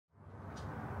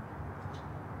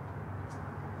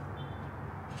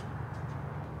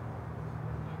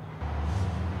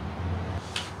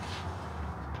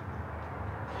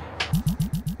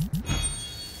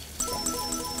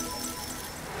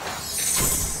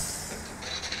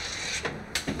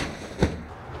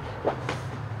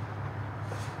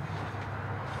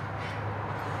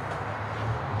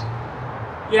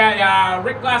Yeah,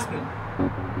 Rick Glassman.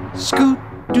 Scoot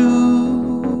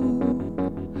doo,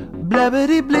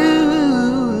 blabbity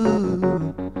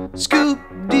blue, scoop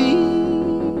dee.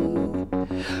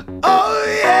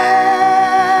 Oh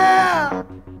yeah.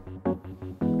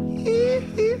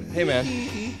 Hey, man.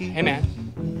 Hey, man.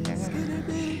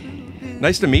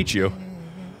 Nice to meet you.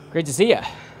 Great to see you.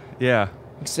 Yeah.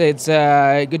 It's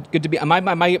good to be. Am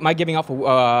I giving off a?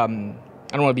 I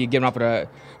don't want to be giving off I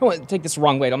don't want to take this the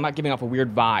wrong way. I'm not giving off a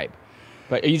weird vibe.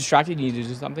 But are you distracted? You need to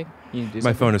do something? You need to do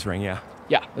My something? phone is ringing, yeah.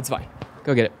 Yeah, that's fine.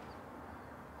 Go get it.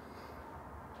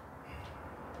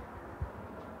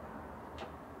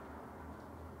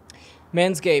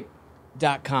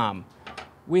 Manscaped.com.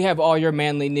 We have all your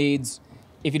manly needs.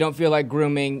 If you don't feel like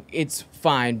grooming, it's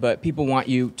fine, but people want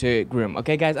you to groom.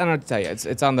 Okay, guys? I don't know what to tell you.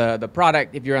 It's on the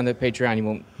product. If you're on the Patreon, you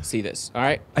won't see this. All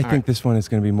right? I think this one is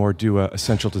going to be more due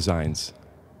Essential Designs.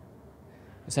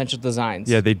 Essential Designs.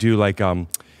 Yeah, they do like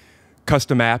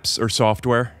custom apps or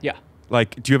software. Yeah.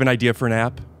 Like, do you have an idea for an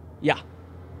app? Yeah,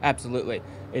 absolutely.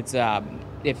 It's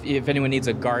if anyone needs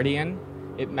a guardian,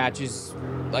 it matches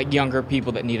like younger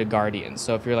people that need a guardian.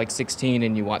 So if you're like 16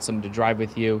 and you want someone to drive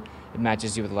with you, it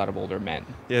matches you with a lot of older men.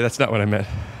 Yeah, that's not what I meant.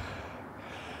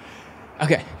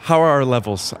 Okay. How are our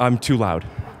levels? I'm too loud.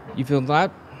 You feeling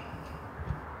loud?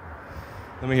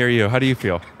 Let me hear you. How do you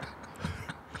feel?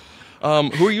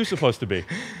 Who are you supposed to be?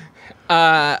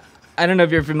 I don't know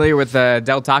if you're familiar with the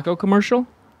Del Taco commercial.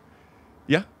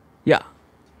 Yeah? Yeah.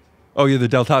 Oh, you're the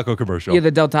Del Taco commercial. Yeah,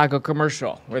 the Del Taco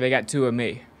commercial where they got two of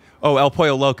me. Oh, El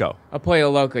Pollo Loco. El Pollo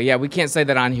Loco. Yeah, we can't say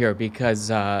that on here because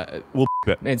We'll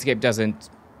it. Manscaped doesn't.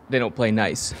 They don't play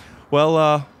nice. Well,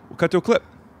 we'll cut to a clip.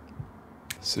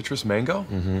 Citrus mango?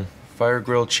 Mm-hmm. Fire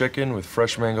grilled chicken with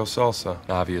fresh mango salsa,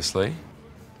 obviously.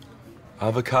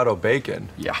 Avocado bacon.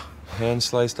 Yeah. Hand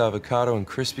sliced avocado and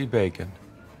crispy bacon.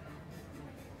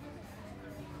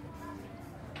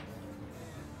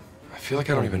 I feel like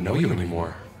I don't even know you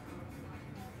anymore.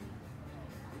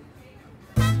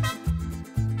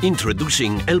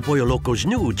 Introducing El Pollo Loco's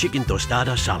new chicken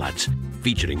tostada salads,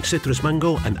 featuring citrus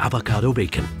mango and avocado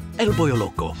bacon. El Pollo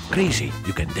Loco, crazy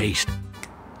you can taste.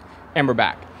 And we're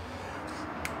back.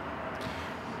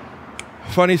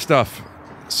 Funny stuff.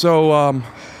 So, I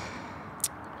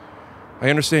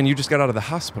understand you just got out of the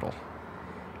hospital.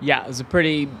 Yeah, it was a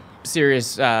pretty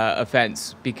serious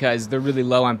offense because they're really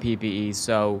low on PPE,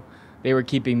 so they were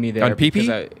keeping me there. On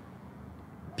PP?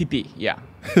 PP, yeah.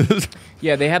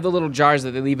 Yeah, they have the little jars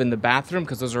that they leave in the bathroom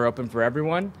because those are open for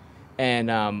everyone.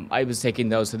 And I was taking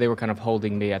those, so they were kind of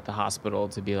holding me at the hospital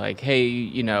to be like, hey,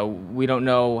 you know, we don't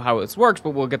know how this works, but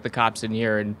we'll get the cops in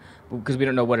here and because we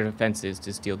don't know what an offense is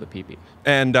to steal the PP.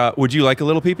 And would you like a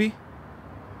little PP?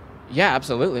 Yeah,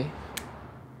 absolutely.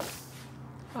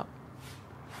 Oh.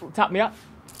 Top me up.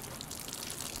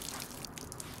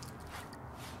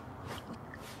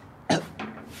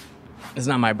 It's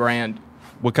not my brand.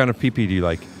 What kind of PP do you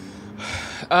like?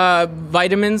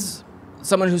 Vitamins.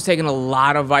 Someone who's taken a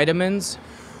lot of vitamins.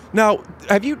 Now,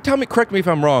 correct me if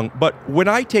I'm wrong, but when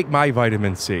I take my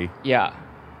vitamin C... Yeah.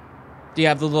 Do you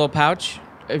have the little pouch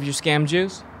of your scam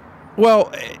juice?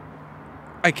 Well,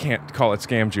 I can't call it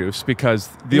scam juice because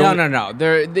No.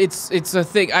 It's a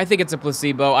thing. I think it's a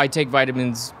placebo. I take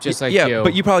vitamins just like you. Yeah,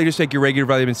 but you probably just take your regular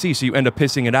vitamin C, so you end up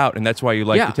pissing it out, and that's why you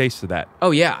like the taste of that. Oh,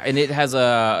 yeah, and it has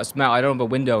a smell. I don't have a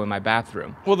window in my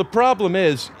bathroom. Well, the problem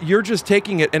is you're just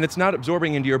taking it, and it's not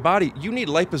absorbing into your body. You need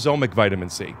liposomic vitamin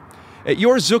C. At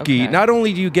Yourzuki, not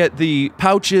only do you get the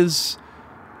pouches,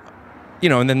 you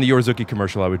know, and then the Yourzuki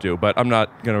commercial I would do, but I'm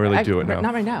not going to really do it now.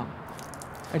 Not right now.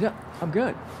 I'm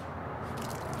good.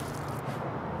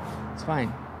 It's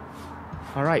fine.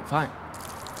 All right, fine.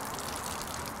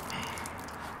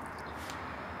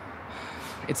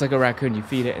 It's like a raccoon. You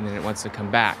feed it, and then it wants to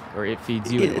come back, or it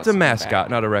feeds you. It's a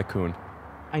mascot, not a raccoon.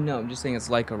 I know. I'm just saying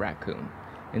it's like a raccoon,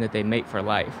 in that they mate for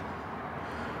life.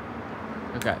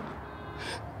 Okay.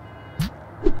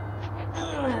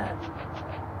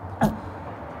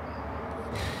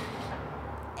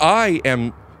 I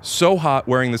am so hot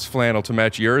wearing this flannel to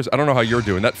match yours. I don't know how you're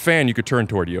doing. That fan you could turn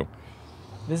toward you.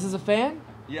 This is a fan?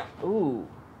 Yeah. Ooh,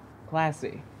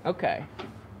 classy. Okay.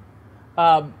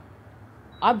 I'm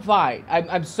fine.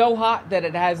 I'm so hot that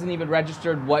it hasn't even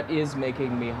registered what is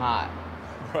making me hot.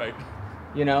 Right.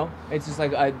 You know? It's just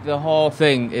like the whole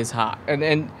thing is hot.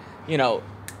 And you know,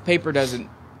 paper doesn't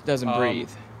breathe.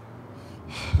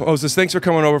 Moses, thanks for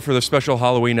coming over for the special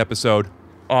Halloween episode.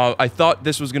 I thought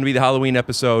this was going to be the Halloween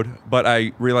episode, but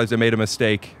I realized I made a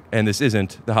mistake, and this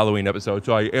isn't the Halloween episode,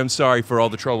 so I am sorry for all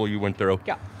the trouble you went through.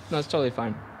 Yeah, no, it's totally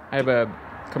fine. I have a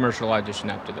commercial audition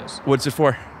after this. What's it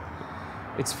for?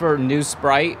 It's for new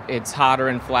Sprite. It's hotter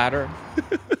and flatter.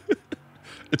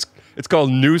 It's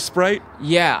called New Sprite?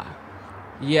 Yeah.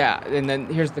 Yeah. And then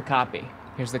here's the copy.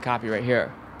 Here's the copy right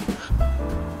here.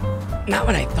 Not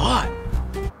what I thought.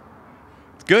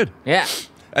 It's good. Yeah.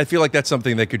 I feel like that's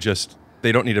something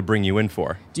they don't need to bring you in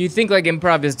for. Do you think like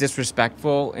improv is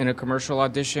disrespectful in a commercial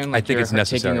audition? Like I think it's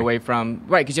necessary. Taking away from,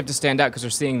 right, because you have to stand out because they're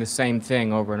seeing the same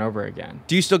thing over and over again.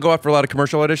 Do you still go out for a lot of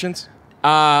commercial auditions?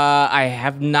 I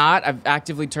have not. I've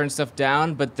actively turned stuff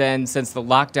down, but then since the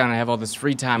lockdown, I have all this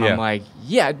free time. Yeah. I'm like,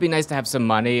 yeah, it'd be nice to have some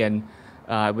money, and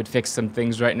I would fix some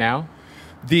things right now.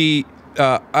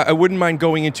 I wouldn't mind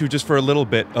going into just for a little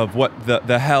bit of what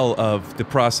the hell of the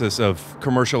process of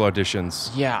commercial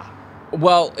auditions. Yeah.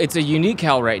 Well, it's a unique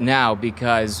hell right now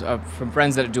because from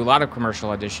friends that do a lot of commercial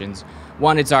auditions,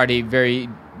 one, it's already very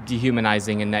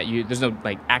dehumanizing in that there's no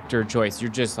like actor choice.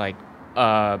 You're just like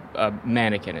a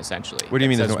mannequin essentially. What do you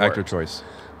mean there's no actor choice?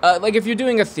 Like if you're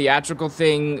doing a theatrical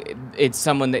thing, it's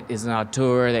someone that is an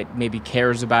auteur that maybe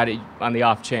cares about it on the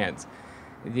off chance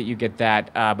that you get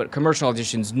that. But commercial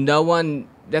auditions,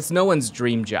 that's no one's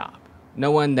dream job.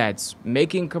 No one that's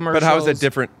making commercials. But how is that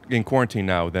different in quarantine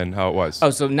now than how it was? Oh,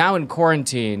 so now in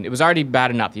quarantine, it was already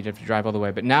bad enough. You'd have to drive all the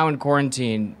way. But now in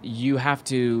quarantine, you have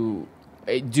to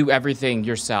do everything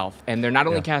yourself. And they're not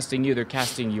only casting you, they're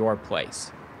casting your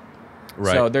place.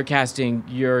 Right. So they're casting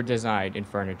your design and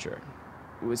furniture.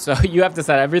 So you have to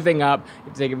set everything up. You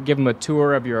have to give them a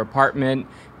tour of your apartment.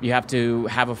 You have to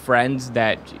have a friend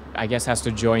that I guess has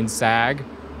to join SAG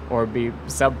or be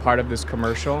some part of this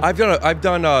commercial. I've done 2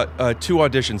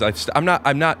 auditions. I'm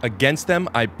not against them.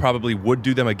 I probably would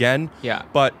do them again. Yeah.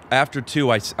 But after 2,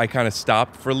 I kind of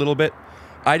stopped for a little bit.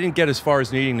 I didn't get as far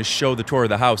as needing to show the tour of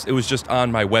the house. It was just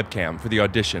on my webcam for the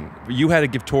audition. You had to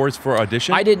give tours for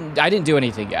audition? I didn't do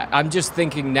anything yet. I'm just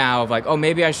thinking now of like, oh,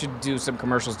 maybe I should do some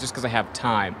commercials just because I have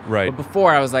time. Right. But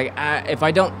before I was like, if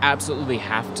I don't absolutely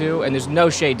have to, and there's no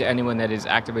shade to anyone that is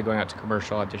actively going out to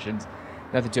commercial auditions,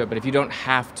 nothing to it, but if you don't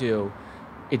have to,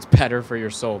 it's better for your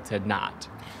soul to not.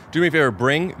 Do me a favor,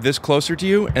 bring this closer to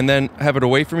you and then have it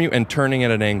away from you and turning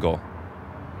at an angle.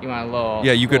 You want a little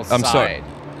Yeah, you could, little I'm sorry. side.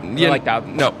 Yeah, like that.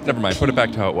 No, never mind. Put it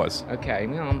back to how it was. Okay.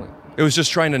 It was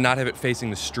just trying to not have it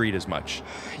facing the street as much.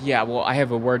 Yeah, well, I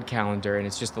have a word calendar, and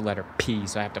it's just the letter P,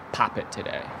 so I have to pop it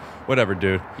today. Whatever,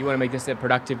 dude. You want to make this a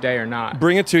productive day or not?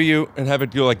 Bring it to you and have it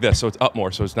go like this, so it's up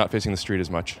more, so it's not facing the street as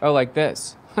much. Oh, like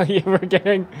this. You were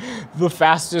getting the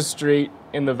fastest street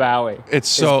in the valley. It's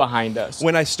so behind us.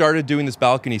 When I started doing this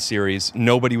balcony series,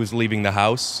 nobody was leaving the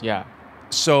house. Yeah.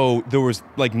 So there was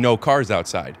like no cars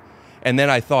outside. And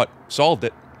then I thought, solved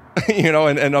it.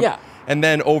 And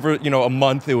then over, a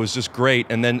month it was just great,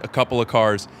 and then a couple of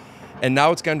cars. And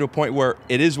now it's gotten to a point where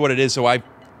it is what it is, so it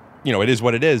is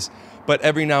what it is. But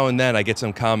every now and then I get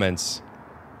some comments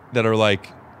that are like,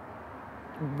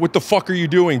 what the fuck are you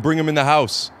doing? Bring him in the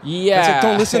house. Yeah. It's like,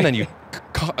 don't listen then, you.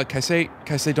 Can I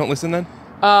say don't listen then?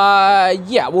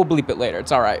 Yeah, we'll bleep it later.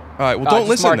 It's all right. All right, well, don't just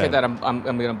listen mark then. it that I'm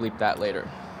going to bleep that later.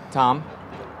 Tom?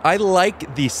 I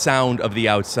like the sound of the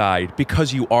outside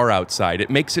because you are outside. It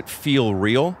makes it feel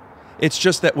real. It's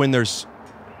just that when there's,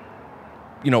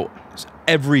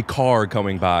 every car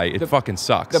coming by, it fucking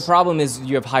sucks. The problem is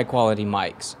you have high quality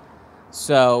mics.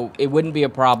 So it wouldn't be a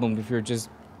problem if you're just,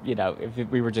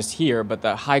 if we were just here, but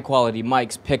the high quality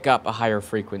mics pick up a higher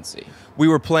frequency. We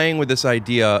were playing with this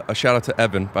idea. A shout out to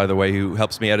Evan, by the way, who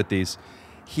helps me edit these.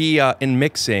 He, in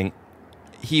mixing,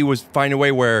 he was finding a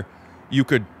way where you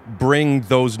could bring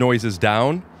those noises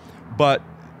down, but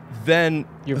then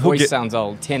your voice sounds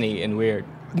all tinny and weird.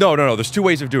 No. There's 2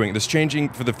 ways of doing it. There's changing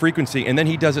for the frequency, and then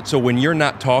he does it so when you're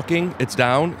not talking, it's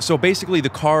down. So basically, the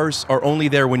cars are only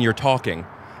there when you're talking,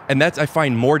 and that's I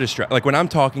find more distracting. Like when I'm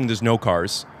talking, there's no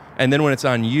cars, and then when it's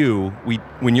on you,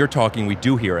 when you're talking, we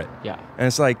do hear it. Yeah. And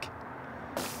it's like.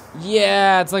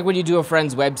 Yeah, it's like when you do a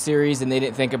friend's web series and they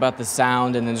didn't think about the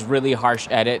sound, and there's really harsh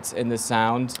edits in the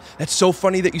sound. That's so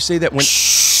funny that you say that.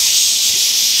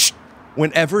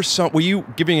 Whenever were you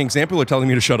giving an example or telling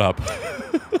me to shut up?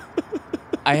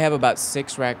 I have about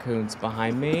 6 raccoons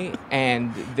behind me,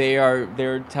 and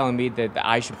they're telling me that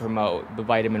I should promote the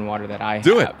vitamin water that I have.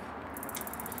 Do it.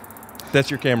 That's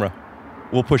your camera.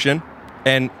 We'll push in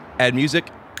and add music.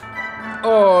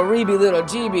 Oh, Reeby little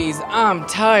GBs, I'm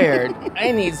tired.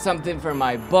 I need something for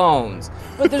my bones.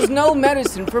 But there's no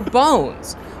medicine for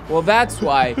bones. Well, that's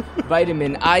why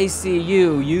vitamin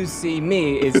ICU, you see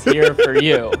me, is here for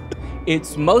you.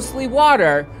 It's mostly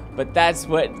water, but that's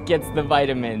what gets the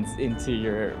vitamins into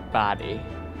your body.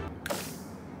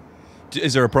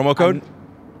 Is there a promo code?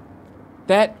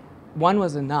 That one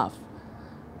was enough.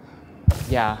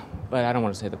 Yeah, but I don't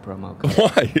want to say the promo code.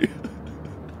 Why?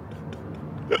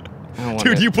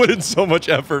 Dude, you put in so much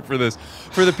effort for this.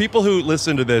 For the people who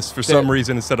listen to this for some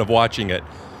reason instead of watching it.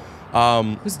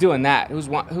 Who's doing that?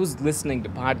 Who's listening to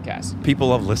podcasts? People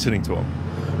love listening to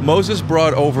them. Moses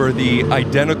brought over the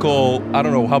identical, I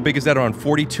don't know, how big is that, around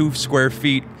 42 square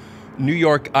feet, New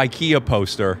York IKEA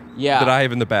poster that I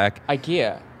have in the back.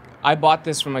 IKEA. I bought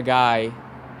this from a guy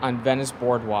on Venice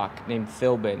Boardwalk named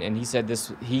Philbin, and he said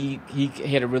this. He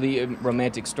had a really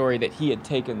romantic story that he had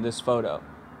taken this photo.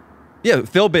 Yeah,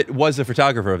 Philbit was the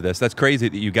photographer of this. That's crazy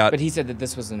that you got... But he said that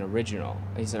this was an original.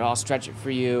 He said, I'll stretch it for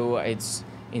you. It's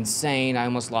insane. I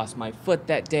almost lost my foot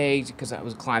that day because I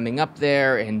was climbing up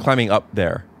there. And climbing up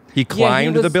there? He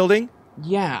climbed the building?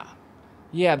 Yeah.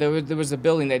 Yeah, there was a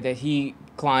building that he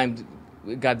climbed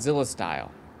Godzilla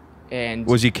style. And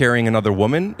was he carrying another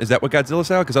woman? Is that what Godzilla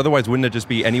style? Because otherwise, wouldn't it just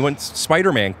be anyone?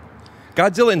 Spider-Man.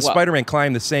 Godzilla and Spider-Man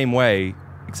climb the same way,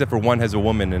 except for one has a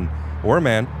woman or a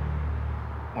man.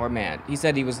 Or man. He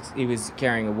said he was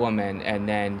carrying a woman, and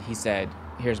then he said,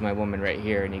 here's my woman right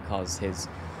here, and he calls his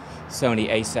Sony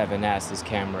A7S, his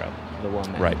camera, the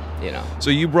woman. Right. You know. So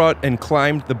you brought and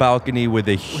climbed the balcony with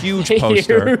a huge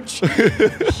poster.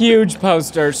 Huge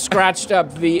poster, scratched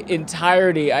up the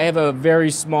entirety. I have a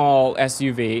very small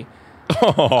SUV.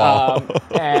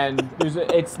 And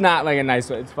it's not like a nice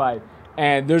one. It's fine.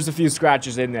 And there's a few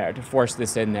scratches in there to force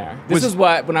this in there. This is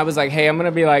what, when I was like, hey, I'm going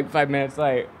to be like 5 minutes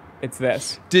late, it's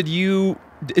this.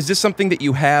 Is this something that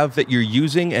you have that you're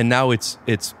using and now it's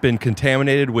been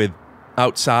contaminated with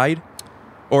outside?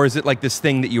 Or is it like this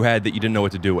thing that you had that you didn't know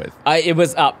what to do with? It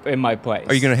was up in my place.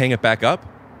 Are you going to hang it back up?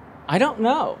 I don't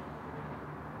know.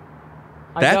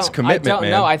 That's commitment, man. I don't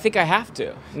know. I think I have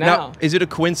to. Now, is it a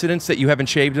coincidence that you haven't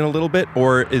shaved in a little bit?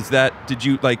 Or is that, is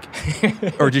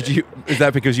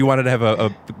that because you wanted to have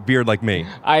a beard like me?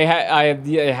 I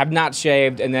have not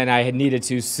shaved, and then I had needed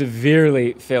to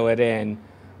severely fill it in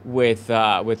with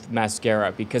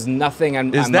mascara because nothing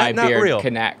on my beard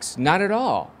connects. Not at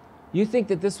all. You think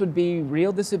that this would be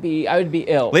real? I would be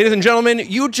ill. Ladies and gentlemen,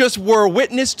 you just were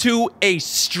witness to a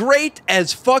straight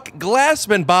as fuck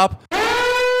Glassman bop.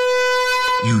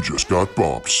 You just got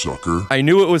bopped, sucker. I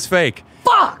knew it was fake.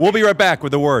 Fuck! We'll be right back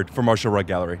with a word from Marshall Rug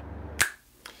Gallery.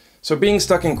 So being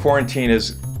stuck in quarantine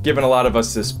has given a lot of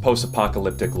us this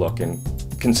post-apocalyptic look, and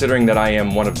considering that I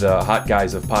am one of the hot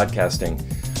guys of podcasting,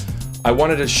 I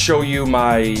wanted to show you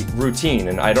my routine,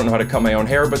 and I don't know how to cut my own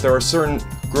hair, but there are certain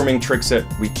grooming tricks that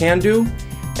we can do,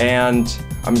 and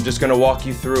I'm just gonna walk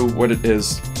you through what it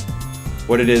is.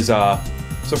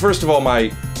 So first of all, my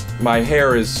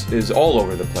hair is all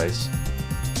over the place.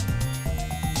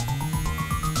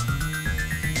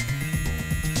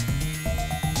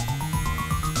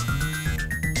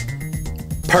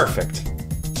 Perfect.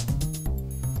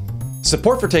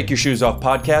 Support for Take Your Shoes Off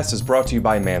podcast is brought to you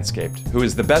by Manscaped, who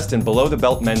is the best in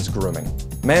below-the-belt men's grooming.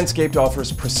 Manscaped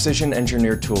offers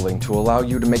precision-engineered tooling to allow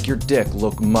you to make your dick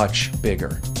look much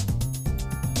bigger.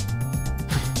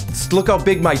 Look how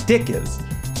big my dick is.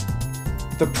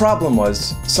 The problem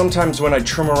was, sometimes when I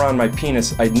trim around my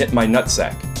penis, I nip my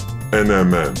nutsack.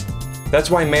 NMN. That's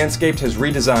why Manscaped has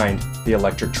redesigned the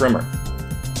electric trimmer.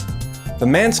 The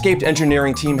Manscaped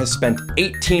engineering team has spent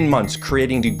 18 months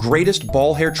creating the greatest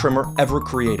ball hair trimmer ever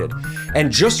created,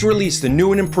 and just released the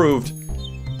new and improved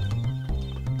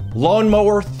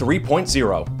Lawnmower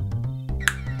 3.0.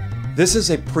 This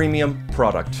is a premium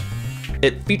product.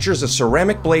 It features a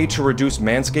ceramic blade to reduce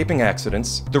manscaping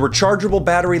accidents. The rechargeable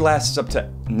battery lasts up to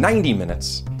 90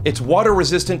 minutes. Its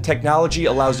water-resistant technology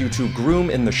allows you to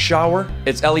groom in the shower.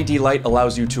 Its LED light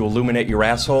allows you to illuminate your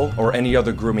asshole or any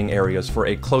other grooming areas for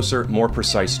a closer, more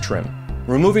precise trim.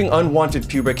 Removing unwanted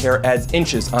pubic hair adds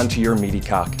inches onto your meaty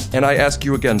cock. And I ask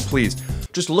you again, please,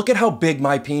 just look at how big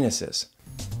my penis is.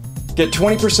 Get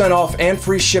 20% off and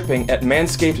free shipping at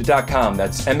manscaped.com.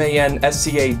 That's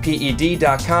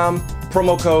manscaped.com.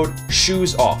 Promo code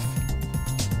SHOESOFF.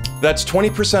 That's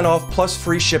 20% off plus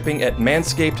free shipping at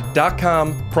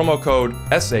manscaped.com. Promo code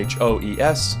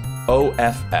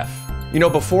SHOESOFF. You know,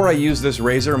 before I used this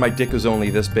razor, my dick was only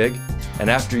this big. And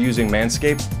after using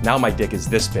Manscaped, now my dick is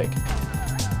this big.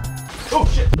 Oh,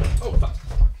 shit. Oh, fuck.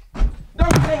 No,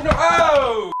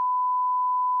 oh!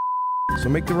 So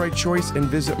make the right choice and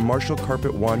visit Marshall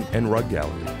Carpet One and Rug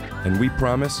Gallery. And we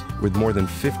promise, with more than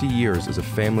 50 years as a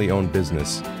family-owned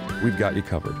business, we've got you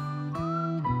covered.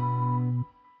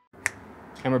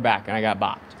 And we're back, and I got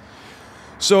bopped.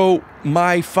 So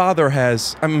my father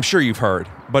has, I'm sure you've heard,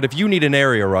 but if you need an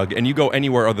area rug and you go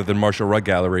anywhere other than Marshall Rug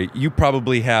Gallery, you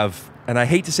probably have, and I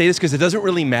hate to say this because it doesn't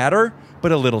really matter,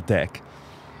 but a little dick.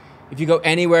 If you go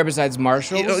anywhere besides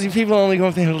Marshall's? You know, people only go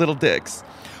if they have little dicks.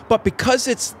 But because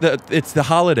it's the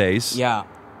holidays, yeah,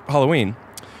 Halloween,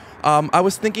 I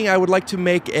was thinking I would like to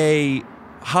make a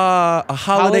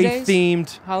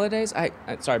holiday-themed... Holidays?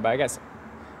 Sorry, but I guess...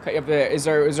 Is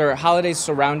there holidays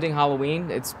surrounding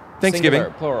Halloween? It's Thanksgiving.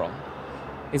 Singular, plural.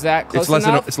 Is that close It's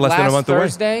enough? It's less than a month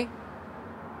Thursday?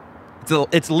 away.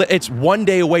 It's 1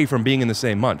 day away from being in the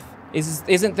same month. Is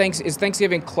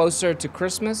Thanksgiving closer to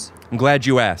Christmas? I'm glad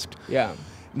you asked. Yeah.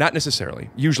 Not necessarily.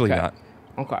 Usually not.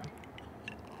 Okay.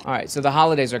 All right. So the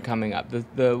holidays are coming up.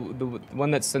 The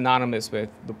one that's synonymous with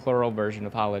the plural version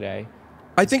of holiday.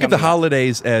 I think of the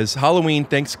holidays as Halloween,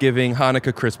 Thanksgiving,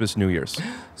 Hanukkah, Christmas, New Year's.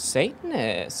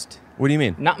 Satanist. What do you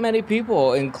mean? Not many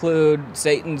people include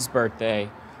Satan's birthday.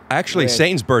 Actually,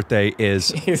 Satan's birthday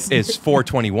is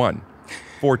 4/21.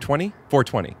 4/20?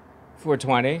 4/20.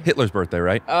 4/20? Hitler's birthday,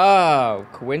 right? Oh,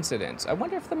 coincidence. I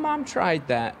wonder if the mom tried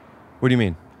that. What do you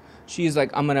mean? She's like,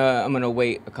 I'm gonna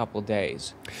wait a couple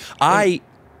days.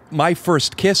 My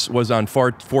first kiss was on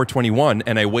 4/21,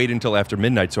 and I waited until after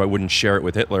midnight so I wouldn't share it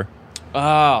with Hitler.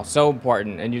 Oh, so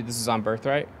important. And this is on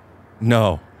Birthright?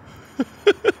 No.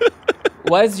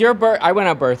 Was your I went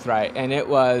on Birthright, and it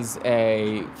was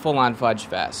a full-on fudge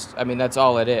fest. I mean, that's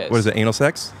all it is. What is it, anal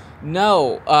sex?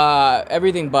 No,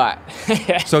 everything but.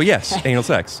 So yes, anal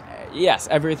sex. Yes,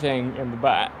 everything in the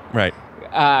butt. Right.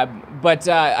 But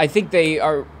I think they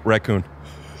are... Raccoon.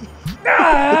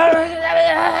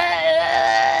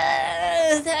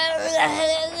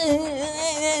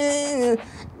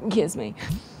 Kiss me.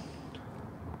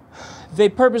 They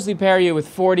purposely pair you with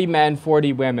 40 men,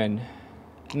 40 women.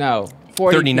 No,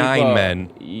 40 39 people.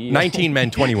 men. Yeah. 19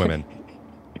 men, 20 women.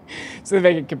 So they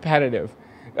make it competitive.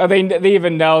 Oh, they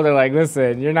even know, they're like,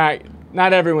 listen, you're not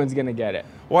everyone's gonna get it.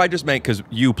 Well, I just meant because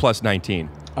you plus 19.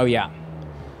 Oh yeah.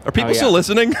 Are people still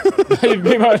listening? No,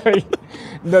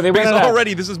 they went because on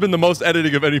already this has been the most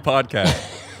editing of any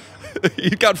podcast.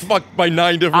 You got fucked by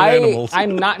 9 different animals.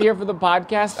 I'm not here for the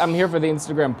podcast. I'm here for the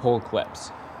Instagram poll clips.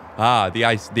 Ah, the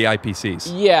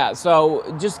IPCs. Yeah, so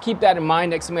just keep that in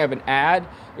mind next time we have an ad.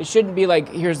 It shouldn't be like,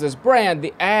 here's this brand.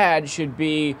 The ad should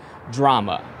be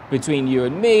drama between you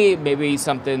and me, maybe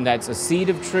something that's a seed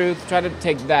of truth. Try to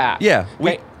take that. Yeah.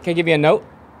 Can I give you a note?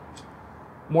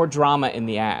 More drama in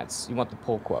the ads. You want the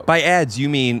pull quote. By ads, you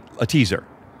mean a teaser.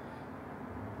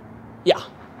 Yeah.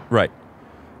 Right.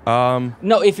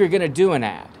 No, if you're going to do an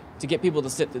ad, to get people to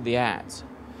sit through the ads.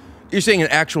 You're saying an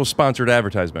actual sponsored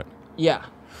advertisement. Yeah.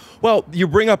 Well, you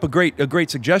bring up a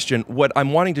great suggestion. What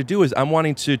I'm wanting to do is I'm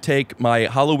wanting to take my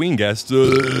Halloween guests.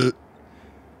 Yeah.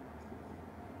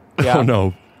 Oh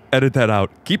no. Edit that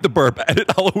out. Keep the burp.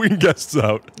 Edit Halloween guests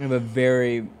out. I have a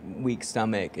very weak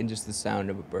stomach, and just the sound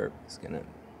of a burp is going to...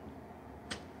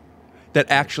 That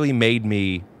actually made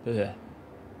me...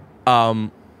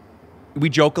 Ugh. We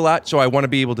joke a lot, so I want to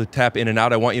be able to tap in and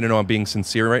out. I want you to know I'm being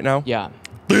sincere right now. Yeah.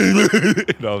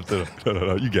 No,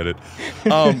 you get it.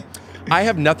 I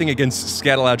have nothing against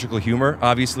scatological humor.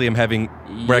 Obviously, I'm having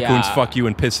raccoons fuck you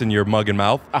and piss in your mug and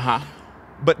mouth. Uh-huh.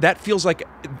 But that feels like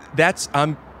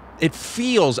it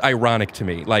feels ironic to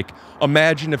me. Like,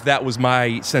 imagine if that was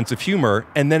my sense of humor,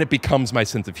 and then it becomes my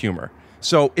sense of humor.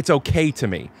 So it's okay to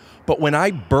me. But when I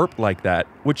burp like that,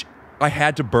 which I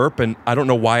had to burp, and I don't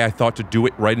know why I thought to do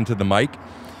it right into the mic,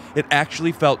 it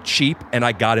actually felt cheap, and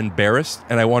I got embarrassed,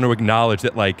 and I want to acknowledge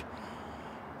that, like,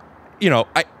 you know,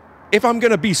 if I'm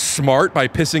going to be smart by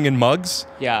pissing in mugs,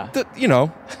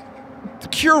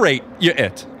 curate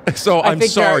it. So I'm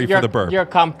sorry for the burp. You're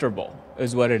comfortable,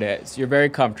 is what it is. You're very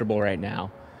comfortable right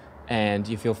now, and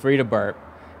you feel free to burp.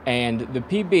 And the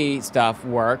PB stuff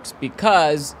works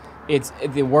because it's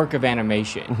the work of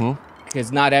animation. Mm-hmm.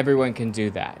 Because not everyone can do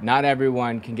that. Not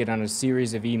everyone can get on a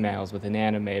series of emails with an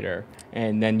animator,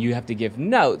 and then you have to give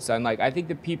notes on, like, I think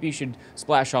the PP should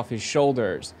splash off his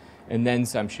shoulders, and then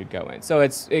some should go in. So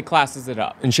it classes it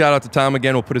up. And shout out to Tom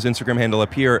again. We'll put his Instagram handle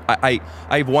up here.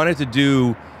 I've wanted to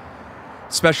do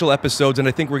special episodes, and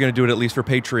I think we're going to do it at least for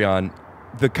Patreon.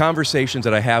 The conversations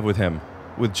that I have with him,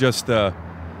 with just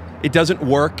it doesn't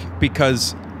work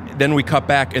because then we cut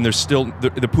back and there's still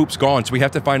the poop's gone, so we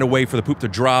have to find a way for the poop to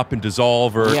drop and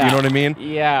dissolve, or you know what I mean?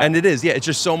 Yeah. And it's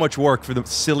just so much work for the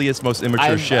silliest, most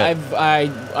immature shit.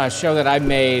 A show that I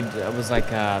made was like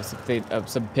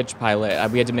some pitch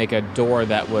pilot. We had to make a door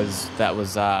that was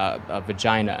a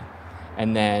vagina,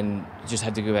 and then just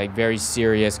had to go like very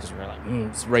serious because we were like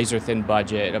it's razor thin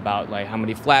budget about like how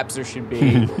many flaps there should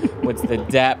be, what's the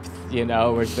depth,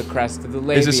 where's the crest of the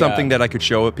labia. Is this something that I could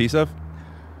show a piece of?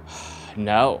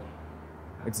 No,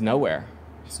 it's nowhere.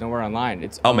 It's nowhere online.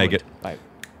 I'll make it.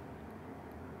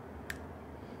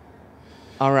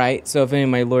 All right. So if any of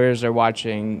my lawyers are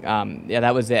watching,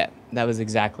 that was it. That was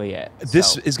exactly it.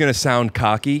 This is going to sound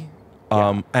cocky,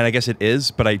 and I guess it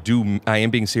is, but I am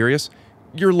being serious.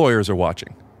 your lawyers are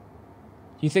watching.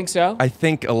 You think so? I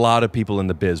think a lot of people in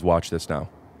the biz watch this now.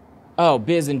 Oh,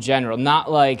 biz in general, not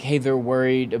like, hey, they're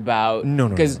worried about... No.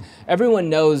 Because everyone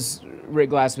knows Rick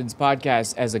Glassman's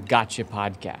podcast as a gotcha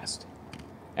podcast.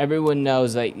 Everyone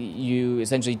knows that you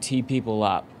essentially tee people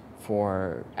up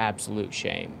for absolute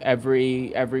shame.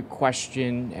 Every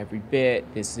question, every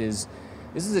bit, this is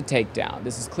a takedown.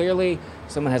 This is clearly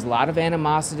someone has a lot of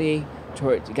animosity,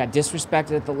 got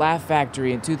disrespected at the Laugh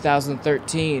Factory in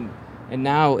 2013, and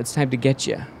now it's time to get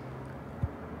you.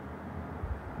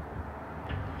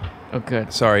 Oh,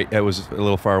 good. Sorry, it was a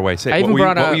little far away. Say, I even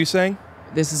what were you saying?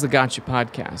 This is a gotcha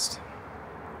podcast.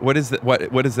 What is that?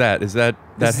 What is that? Is that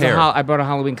hair? I brought a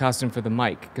Halloween costume for the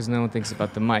mic because no one thinks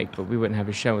about the mic, but we wouldn't have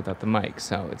a show without the mic.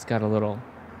 So it's got a little.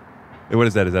 What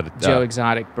is that? Is that a Joe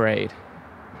Exotic braid?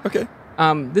 Okay.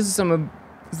 This is some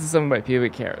of my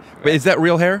pubic hair. Wait, is that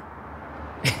real hair?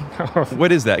 No.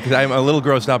 What is that? Because I'm a little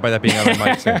grossed out by that being on the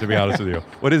mic stand, to be honest with you.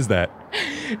 What is that?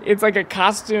 It's like a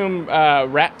costume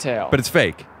rat tail. But it's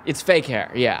fake. It's fake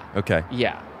hair, yeah. Okay.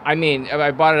 Yeah. I mean,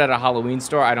 I bought it at a Halloween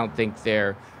store. I don't think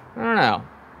they're... I don't know.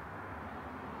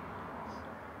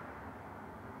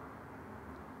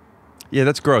 Yeah,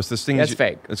 that's gross. This thing That's is...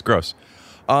 fake. It's gross.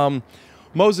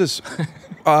 Moses,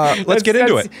 let's get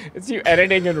into it. It's you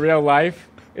editing in real life.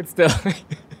 It's still...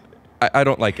 I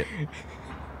don't like it.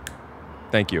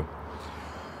 Thank you.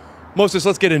 Moses,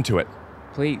 let's get into it.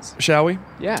 Please. Shall we?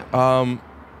 Yeah.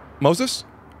 Moses?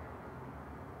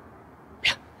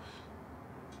 Yeah.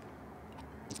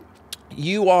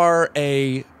 You are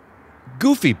a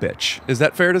goofy bitch. Is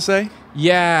that fair to say?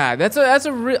 Yeah, that's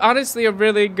honestly a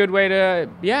really good way to...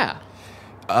 Yeah.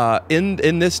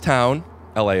 In this town,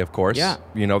 LA, of course. Yeah.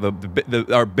 You know,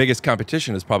 our biggest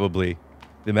competition is probably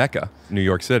the Mecca, New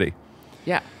York City.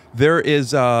 Yeah.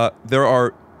 There's a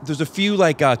few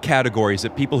like categories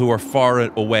that people who are far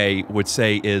away would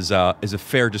say is a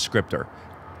fair descriptor.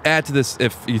 Add to this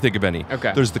if you think of any.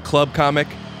 Okay. There's the club comic,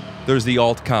 there's the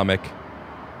alt comic,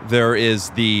 there is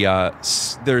the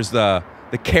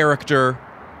character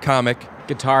comic,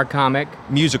 Guitar comic.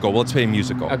 musical. Well, let's say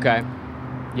musical. Okay.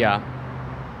 Yeah.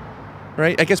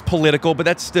 Right? I guess political, but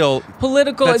that's still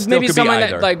Political that is still maybe could be someone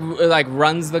either. that like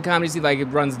runs the comedy scene, like it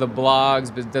runs the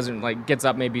blogs, but doesn't like gets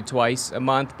up maybe twice a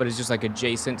month, but it's just like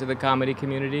adjacent to the comedy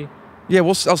community. Yeah,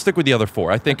 I'll stick with the other four.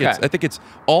 I think Okay. it's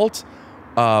alt,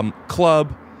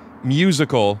 club,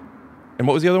 musical, and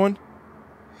what was the other one?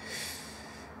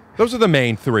 Those are the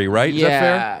main three, right? Is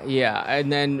that fair? Yeah,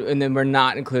 and then we're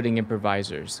not including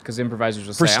improvisers because improvisers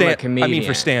will say I'm a comedian. I mean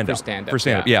for stand-up. For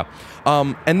stand-up, yeah.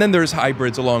 And then there's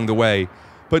hybrids along the way,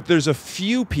 but there's a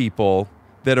few people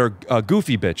that are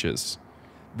goofy bitches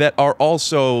that are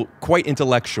also quite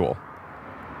intellectual.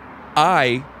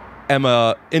 I am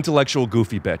a intellectual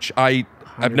goofy bitch.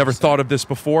 I've never 100%. thought of this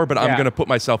before, but I'm Yeah. going to put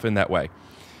myself in that way.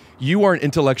 You are an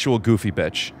intellectual goofy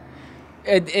bitch.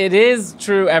 It is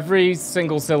true. Every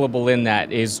single syllable in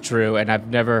that is true, and I've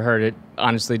never heard it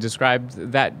honestly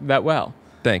described that well.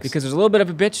 Thanks. Because there's a little bit of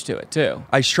a bitch to it too.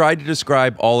 I tried to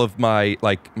describe all of my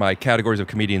categories of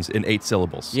comedians in 8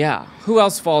 syllables. Yeah. Who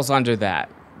else falls under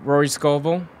that? Rory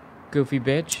Scovel, goofy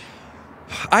bitch.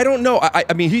 I don't know.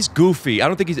 I mean, he's goofy. I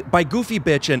don't think he's by goofy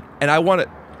bitch, and I want to.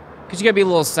 Because you gotta be a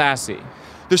little sassy.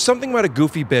 There's something about a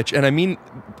goofy bitch, and I mean,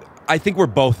 I think we're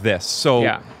both this. So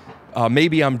Yeah.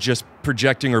 maybe I'm just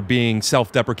projecting or being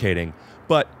self-deprecating,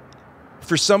 but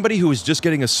for somebody who is just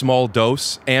getting a small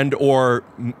dose, and or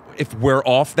if we're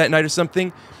off that night or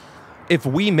something, if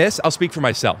we miss, I'll speak for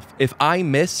myself. If I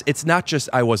miss, it's not just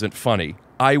I wasn't funny.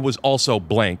 I was also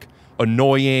blank,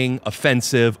 annoying,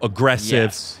 offensive, aggressive.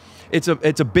 Yes. It's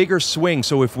a bigger swing.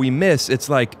 So if we miss, it's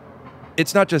like,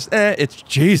 it's not just it's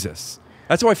Jesus.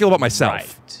 That's how I feel about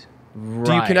myself. Right.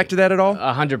 Do you connect to that at all?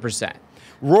 100%.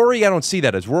 Rory, I don't see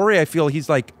that as. Rory, I feel he's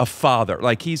like a father.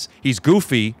 Like he's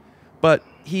goofy, but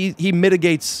he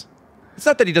mitigates. It's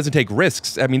not that he doesn't take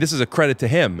risks. I mean, this is a credit to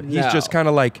him. He's No. just kind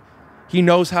of like, he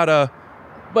knows how to.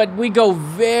 But we go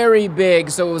very big,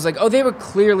 so it was like, oh, they were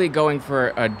clearly going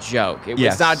for a joke. It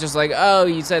Yes. was not just like, oh,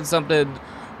 you said something,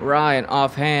 Ryan,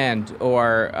 offhand,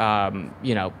 or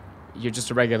you're just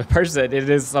a regular person. It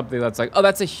is something that's like, oh,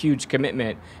 that's a huge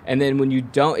commitment. And then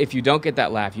if you don't get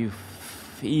that laugh, you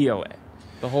feel it.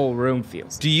 The whole room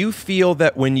feels it. Do you feel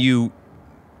that when you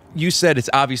said it's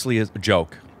obviously a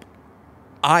joke?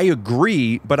 I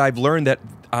agree, but I've learned that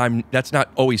that's not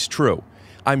always true.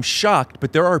 I'm shocked,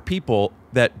 but there are people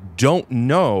that don't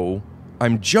know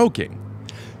I'm joking.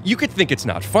 You could think it's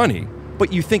not funny,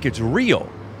 but you think it's real.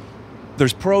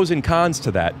 There's pros and cons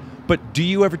to that. But do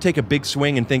you ever take a big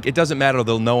swing and think, it doesn't matter,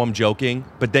 they'll know I'm joking,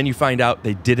 but then you find out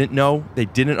they didn't know, they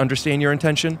didn't understand your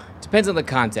intention? Depends on the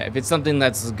content. If it's something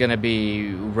that's going to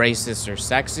be racist or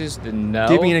sexist, then no.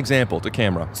 Give me an example to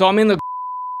camera. So I'm in the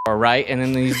right, and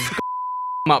then these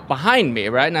up behind me,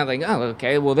 right? And I'm like, oh,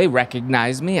 okay, well, they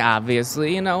recognize me,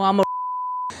 obviously. You know, I'm a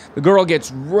The girl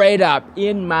gets right up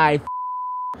in my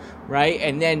right?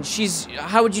 And then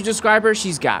how would you describe her?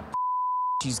 She's got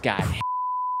she's got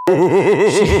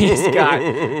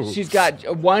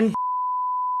one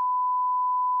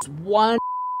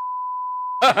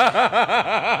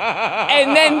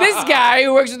and then this guy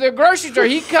who works at the grocery store,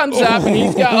 he comes up and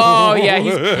he's got, oh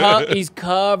yeah, he's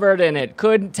covered in it.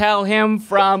 Couldn't tell him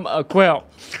from a quilt.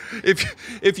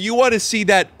 If you want to see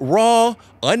that raw,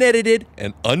 unedited,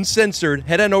 and uncensored,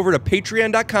 head on over to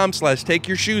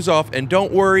patreon.com/takeyourshoesoff, and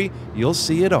don't worry, you'll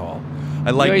see it all.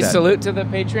 I like that. Salute to the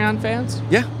Patreon fans?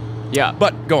 Yeah. Yeah.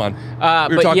 But go on.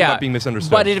 We were talking about being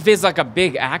misunderstood. But if it's like a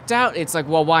big act out, it's like,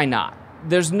 well, why not?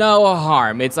 There's no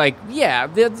harm. It's like, yeah,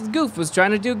 the goof was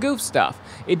trying to do goof stuff.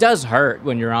 It does hurt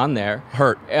when you're on there.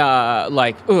 Hurt.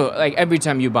 Like every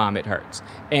time you bomb, it hurts.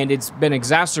 And it's been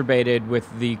exacerbated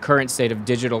with the current state of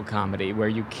digital comedy, where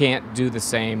you can't do the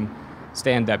same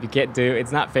stand-up. You can't do.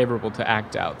 It's not favorable to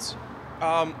act outs.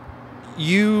 I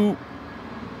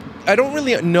don't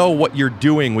really know what you're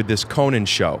doing with this Conan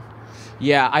show.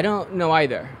 Yeah, I don't know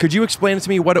either. Could you explain to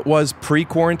me what it was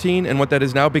pre-quarantine and what that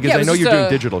is now? Because I know you're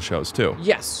doing digital shows too.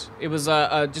 Yes, it was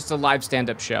just a live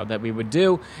stand-up show that we would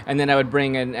do, and then I would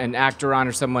bring an actor on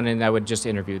or someone, and I would just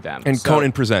interview them. And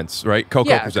Conan presents, right? Coco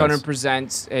presents. Yeah, Conan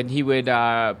presents, and he would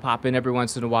pop in every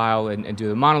once in a while and do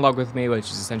the monologue with me, which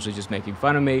is essentially just making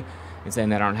fun of me and saying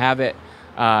that I don't have it.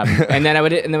 And then I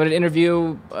would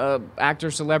interview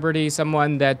actor, celebrity,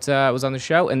 someone that was on the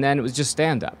show, and then it was just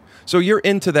stand-up. So you're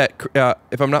into that,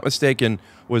 if I'm not mistaken,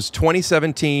 was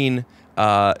 2017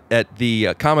 at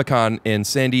the Comic-Con in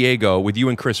San Diego with you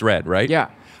and Chris Redd, right? Yeah.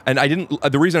 And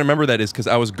the reason I remember that is because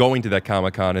I was going to that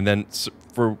Comic-Con, and then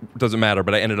doesn't matter,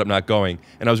 but I ended up not going,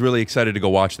 and I was really excited to go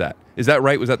watch that. Is that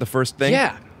right? Was that the first thing?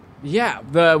 Yeah. Yeah,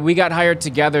 we got hired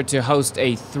together to host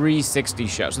a 360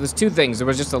 show. So there's two things. There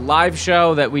was just a live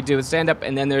show that we do with stand-up,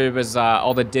 and then there was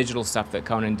all the digital stuff that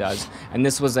Conan does. And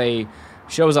this was a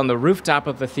show was on the rooftop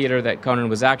of the theater that Conan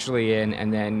was actually in,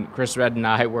 and then Chris Redd and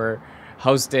I were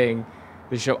hosting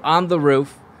the show on the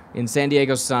roof in San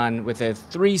Diego sun with a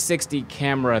 360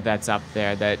 camera that's up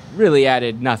there that really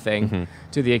added nothing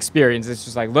to the experience. It's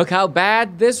just like, look how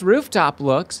bad this rooftop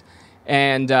looks.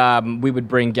 And we would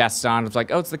bring guests on. It was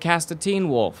like, oh, it's the cast of Teen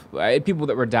Wolf. People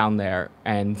that were down there,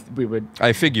 and we would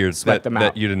I figured sweat them out.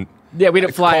 That you didn't we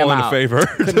didn't fly them out. Call in a favor.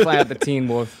 Couldn't fly out the Teen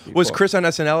Wolf people. Was Chris on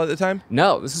SNL at the time?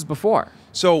 No, this is before.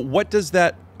 So what does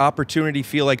that opportunity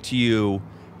feel like to you,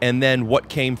 and then what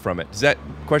came from it? Does that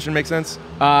question make sense?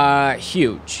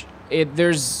 Huge.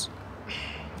 It's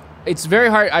very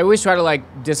hard. I always try to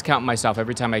like discount myself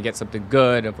every time I get something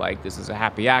good of like, this is a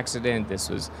happy accident, this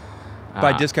was...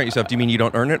 By discount yourself, do you mean you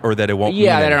don't earn it, or that it won't mean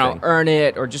that anything? I don't earn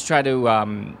it, or just try to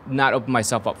not open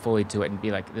myself up fully to it and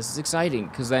be like, this is exciting,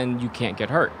 because then you can't get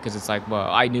hurt, because it's like,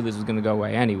 well, I knew this was going to go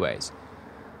away anyways.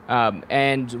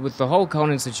 And with the whole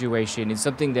Conan situation, it's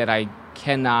something that I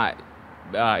cannot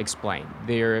explain.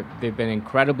 They've been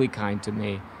incredibly kind to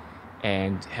me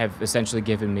and have essentially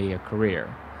given me a career.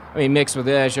 I mean, mixed with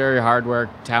sure, hard work,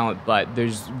 talent, but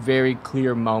there's very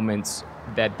clear moments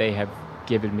that they have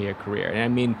given me a career. And I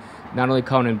mean, not only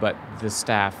Conan, but the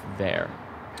staff there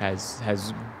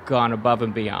has gone above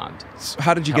and beyond. So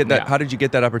how did you get that? How did you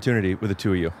get that opportunity with the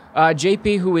two of you?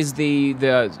 JP, who is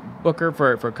the booker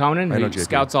for Conan, who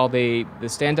scouts all the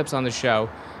stand-ups on the show,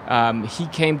 he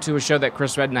came to a show that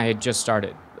Chris Redd and I had just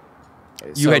started.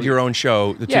 You had your own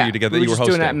show, the two of you together, that you were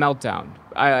hosting. Yeah, we were just doing that Meltdown.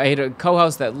 I had a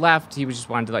co-host that left. He just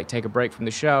wanted to like take a break from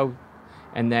the show,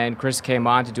 and then Chris came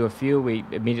on to do a few. We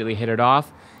immediately hit it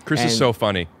off. Chris is so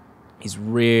funny. He's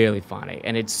really funny,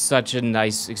 and it's such a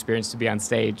nice experience to be on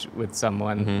stage with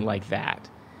someone like that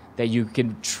you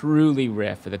can truly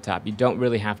riff at the top. You don't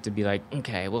really have to be like,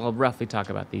 okay, well, I'll roughly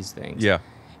talk about these things. Yeah.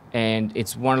 And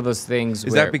it's one of those things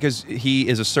Is that because he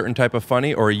is a certain type of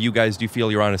funny, or do you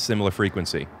feel you're on a similar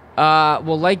frequency?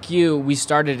 Well, like you, we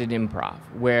started an improv,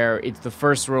 where the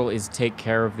first rule is take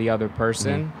care of the other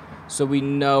person, so we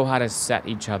know how to set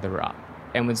each other up.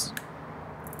 And when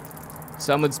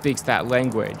someone speaks that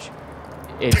language,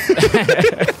 it's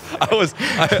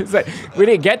like, we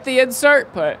didn't get the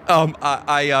insert, but when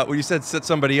you said set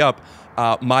somebody up,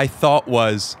 my thought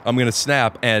was I'm gonna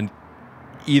snap, and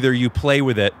either you play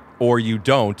with it or you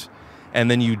don't, and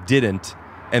then you didn't,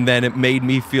 and then it made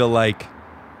me feel like,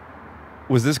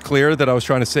 Was this clear that I was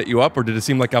trying to set you up, or did it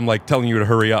seem like I'm like telling you to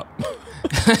hurry up?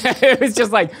 It was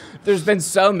just like, there's been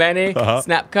so many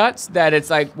snap cuts that it's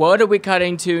like, what are we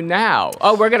cutting to now?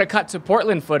 Oh, we're going to cut to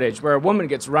Portland footage where a woman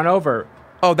gets run over.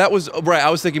 Oh, that was right. I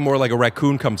was thinking more like a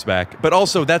raccoon comes back. But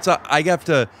also, I have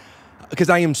to, because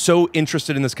I am so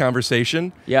interested in this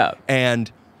conversation. Yeah. And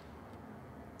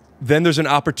then there's an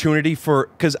opportunity for,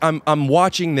 because I'm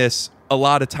watching this a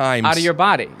lot of times. Out of your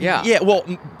body, yeah. Yeah, well,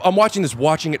 I'm watching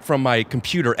it from my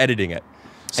computer, editing it.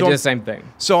 So I do the same thing.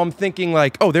 So I'm thinking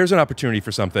like, oh, there's an opportunity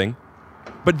for something.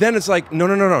 But then it's like,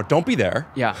 no, don't be there.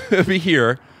 Yeah. Be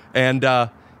here. And,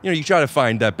 you try to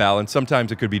find that balance.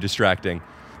 Sometimes it could be distracting.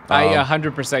 I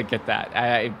 100% get that.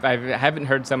 I haven't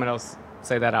heard someone else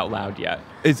say that out loud yet.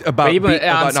 It's about,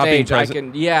 on not being stage,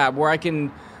 present.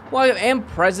 I am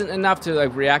present enough to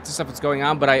like react to stuff that's going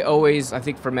on, but I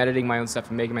think from editing my own stuff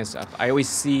and making my stuff, I always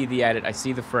see the edit, I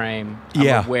see the frame,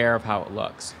 I'm aware of how it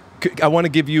looks. I want to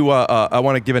give you, I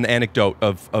want to give an anecdote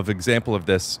of example of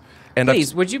this. And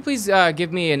please, would you please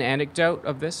give me an anecdote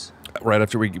of this? Right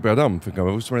after we get done,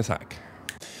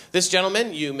 this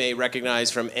gentleman you may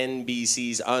recognize from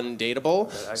NBC's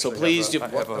Undateable. So please do.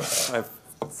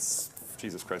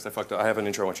 Jesus Christ, I fucked up. I have an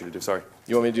intro I want you to do. Sorry.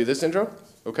 You want me to do this intro?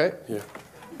 Okay. Yeah.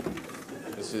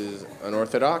 This is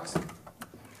unorthodox.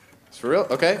 It's for real?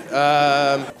 Okay.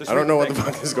 I don't know what the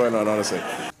fuck is going on, honestly.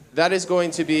 That is going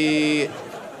to be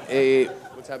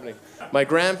what's happening? My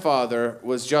grandfather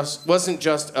wasn't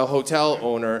just a hotel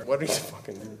owner. What are you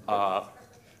fucking doing?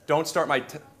 Don't start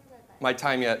my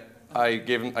time yet. I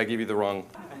gave you the wrong.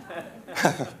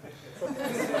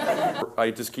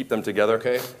 I just keep them together.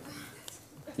 Okay.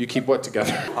 You keep what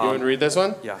together? You want to read this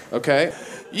one? Yeah. Okay.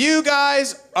 You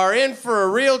guys are in for a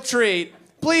real treat.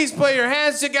 Please put your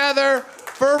hands together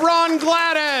for Ron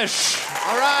Gladish.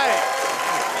 All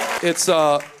right.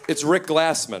 It's Rick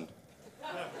Glassman.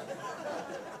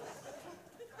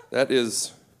 That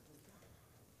is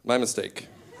my mistake.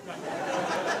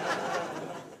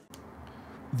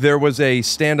 There was a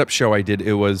stand-up show I did.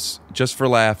 It was Just for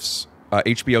Laughs,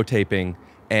 HBO taping,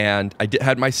 and I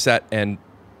had my set, and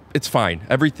it's fine.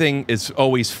 Everything is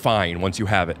always fine once you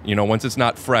have it. Once it's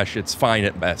not fresh, it's fine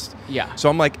at best. Yeah. So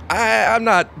I'm like, I'm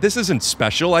not, this isn't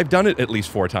special. I've done it at least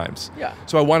 4 times. Yeah.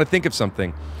 So I want to think of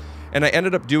something. And I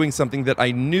ended up doing something that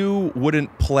I knew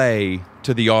wouldn't play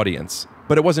to the audience,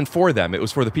 but it wasn't for them. It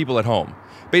was for the people at home.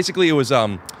 Basically, it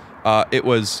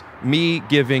was me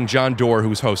giving John Doerr, who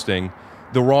was hosting,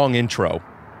 the wrong intro,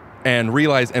 and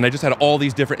I just had all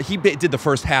these different. He did the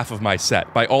first half of my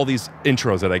set by all these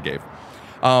intros that I gave,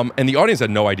 and the audience had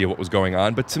no idea what was going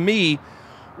on. But to me,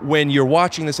 when you're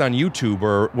watching this on YouTube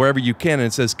or wherever you can, and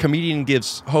it says comedian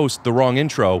gives host the wrong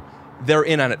intro, they're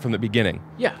in on it from the beginning.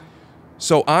 Yeah.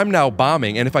 So I'm now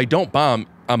bombing, and if I don't bomb,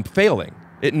 I'm failing.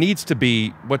 It needs to be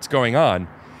what's going on.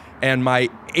 And my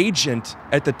agent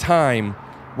at the time,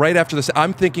 right after this,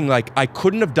 I'm thinking like I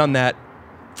couldn't have done that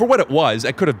for what it was.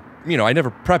 I could have, I never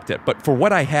prepped it, but for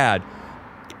what I had,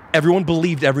 everyone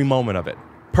believed every moment of it.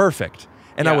 Perfect.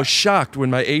 And I was shocked when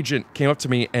my agent came up to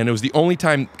me, and it was the only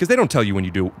time, because they don't tell you when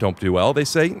you don't do well. They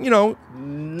say, No,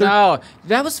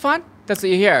 that was fun. That's what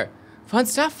you hear. Fun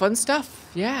stuff.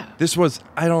 Yeah. This was,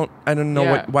 I don't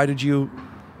know why did you?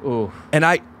 Ooh.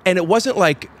 And it wasn't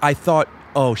like I thought,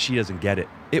 oh, she doesn't get it.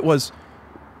 It was,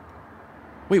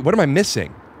 wait, what am I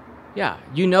missing? Yeah,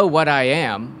 you know what I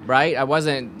am, right? I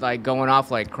wasn't like going off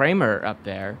like Kramer up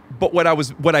there. But what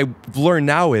I've learned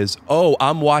now is, oh,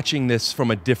 I'm watching this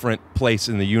from a different place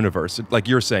in the universe. Like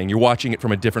you're saying, you're watching it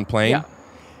from a different plane.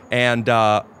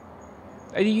 Yeah.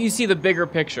 And you see the bigger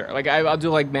picture. Like I'll do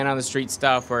like man on the street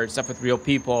stuff or stuff with real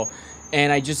people,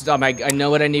 and I know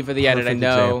what I need for the edit. I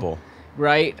know, example.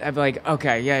 Right? I'm like,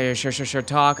 okay, yeah, sure,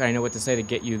 talk. I know what to say to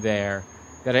get you there.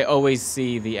 That I always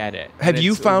see the edit. Have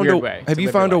you found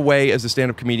a way as a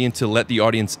stand-up comedian to let the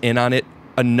audience in on it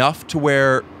enough to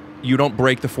where you don't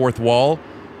break the fourth wall,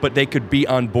 but they could be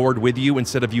on board with you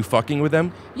instead of you fucking with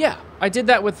them? Yeah, I did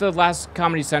that with the last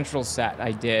Comedy Central set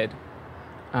I did.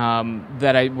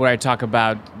 Where I talk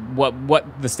about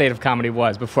what the state of comedy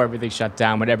was before everything shut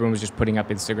down, when everyone was just putting up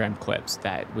Instagram clips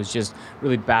that was just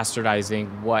really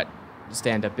bastardizing what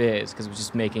stand-up is, because it was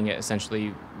just making it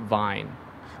essentially Vine.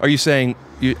 Are you saying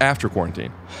after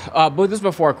quarantine? But this was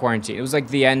before quarantine. It was like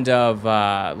the end of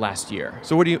last year.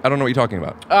 So I don't know what you're talking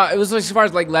about. It was as far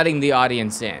as like letting the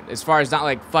audience in. As far as not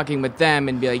like fucking with them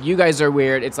and be like, you guys are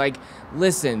weird. It's like,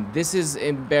 listen, this is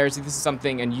embarrassing. This is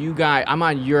something, and I'm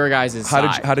on your guys'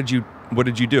 side. What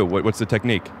did you do? What's the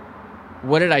technique?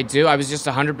 What did I do? I was just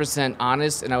 100%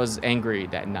 honest, and I was angry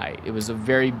that night. It was a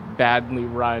very badly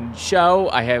run show.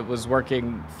 I was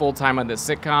working full-time on the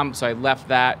sitcom, so I left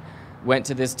that. went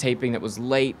to this taping that was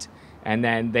late, and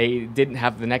then they didn't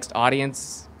have the next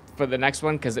audience for the next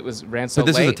one because it ran so late.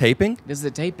 But this is a taping? This is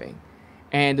a taping.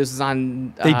 And this is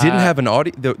on... They didn't have an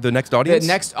the next audience? The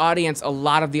next audience, a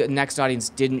lot of the next audience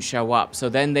didn't show up. So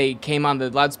then they came on the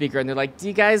loudspeaker and they're like, do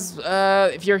you guys,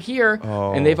 if you're here...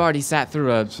 And they've already sat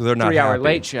through a 3-hour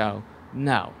late show.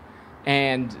 No.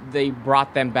 And they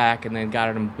brought them back and then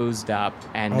got them boozed up.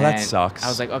 And then that sucks. I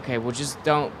was like, okay, well, just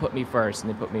don't put me first.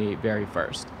 And they put me very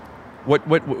first.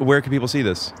 Where can people see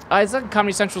this? It's on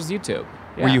Comedy Central's YouTube.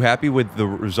 Yeah. Were you happy with the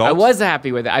results? I was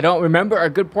happy with it. I don't remember a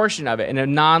good portion of it. In a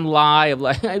non-lie of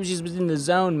like, I was just in the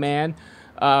zone, man.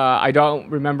 I don't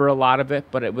remember a lot of it,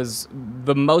 but it was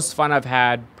the most fun I've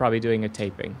had probably doing a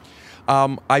taping.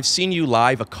 I've seen you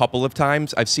live a couple of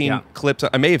times. I've seen clips.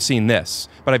 I may have seen this,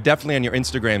 but I've definitely on your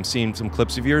Instagram seen some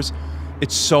clips of yours.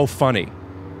 It's so funny.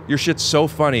 Your shit's so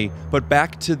funny. But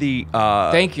back to the...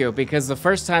 Thank you, because the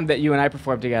first time that you and I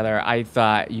performed together, I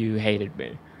thought you hated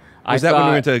me. Was that when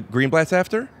we went to Greenblatt's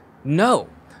after? No.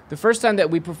 The first time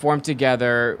that we performed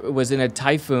together was in a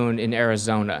typhoon in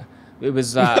Arizona. It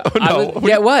was... No.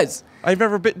 Yeah, it was. I've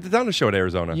never done a show in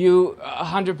Arizona. You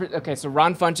 100%... Okay, so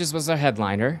Ron Funches was our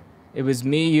headliner. It was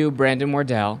me, you, Brandon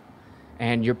Wardell,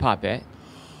 and your puppet.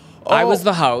 I was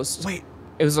the host. Wait.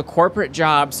 It was a corporate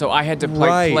job, so I had to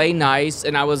play nice,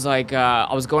 and I was like,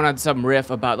 I was going on some riff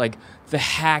about like the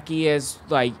hackiest,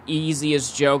 like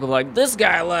easiest joke of like, this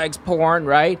guy likes porn,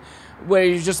 right? Where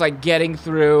you're just like getting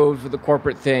through for the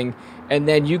corporate thing, and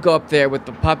then you go up there with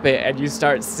the puppet and you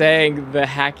start saying the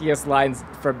hackiest lines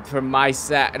from my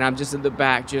set, and I'm just in the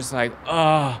back, just like,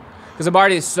 oh, because I'm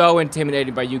already so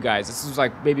intimidated by you guys. This was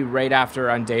like maybe right after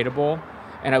Undateable.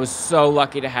 And I was so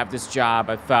lucky to have this job.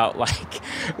 I felt like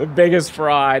the biggest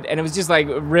fraud. And it was just like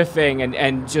riffing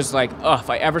and just like, oh, if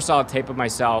I ever saw a tape of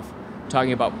myself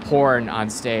talking about porn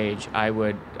on stage, I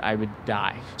would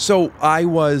die. So I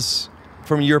was,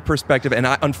 from your perspective, and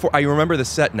I remember the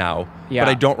set now, but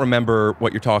I don't remember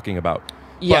what you're talking about.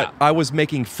 Yeah. But I was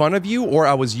making fun of you, or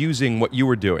I was using what you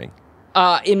were doing?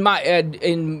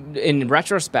 In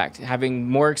retrospect, having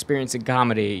more experience in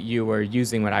comedy, you were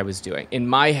using what I was doing. In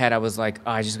my head, I was like,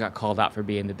 oh, I just got called out for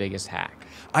being the biggest hack.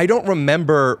 I don't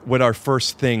remember what our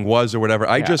first thing was or whatever.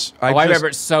 I remember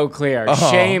it so clear.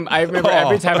 Shame. I remember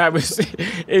every time I was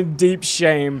in deep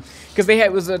shame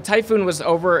because a typhoon was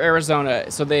over Arizona,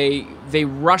 so they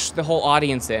rushed the whole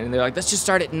audience in, and they're like, let's just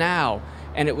start it now.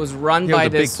 And it was run by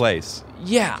this big place.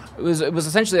 Yeah, it was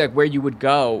essentially like where you would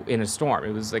go in a storm.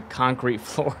 It was like concrete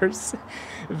floors,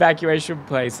 evacuation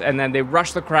place, and then they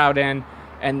rushed the crowd in,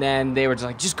 and then they were just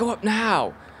like, just go up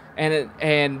now,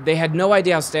 and they had no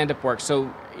idea how stand-up works.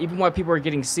 So even while people were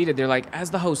getting seated, they're like,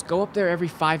 as the host, go up there every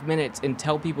 5 minutes and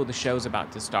tell people the show's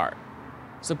about to start.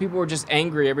 So people were just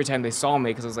angry every time they saw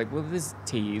me because I was like, well, this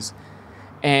tease.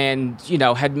 And,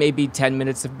 had maybe 10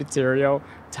 minutes of material,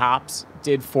 tops,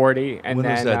 did 40. And when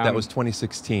then, was that? That was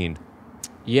 2016.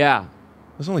 Yeah. It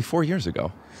was only 4 years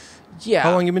ago. Yeah.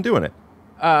 How long have you been doing it?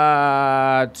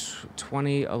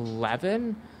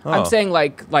 2011. Oh. I'm saying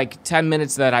like 10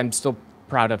 minutes that I'm still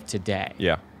proud of today.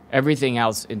 Yeah. Everything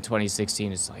else in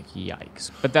 2016 is like,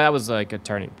 yikes. But that was like a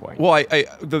turning point. Well,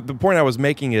 the point I was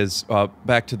making is,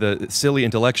 back to the silly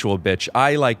intellectual bitch,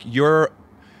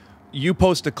 you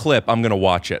post a clip, I'm going to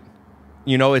watch it.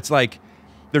 It's like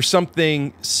there's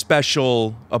something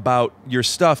special about your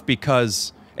stuff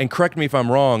because, and correct me if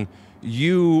I'm wrong,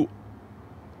 you're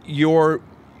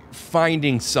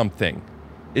finding something.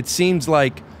 It seems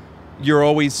like you're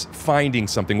always finding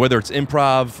something, whether it's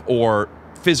improv or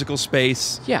physical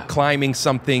space, climbing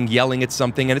something, yelling at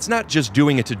something, and it's not just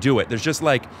doing it to do it. There's just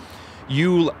like,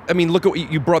 look at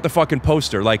you brought the fucking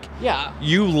poster. Like,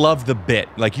 you love the bit.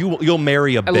 Like, you'll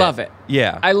marry a bit. I love it.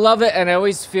 Yeah. I love it, and I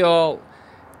always feel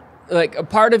like a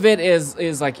part of it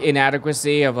is like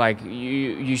inadequacy of like,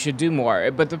 you should do more.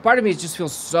 But the part of me just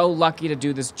feels so lucky to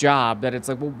do this job that it's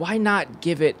like, well, why not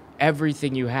give it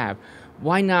everything you have?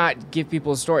 Why not give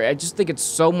people a story? I just think it's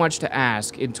so much to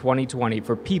ask in 2020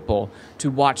 for people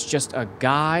to watch just a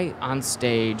guy on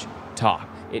stage talk.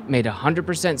 It made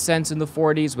 100% sense in the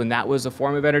 40s when that was a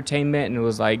form of entertainment, and it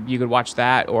was like you could watch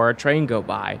that or a train go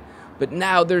by. But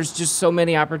now there's just so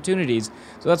many opportunities.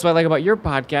 So that's what I like about your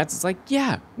podcast. It's like,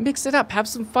 yeah, mix it up, have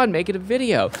some fun, make it a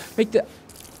video.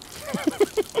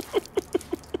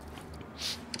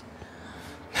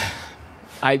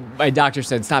 My doctor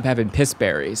said stop having piss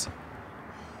berries.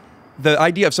 The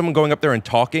idea of someone going up there and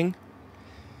talking,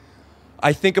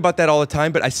 I think about that all the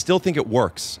time, but I still think it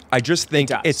works. I just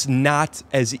think it's not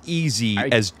as easy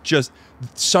as just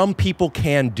some people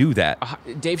can do that.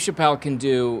 Dave Chappelle can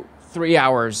do 3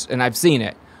 hours, and I've seen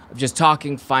it, of just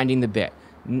talking, finding the bit.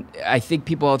 I think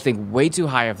people think way too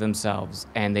high of themselves,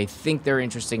 and they think they're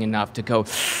interesting enough to go,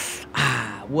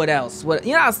 what else? What,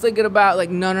 I was thinking about, like,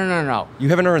 no. You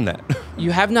haven't earned that.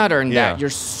 You have not earned Yeah. that. You're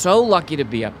so lucky to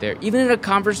be up there. Even in a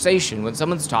conversation, when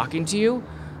someone's talking to you,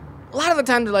 a lot of the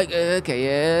time they're like, okay,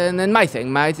 yeah, and then my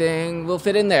thing will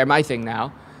fit in there, my thing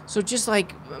now. So just,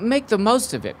 like, make the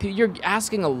most of it. You're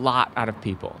asking a lot out of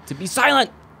people. To be silent,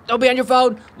 don't be on your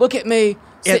phone, look at me,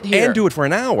 sit here. And do it for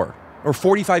an hour or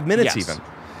 45 minutes Yes. even.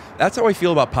 That's how I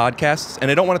feel about podcasts,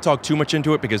 and I don't want to talk too much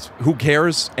into it because who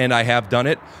cares, and I have done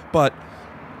it, but...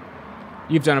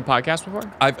 You've done a podcast before?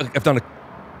 I've done a...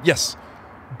 Yes.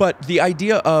 But the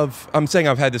idea of... I'm saying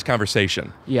I've had this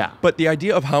conversation. Yeah. But the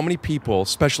idea of how many people,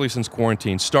 especially since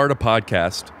quarantine, start a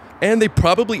podcast, and they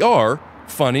probably are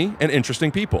funny and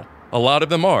interesting people. A lot of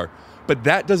them are. But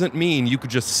that doesn't mean you could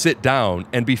just sit down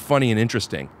and be funny and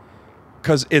interesting.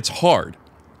 Because it's hard.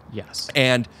 Yes.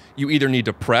 And you either need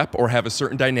to prep or have a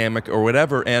certain dynamic or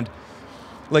whatever. And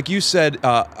like you said,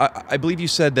 I believe you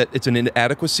said that it's an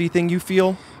inadequacy thing you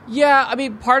feel. Yeah, I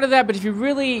mean, part of that, but if you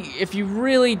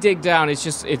really dig down, it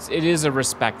is a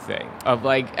respect thing of,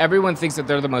 like, everyone thinks that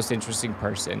they're the most interesting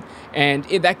person, and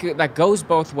that goes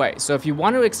both ways. So if you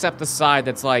want to accept the side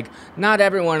that's like, not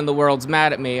everyone in the world's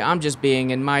mad at me, I'm just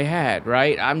being in my head,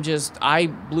 right? I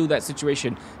blew that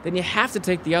situation, then you have to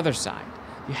take the other side.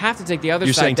 You have to take the other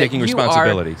You're side. saying taking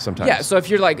responsibility sometimes. Yeah, so if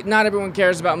you're like, not everyone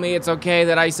cares about me, it's okay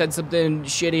that I said something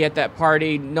shitty at that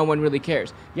party, no one really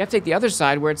cares. You have to take the other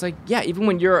side where it's like, yeah, even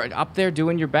when you're up there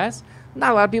doing your best,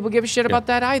 not a lot of people give a shit about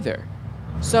that either.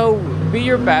 So be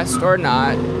your best or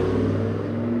not.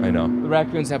 I know. The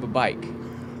raccoons have a bike.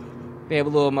 They have a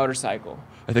little motorcycle.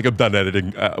 I think I'm done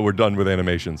editing. We're done with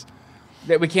animations.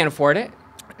 That we can't afford it?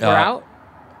 We're out?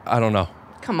 I don't know.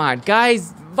 Come on,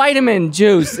 guys. Vitamin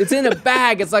juice. It's in a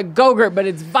bag. It's like Go-Gurt, but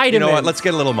it's vitamin. You know what? Let's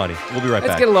get a little money. We'll be right back.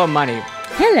 Let's get a little money.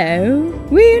 Hello!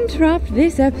 We interrupt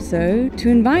this episode to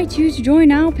invite you to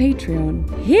join our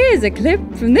Patreon. Here's a clip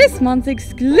from this month's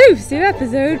exclusive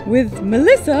episode with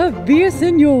Melissa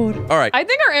Villaseñor. All right. I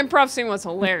think our improv scene was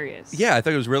hilarious. Yeah, I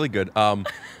thought it was really good. I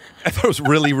thought it was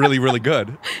really, really, really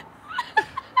good.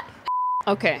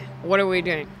 Okay, what are we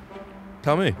doing?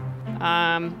 Tell me.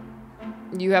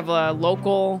 You have a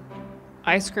local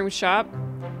ice cream shop,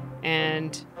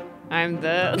 and I'm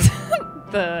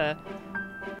the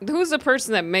who's the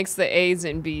person that makes the A's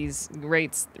and B's,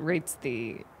 rates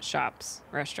the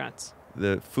restaurants.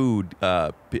 The food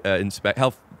health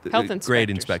Inspectors. grade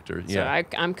inspector. So Yeah.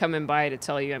 I'm coming by to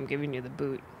tell you I'm giving you the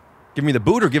boot. Give me the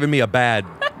boot or giving me a bad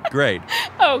grade?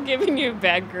 Oh, giving you a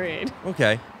bad grade.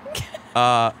 Okay.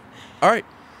 All right.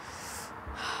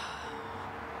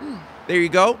 There you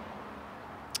go.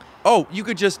 Oh, you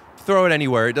could just throw it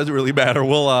anywhere. It doesn't really matter.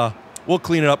 We'll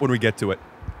clean it up when we get to it.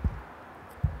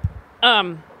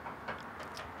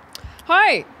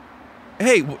 Hi.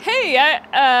 Hey.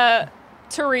 Hey,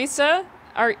 Teresa,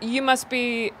 are you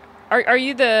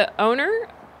the owner,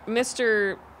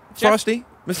 Mr. Frosty?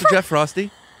 Mr. Jeff Frosty?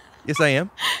 Yes, I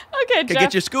am. Okay, Can Jeff. I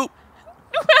get your scoop?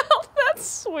 Well, that's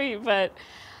sweet, but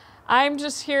I'm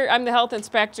just here. I'm the health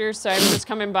inspector, so I'm just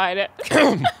coming by to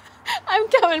I'm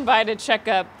coming by to check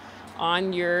up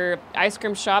on your ice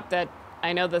cream shop that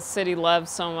I know the city loves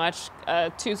so much.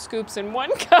 2 scoops in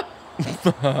 1 cup.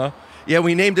 Yeah,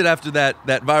 we named it after that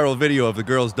viral video of the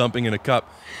girls dumping in a cup.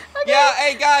 Okay. Yeah,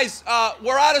 hey guys,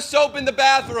 we're out of soap in the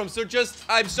bathroom, so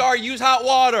I'm sorry, use hot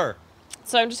water.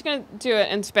 So I'm just gonna do an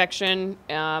inspection,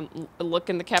 look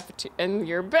in the cafeteria, in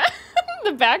your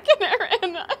the back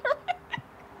and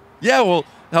Yeah, well,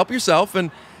 help yourself,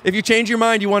 and if you change your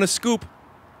mind, you want a scoop,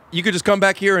 you could just come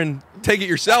back here and take it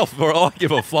yourself, or I'll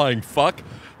give a flying fuck.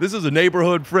 This is a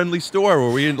neighborhood-friendly store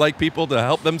where we like people to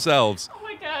help themselves. Oh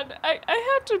my God, I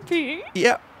have to pee.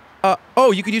 Yeah.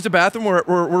 Oh, you could use the bathroom. We're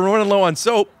running low on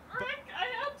soap. Rick, I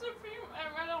have to pee.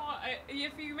 I don't want.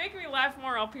 If you make me laugh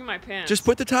more, I'll pee my pants. Just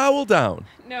put the towel down.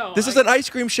 No. This is an ice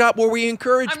cream shop where we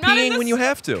encourage I'm not in peeing this- when you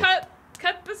have to.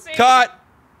 Cut the same. Cut.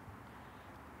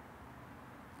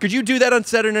 Could you do that on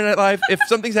Saturday Night Live? If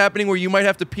something's happening where you might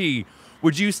have to pee,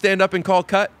 would you stand up and call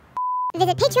cut?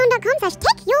 Visit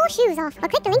patreon.com/takeyourShoesOff or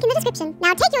click the link in the description.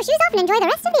 Now take your shoes off and enjoy the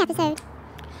rest of the episode.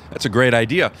 That's a great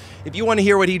idea. If you want to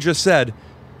hear what he just said,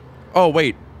 oh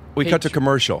wait, we cut to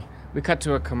commercial. We cut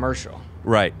to a commercial.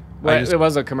 Right. Well, it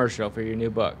was a commercial for your new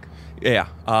book. Yeah.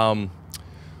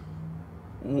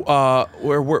 Where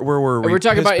were we? We're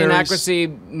talking about Pissberries? inaccuracy.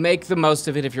 Make the most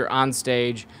of it if you're on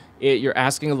stage. You're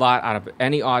asking a lot out of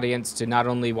any audience to not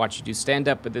only watch you do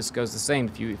stand-up, but this goes the same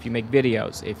if you make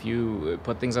videos, if you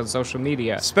put things on social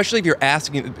media. Especially if you're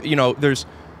asking,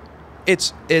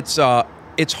 it's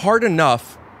hard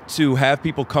enough to have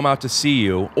people come out to see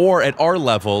you, or at our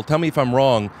level, tell me if I'm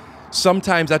wrong,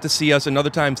 sometimes out to see us and other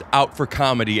times out for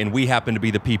comedy, and we happen to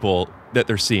be the people that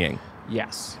they're seeing.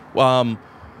 Yes.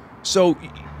 So,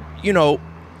 you know,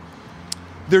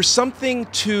 there's something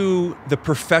to the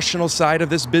professional side of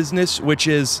this business, which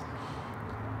is,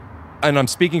 and I'm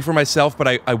speaking for myself,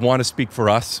 but I want to speak for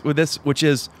us with this, which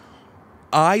is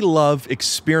I love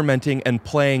experimenting and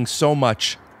playing so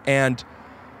much. And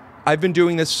I've been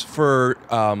doing this for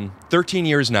 13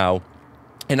 years now.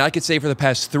 And I could say for the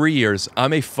past 3 years,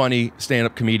 I'm a funny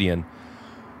stand-up comedian.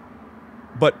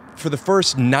 But for the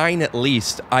first 9 at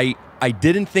least, I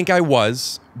didn't think I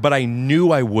was, but I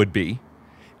knew I would be.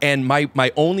 And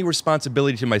my only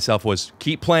responsibility to myself was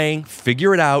keep playing,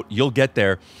 figure it out, you'll get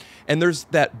there. And there's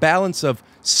that balance of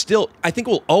still, I think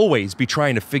we'll always be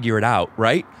trying to figure it out,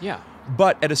 right? Yeah.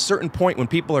 But at a certain point when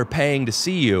people are paying to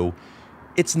see you,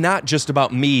 it's not just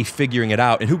about me figuring it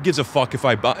out. And who gives a fuck if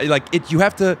I buy, like, you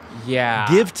have to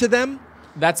give to them.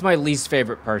 That's my least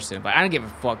favorite person. But I don't give a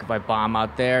fuck if I bomb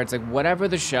out there. It's like, whatever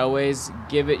the show is,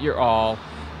 give it your all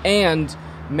and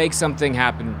make something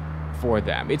happen for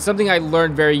them. It's something I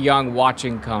learned very young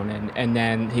watching Conan, and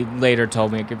then he later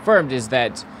told me and confirmed, is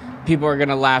that people are going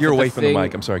to laugh You're at away the from thing. the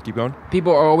mic. I'm sorry. Keep going.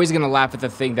 People are always going to laugh at the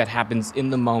thing that happens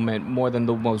in the moment more than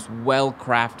the most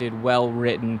well-crafted,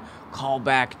 well-written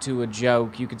callback to a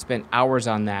joke. You could spend hours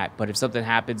on that, but if something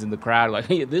happens in the crowd, like,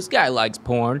 hey, this guy likes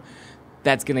porn,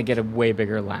 that's going to get a way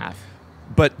bigger laugh.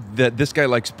 But this guy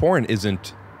likes porn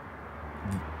isn't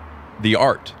the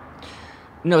art.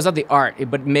 No, it's not the art,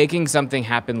 but making something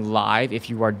happen live, if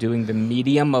you are doing the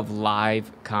medium of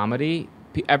live comedy,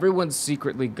 everyone's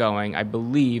secretly going, I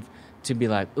believe, to be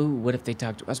like, ooh, what if they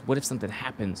talk to us? What if something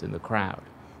happens in the crowd?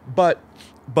 But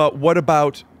what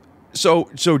about, so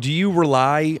do you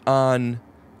rely on,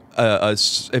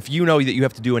 if you know that you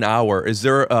have to do an hour, is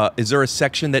there a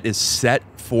section that is set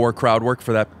for crowd work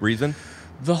for that reason?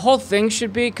 The whole thing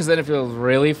should be, because then it feels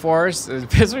really forced.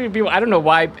 People, I don't know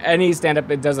why any stand-up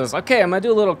does this. Okay, I'm going to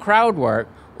do a little crowd work.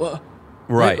 Well,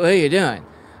 right. What are you doing?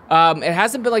 It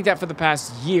hasn't been like that for the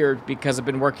past year because I've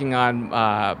been working on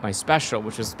my special,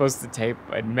 which was supposed to tape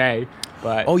in May.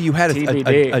 But oh, you had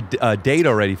a date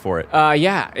already for it.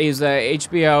 Yeah, it was a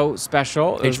HBO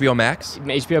special. HBO Max?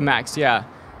 HBO Max, yeah.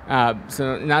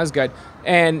 So not as good.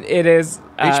 And it is...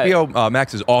 HBO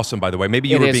Max is awesome, by the way. Maybe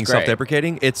you were being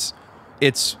self-deprecating.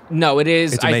 No, it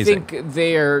is. It's I amazing. think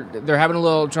they're having a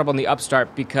little trouble in the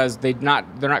upstart because they're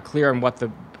not clear on what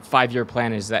the 5-year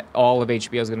plan is, that all of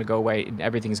HBO is going to go away and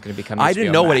everything's going to become HBO I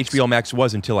didn't know Max. what HBO Max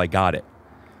was until I got it.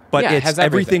 But Yeah, it it's has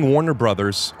everything Warner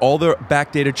Brothers, all the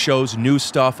backdated shows, new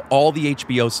stuff, all the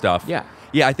HBO stuff. Yeah.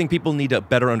 Yeah, I think people need to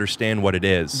better understand what it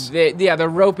is. They're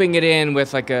roping it in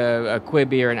with like a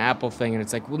Quibi or an Apple thing, and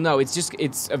it's like, well, no,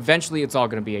 it's eventually it's all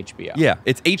going to be HBO. Yeah,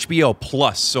 it's HBO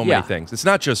plus so many things. It's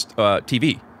not just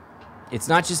TV. It's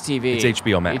not just TV. It's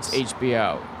HBO Max. It's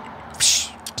HBO.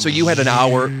 So you had an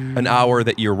hour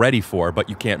that you're ready for, but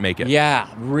you can't make it. Yeah,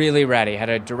 really ready. Had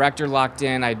a director locked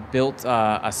in. I built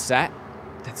a set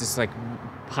that's just like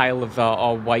pile of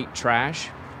all white trash,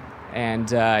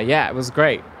 and yeah, it was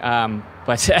great.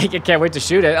 But I can't wait to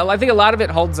shoot it. I think a lot of it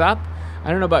holds up.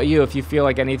 I don't know about you, if you feel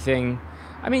like anything.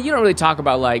 I mean, you don't really talk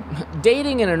about like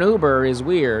dating in an Uber is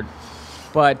weird,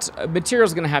 but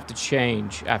material's going to have to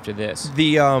change after this.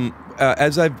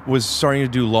 As I was starting to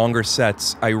do longer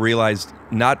sets, I realized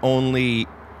not only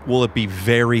will it be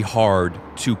very hard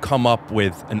to come up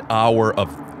with an hour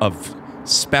of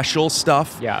special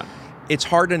stuff. Yeah, it's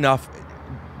hard enough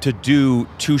to do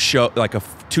two shows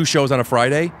on a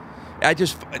Friday. I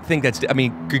just think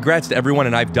congrats to everyone,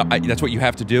 and that's what you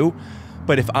have to do.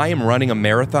 But if I am running a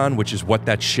marathon, which is what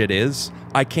that shit is,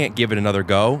 I can't give it another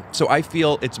go. So I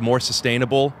feel it's more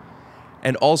sustainable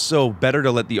and also better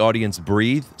to let the audience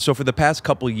breathe. So for the past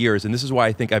couple of years, and this is why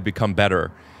I think I've become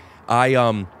better,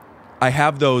 I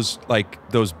have those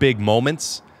big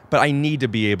moments, but I need to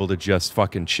be able to just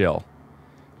fucking chill.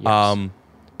 Yes.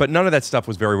 But none of that stuff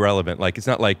was very relevant. Like, it's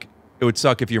not like it would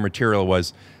suck if your material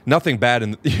was nothing bad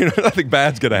and nothing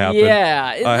bad's gonna happen.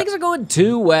 Yeah, things are going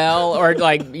too well, or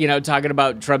like talking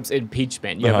about Trump's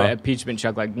impeachment. You have an impeachment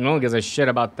chuck, like no one gives a shit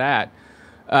about that.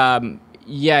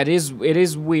 Yeah, it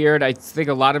is weird. I think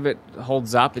a lot of it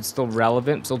holds up. It's still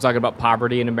relevant. Still talking about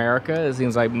poverty in America. It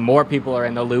seems like more people are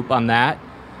in the loop on that.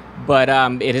 But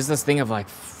it is this thing of like,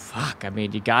 fuck. I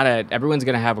mean, everyone's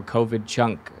gonna have a COVID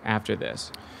chunk after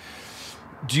this.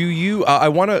 Do you? I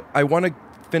want to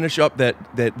finish up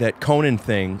that Conan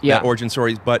thing, that origin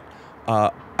stories, but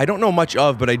I don't know much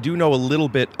of, but I do know a little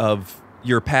bit of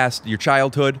your past, your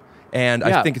childhood, and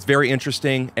I think it's very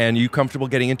interesting. And you comfortable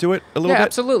getting into it a little bit?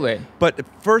 Absolutely. But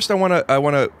first, I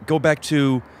wanna go back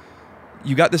to,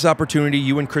 you got this opportunity.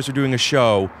 You and Chris are doing a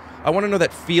show. I want to know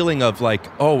that feeling of like,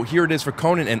 oh, here it is for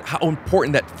Conan, and how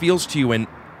important that feels to you, and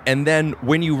then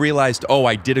when you realized, oh,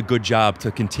 I did a good job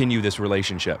to continue this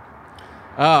relationship.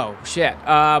 Oh, shit.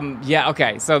 Yeah,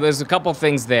 okay. So there's a couple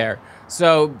things there.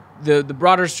 So the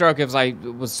broader stroke is I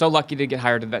was so lucky to get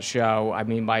hired to that show. I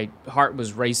mean, my heart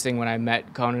was racing when I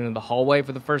met Conan in the hallway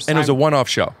for the first time. And it was a one-off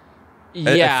show.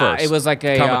 Yeah, at first. it was like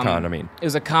a Comic-Con, I mean. It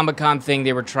was a Comic-Con thing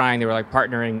they were trying. They were like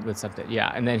partnering with something.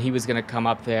 Yeah, and then he was going to come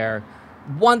up there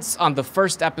once on the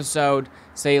first episode,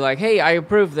 say like, hey, I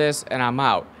approve this, and I'm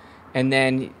out. And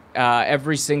then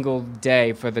every single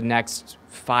day for the next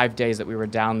 5 days that we were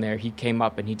down there, he came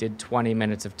up and he did 20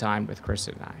 minutes of time with Chris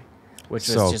and I, which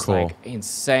was so just cool. like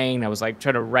insane. I was like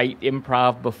trying to write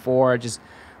improv before, just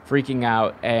freaking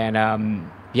out. And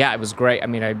yeah, it was great. I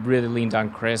mean, I really leaned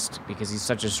on Chris because he's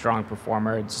such a strong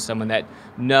performer. It's just someone that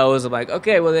knows. I'm like,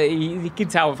 okay, well, he can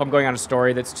tell if I'm going on a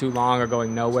story that's too long or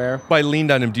going nowhere. By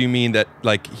leaned on him, do you mean that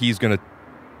like he's going to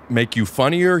make you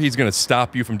funnier? He's going to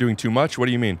stop you from doing too much? What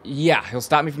do you mean? Yeah, he'll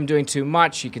stop me from doing too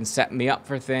much. He can set me up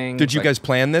for things. Did you guys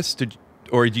plan this?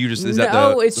 Or do you just, is that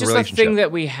no, the it's just a relationship? thing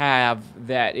that we have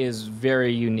that is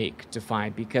very unique to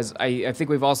find, because I think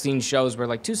we've all seen shows where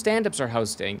like two stand-ups are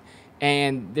hosting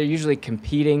and they're usually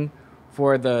competing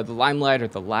for the limelight or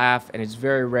the laugh, and it's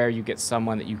very rare you get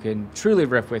someone that you can truly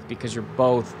riff with because you're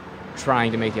both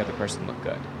trying to make the other person look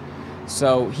good.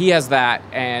 So he has that,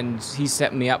 and he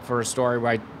set me up for a story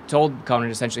where I told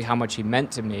Conan essentially how much he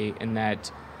meant to me, and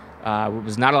that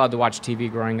was not allowed to watch TV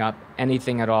growing up,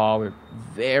 anything at all. We're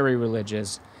very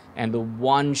religious, and the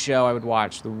one show I would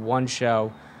watch,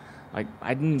 like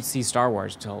I didn't even see Star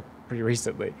Wars until pretty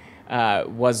recently,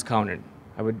 was Conan.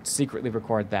 I would secretly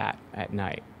record that at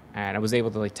night, and I was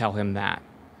able to like tell him that.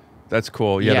 That's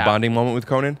cool. You had a bonding moment with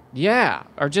Conan? Yeah,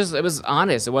 or just, it was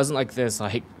honest. It wasn't like this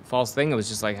like false thing. It was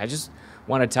just like, I just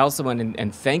want to tell someone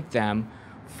and thank them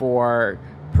for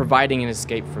providing an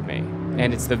escape for me.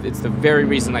 And it's the very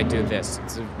reason I do this.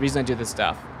 It's the reason I do this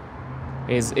stuff.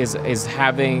 Is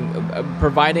having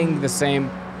providing the same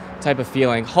type of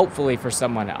feeling, hopefully, for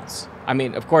someone else. I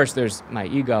mean, of course, there's my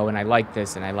ego, and I like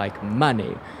this, and I like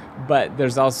money. But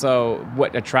there's also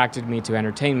what attracted me to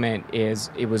entertainment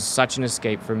is it was such an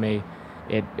escape for me.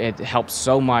 It helped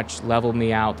so much, leveled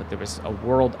me out, that there was a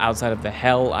world outside of the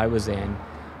hell I was in.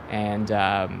 And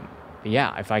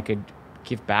yeah, if I could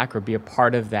give back or be a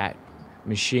part of that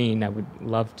machine, I would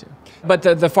love to. But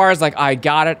the far as like, I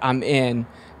got it, I'm in,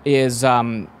 is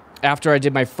after I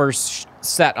did my first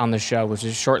set on the show, which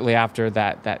is shortly after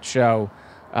that show,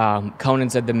 Conan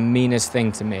said the meanest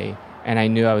thing to me. And I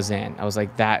knew I was in. I was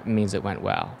like, that means it went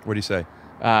well. What do you say?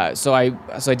 So I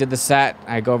did the set.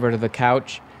 I go over to the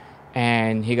couch,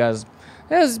 and he goes,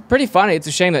 "It was pretty funny. It's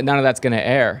a shame that none of that's going to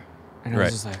air." And I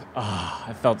was just like, oh,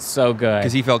 I felt so good.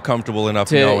 Because he felt comfortable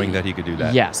enough knowing that he could do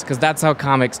that. Yes, because that's how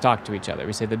comics talk to each other.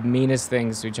 We say the meanest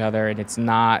things to each other, and it's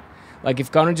not like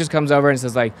if Conan just comes over and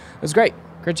says like, "It was great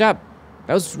job,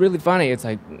 that was really funny." It's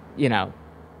like, you know.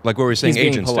 Like what we were saying, he's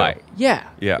being agents polite. do. Yeah,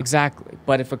 yeah, exactly.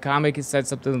 But if a comic has said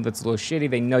something that's a little shitty,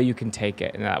 they know you can take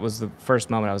it. And that was the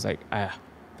first moment I was like,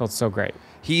 felt so great.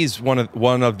 He's one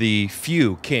of the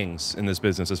few kings in this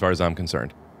business, as far as I'm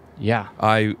concerned. Yeah,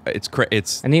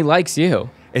 it's and he likes you.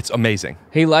 It's amazing.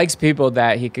 He likes people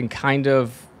that he can kind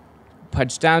of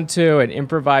punch down to and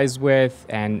improvise with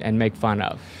and make fun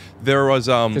of. There was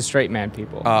the straight man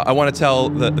people. I want to tell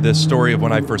the story of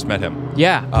when I first met him.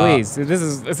 Yeah, please. This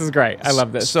is great. I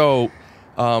love this. So,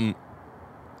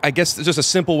 I guess it's just a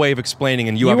simple way of explaining.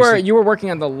 And you were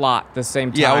working on the lot the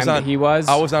same time that he was.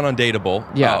 I was on Undateable.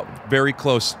 Yeah, very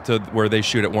close to where they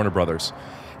shoot at Warner Brothers,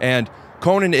 and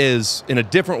Conan is in a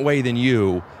different way than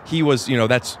you. He was,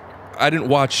 I didn't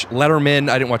watch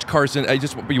Letterman. I didn't watch Carson.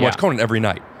 You watch Conan every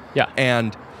night. Yeah,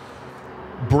 and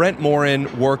Brent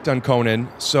Morin worked on Conan,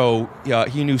 so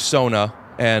he knew Sona,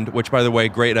 and which, by the way,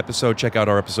 great episode. Check out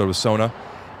our episode with Sona.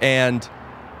 And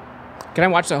can I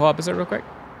watch the whole episode real quick?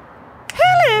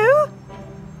 Hello,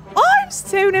 I'm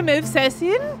Sona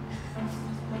Movsessian,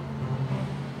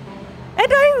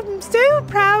 and I'm so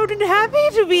proud and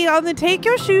happy to be on the Take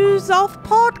Your Shoes Off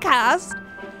podcast.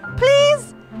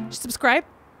 Please subscribe.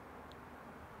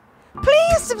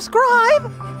 Please subscribe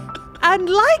and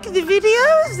like the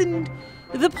videos and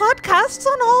the podcasts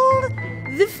on all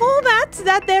the formats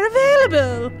that they're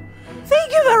available.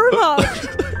 Thank you very much.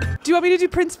 Do you want me to do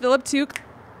Prince Philip too?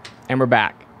 And we're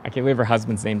back. I can't believe her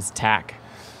husband's name's Tack.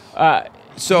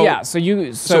 So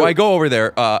I go over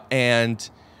there and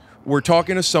we're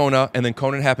talking to Sona, and then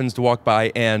Conan happens to walk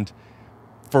by, and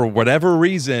for whatever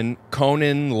reason,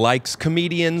 Conan likes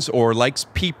comedians or likes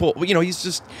people. You know, he's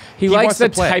just he wants likes the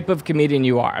to play. type of comedian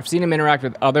you are. I've seen him interact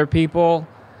with other people.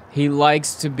 He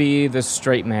likes to be the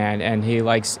straight man, and he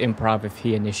likes improv if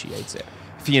he initiates it.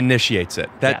 If he initiates it,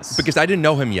 Yes. because I didn't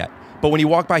know him yet. But when he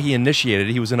walked by, he initiated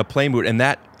it. He was in a play mood, and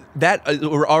that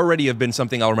would already have been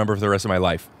something I'll remember for the rest of my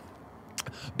life.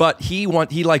 But he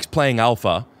likes playing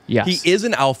alpha. Yes. He is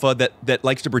an alpha that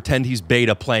likes to pretend he's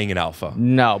beta playing an alpha.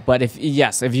 No, but if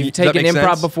you've taken make improv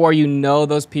sense? before, you know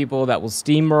those people that will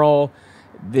steamroll,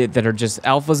 that are just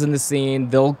alphas in the scene.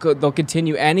 They'll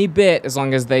continue any bit as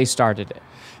long as they started it.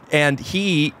 And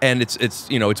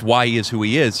it's why he is who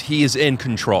he is. He is in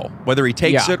control, whether he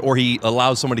takes it or he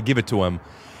allows someone to give it to him.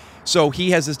 So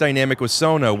he has this dynamic with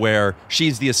Sona where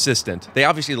she's the assistant. They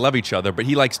obviously love each other, but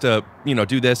he likes to,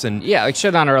 do this and like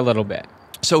shit on her a little bit.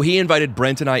 So he invited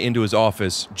Brent and I into his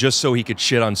office just so he could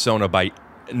shit on Sona by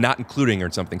not including her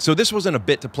in something. So this wasn't a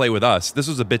bit to play with us. This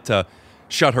was a bit to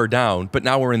shut her down. But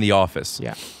now we're in the office.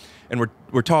 Yeah. And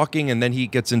we're talking, and then he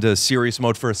gets into serious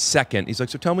mode for a second. He's like,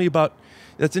 "So tell me about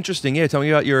that's interesting. Yeah, tell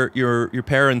me about your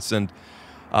parents." And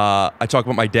I talk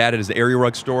about my dad at his area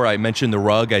rug store. I mentioned the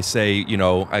rug. I say,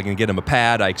 I can get him a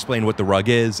pad. I explain what the rug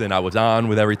is, and I was on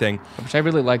with everything. Which I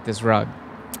really like this rug.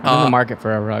 I'm in the market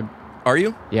for a rug. Are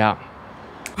you? Yeah.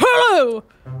 Hello!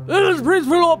 This is Prince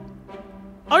Philip.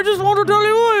 I just want to tell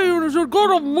you you should go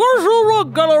to Marshall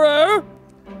Rug Gallery.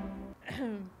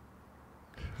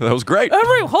 That was great.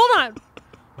 Hold on.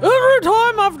 Every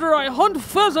time after I hunt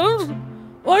pheasants,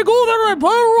 I go there and buy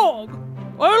a rug.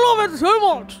 I love it so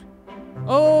much.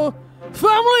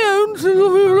 Family owned since a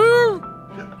few years.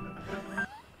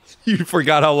 You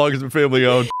forgot how long it's been family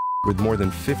owned. With more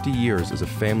than 50 years as a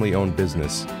family-owned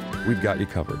business, we've got you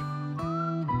covered.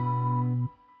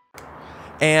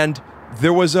 And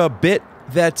there was a bit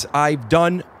that I've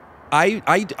done.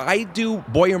 I do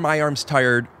Boy Are My Arms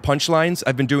Tired punchlines.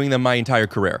 I've been doing them my entire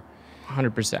career.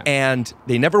 100%. And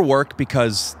they never work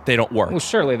because they don't work. Well,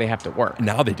 surely they have to work.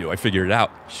 Now they do. I figured it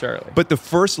out. Surely. But the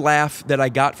first laugh that I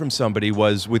got from somebody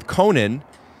was with Conan,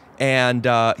 and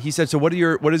he said, "So what do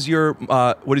your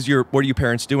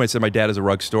parents do?" And I said, "My dad has a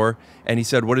rug store." And he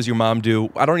said, "What does your mom do?"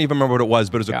 I don't even remember what it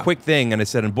was, but it was a quick thing. And I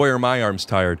said, "And boy, are my arms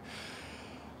tired."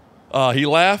 He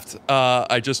laughed. All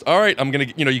right, I'm gonna,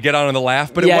 you get out on the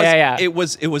laugh, but it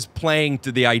was playing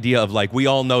to the idea of like we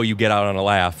all know you get out on a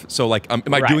laugh. So like,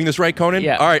 am I doing this right, Conan?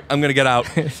 Yeah. All right, I'm gonna get out.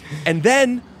 And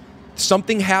then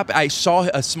something happened. I saw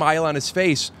a smile on his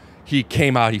face. He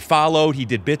came out. He followed. He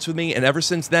did bits with me, and ever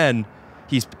since then,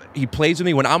 he plays with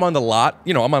me when I'm on the lot.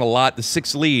 I'm on a lot, the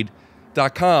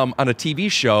 6lead.com on a TV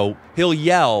show. He'll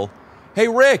yell, "Hey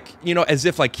Rick," as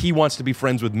if like he wants to be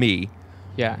friends with me.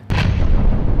 Yeah.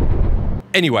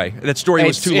 Anyway, that story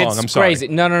was too long. I'm sorry. Crazy.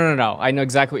 No. I know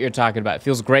exactly what you're talking about. It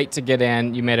feels great to get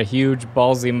in. You made a huge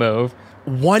ballsy move.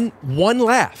 One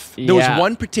laugh. There was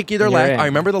one particular laugh. I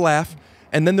remember the laugh,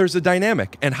 and then there's the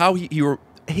dynamic and how he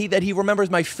remembers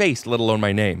my face, let alone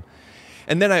my name.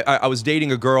 And then I was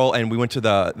dating a girl, and we went to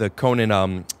the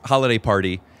Conan holiday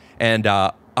party, and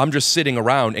I'm just sitting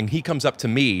around, and he comes up to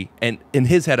me, and in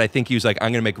his head, I think he was like,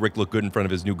 "I'm gonna make Rick look good in front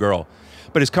of his new girl,"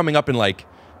 but he's coming up and like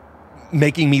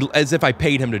making me as if I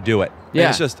paid him to do it. Yeah. And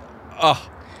it's just,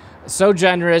 so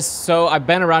generous. So I've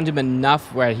been around him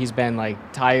enough where he's been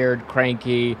like tired,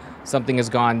 cranky, something has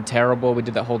gone terrible. We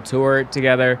did that whole tour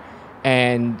together,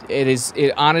 and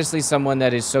it honestly someone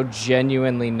that is so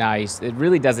genuinely nice. It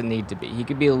really doesn't need to be. He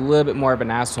could be a little bit more of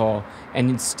an asshole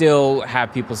and still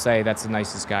have people say that's the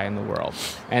nicest guy in the world.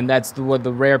 And that's the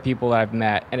rare people that I've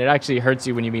met. And it actually hurts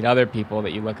you when you meet other people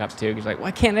that you look up to. You're like,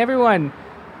 why can't everyone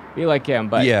be like him?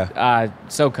 But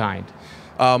so kind.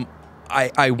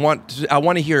 I want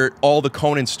to hear all the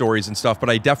Conan stories and stuff, but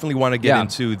I definitely want to get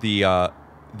into the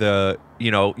a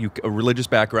religious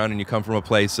background, and you come from a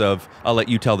place of. I'll let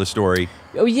you tell the story.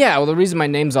 Oh yeah, well the reason my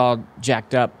name's all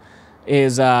jacked up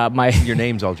is your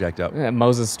name's all jacked up.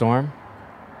 Moses Storm,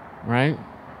 right?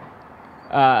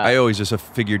 I always just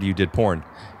figured you did porn.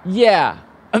 Yeah.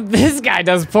 This guy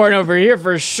does porn over here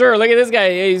for sure. Look at this guy.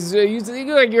 You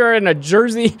look like you're in a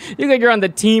jersey. You look like you're on the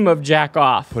team of Jack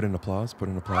Off. Put in applause. Put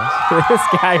in applause. This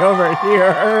guy over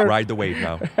here. Ride the wave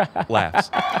now. Laughs.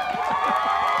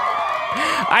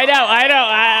 I know.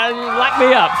 Lock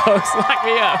me up, folks. Lock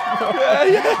me up.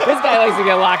 This guy likes to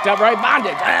get locked up, right?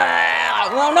 Bondage.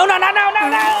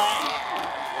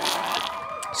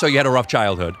 No. So you had a rough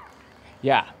childhood.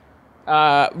 Yeah.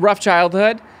 Rough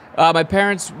childhood. My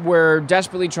parents were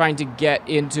desperately trying to get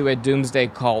into a doomsday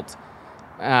cult,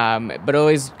 but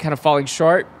always kind of falling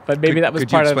short. But maybe that was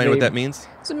part of it. Could you explain what that means?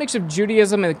 It's a mix of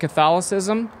Judaism and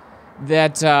Catholicism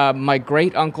that my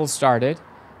great uncle started,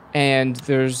 and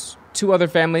there's 2 other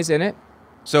families in it.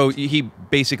 So he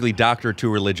basically doctored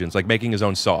 2 religions, like making his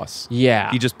own sauce.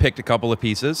 Yeah. He just picked a couple of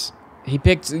pieces. He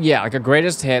picked, like a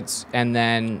greatest hits, and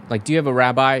then, like, do you have a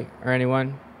rabbi or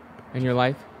anyone in your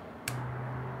life?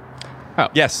 Oh.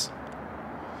 Yes.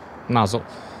 Mazel.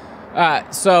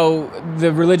 So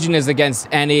the religion is against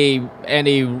any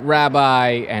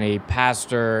rabbi, any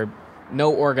pastor.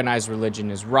 No organized religion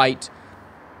is right.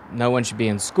 No one should be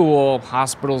in school.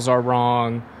 Hospitals are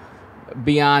wrong.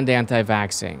 Beyond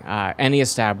anti-vaxxing, any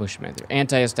establishment, they're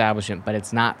anti-establishment, but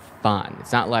it's not fun.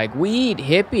 It's not like weed,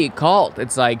 hippie, cult.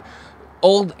 It's like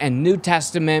Old and New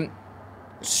Testament,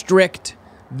 strict.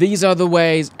 These are the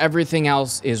ways. Everything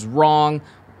else is wrong.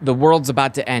 The world's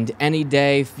about to end any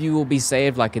day. Few will be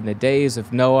saved, like in the days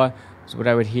of Noah. Is what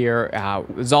I would hear.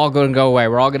 It's all going to go away.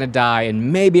 We're all going to die,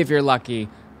 and maybe if you're lucky,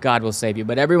 God will save you.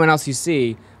 But everyone else you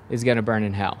see is going to burn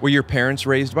in hell. Were your parents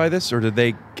raised by this, or did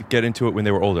they get into it when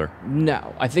they were older?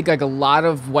 No. I think like a lot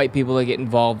of white people that get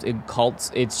involved in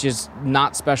cults, it's just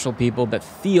not special people that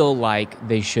feel like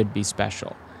they should be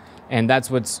special. And that's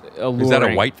what's alluring. Is that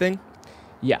a white thing?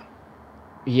 Yeah.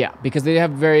 Yeah, because they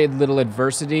have very little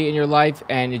adversity in your life,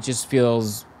 and it just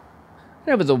feels... I don't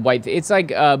know if it's a white thing. It's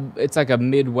like a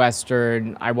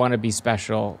Midwestern, I want to be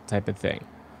special type of thing.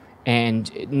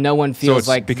 And no one feels so it's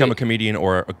like... become a comedian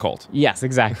or a cult. Yes,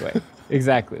 exactly.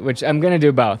 Exactly. Which I'm going to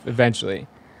do both eventually.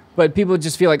 But people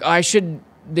just feel like,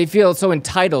 they feel so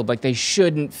entitled, like they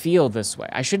shouldn't feel this way.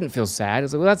 I shouldn't feel sad.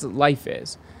 It's like, well, that's what life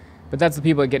is. But that's the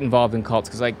people that get involved in cults.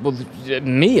 Because like, well,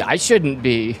 me, I shouldn't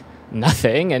be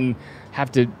nothing and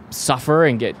have to suffer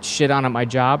and get shit on at my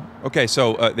job. Okay,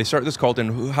 so they start this cult,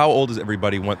 and how old is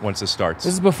everybody once this starts?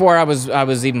 This is before I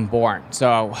was even born.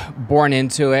 So born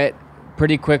into it.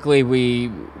 Pretty quickly,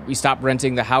 we stopped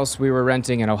renting the house we were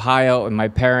renting in Ohio, and my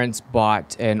parents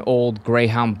bought an old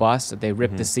Greyhound bus that they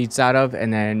ripped the seats out of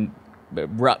and then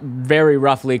very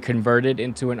roughly converted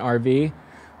into an RV.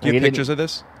 Do you have pictures of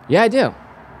this? Yeah, I do.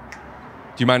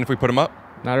 Do you mind if we put them up?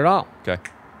 Not at all. Okay.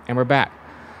 And we're back.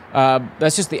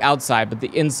 That's just the outside, but the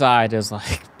inside is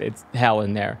like, it's hell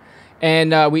in there.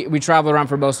 And we traveled around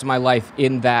for most of my life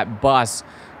in that bus,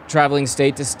 traveling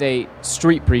state to state,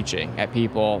 street preaching at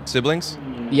people. Siblings?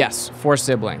 Yes, 4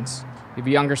 siblings. You have a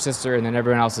younger sister, and then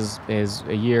everyone else is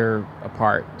a year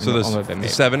apart. So there's the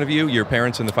 7 of you, your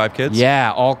parents and the 5 kids?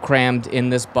 Yeah, all crammed in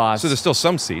this bus. So there's still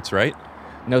some seats, right?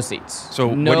 No seats. So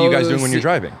what are you guys doing when you're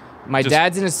driving? My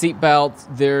dad's in a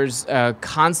seatbelt. There's a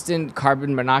constant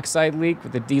carbon monoxide leak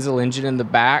with a diesel engine in the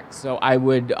back. So I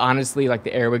would honestly, like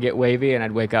the air would get wavy, and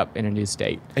I'd wake up in a new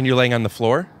state. And you're laying on the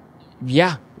floor?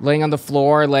 Yeah, laying on the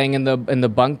floor, laying in the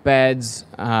bunk beds,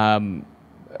 reading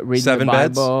 7 the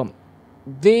Bible.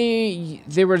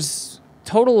 There was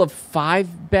total of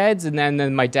 5 beds, and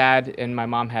then my dad and my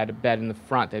mom had a bed in the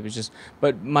front. It was just,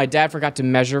 but my dad forgot to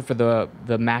measure for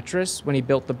the mattress when he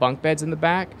built the bunk beds in the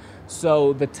back.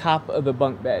 So the top of the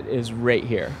bunk bed is right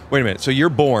here. Wait a minute. So you're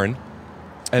born,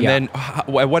 and then at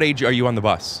what age are you on the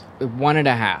bus?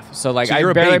 1.5. So like, So I you're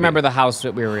a barely baby. remember the house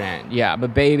that we were in. Yeah, I'm a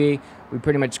baby. We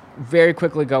pretty much very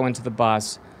quickly go into the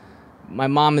bus. My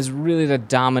mom is really the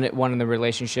dominant one in the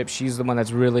relationship. She's the one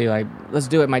that's really like, let's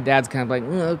do it. My dad's kind of like,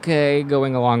 okay,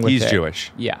 going along with it. He's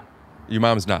Jewish. Yeah. Your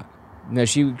mom's not. No,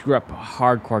 she grew up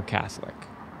hardcore Catholic.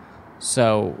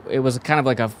 So it was kind of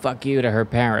like a fuck you to her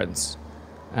parents.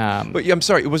 But I'm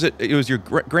sorry, was your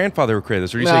grandfather who created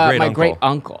this, or you say great my uncle? great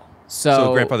uncle.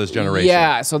 So grandfather's generation.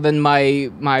 Yeah. So then my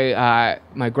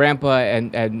grandpa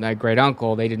and my great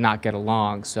uncle, they did not get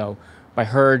along. So by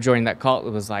her joining that cult, it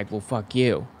was like, well, fuck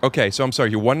you. Okay, so I'm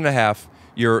sorry, you're 1.5.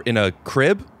 You're in a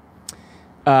crib.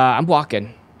 I'm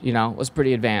walking. You know, it was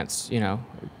pretty advanced. You know,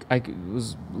 I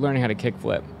was learning how to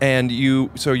kickflip. And you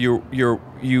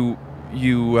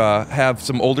have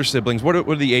some older siblings. What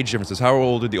are the age differences? How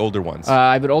old are the older ones?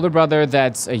 I have an older brother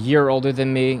that's a year older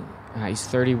than me. He's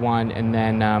 31, and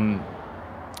then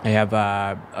I have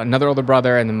another older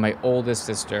brother, and then my oldest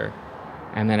sister,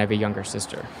 and then I have a younger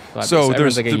sister. So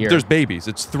everyone's like a year. there's babies.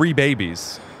 It's 3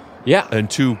 babies. Yeah. And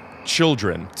 2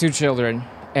 children. 2 children.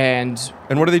 And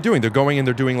what are they doing? They're going and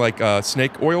they're doing like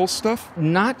snake oil stuff?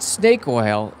 Not snake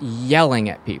oil, yelling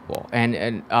at people.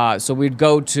 And so we'd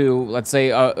go to, let's say,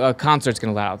 a concert's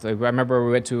going to let out. I remember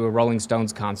we went to a Rolling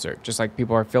Stones concert, just like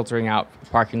people are filtering out the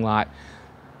parking lot.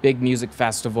 Big music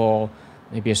festival,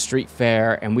 maybe a street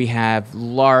fair, and we have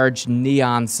large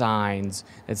neon signs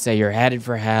that say you're headed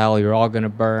for hell, you're all going to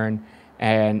burn.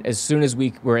 And as soon as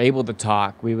we were able to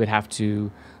talk, we would have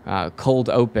to cold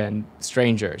open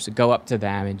strangers, go up to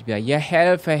them and be like, you're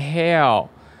headed for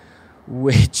hell.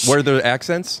 Which... What are their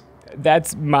accents?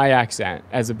 That's my accent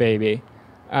as a baby.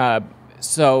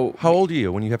 So how old are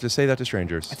you when you have to say that to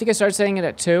strangers? I think I started saying it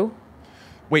at 2.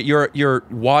 Wait, you're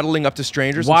waddling up to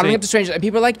strangers? Waddling up to strangers, and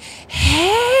people are like,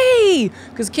 "Hey!"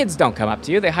 Because kids don't come up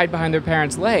to you; they hide behind their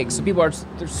parents' legs. So people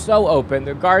they're so open,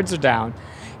 their guards are down.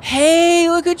 Hey,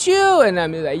 look at you! And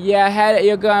I'm like, yeah,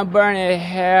 you're gonna burn in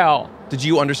hell. Did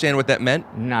you understand what that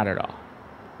meant? Not at all.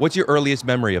 What's your earliest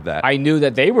memory of that? I knew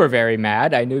that they were very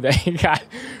mad. I knew they got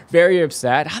very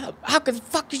upset. How the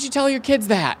fuck did you tell your kids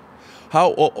that?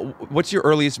 What's your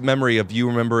earliest memory of you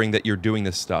remembering that you're doing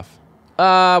this stuff?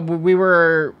 We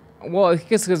were, well, I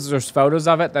guess because there's photos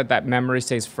of it that memory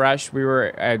stays fresh. We were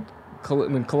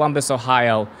in Columbus,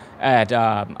 Ohio at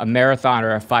a marathon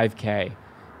or a 5K.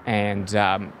 And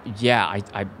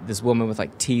this woman with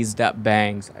like teased up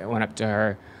bangs, I went up to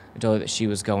her and told her that she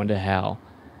was going to hell.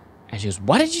 And she goes,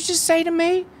 "What did you just say to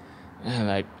me?"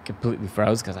 And I completely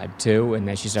froze because I'm 2. And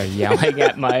then she started yelling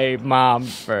at my mom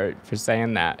for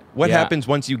saying that. What happens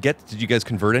once you did you guys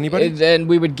convert anybody? And then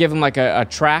we would give them like a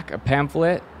track, a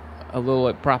pamphlet, a little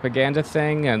like, propaganda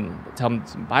thing, and tell them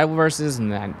some Bible verses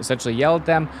and then essentially yell at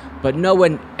them. But no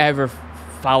one ever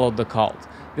followed the cult.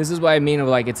 This is what I mean of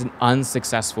like it's an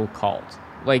unsuccessful cult.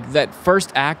 Like that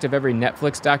first act of every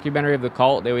Netflix documentary of the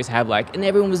cult, they always have like, and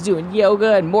everyone was doing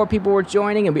yoga and more people were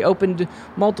joining and we opened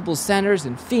multiple centers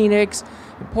in Phoenix,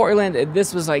 in Portland. And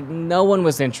this was like, no one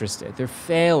was interested. They're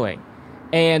failing.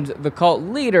 And the cult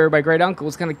leader, my great uncle,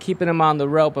 was kind of keeping him on the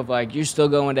rope of like, you're still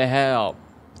going to hell.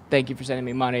 Thank you for sending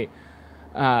me money.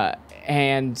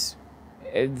 And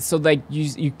so like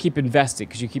you keep investing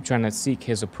because you keep trying to seek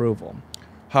his approval.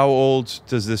 How old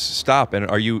does this stop? And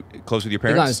are you close with your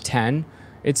parents? I think I was 10.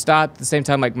 It stopped at the same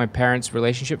time like my parents'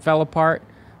 relationship fell apart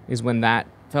is when that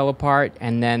fell apart.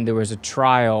 And then there was a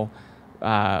trial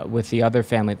with the other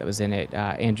family that was in it,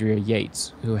 Andrea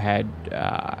Yates, who had,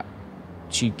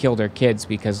 she killed her kids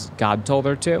because God told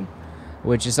her to,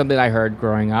 which is something I heard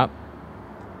growing up.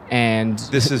 And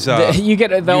this is, you get,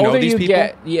 the you older these you people?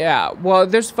 get, yeah. Well,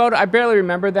 there's I barely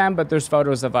remember them, but there's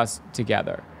photos of us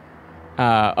together.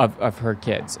 Of her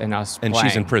kids and us and playing.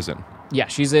 She's in prison. Yeah,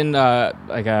 she's in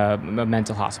like a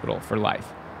mental hospital for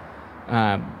life.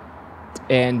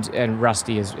 And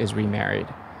Rusty is remarried.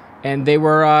 And they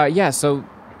were so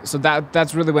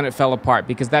that's really when it fell apart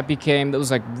because that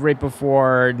was like right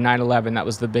before 9/11. That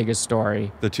was the biggest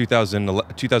story. The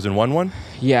 2001 one?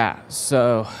 Yeah.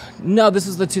 So no, this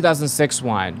is the 2006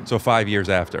 one. So 5 years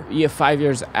after. Yeah, 5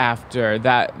 years after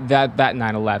that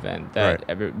 9/11 that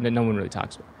right. No one really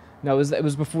talks about. No, it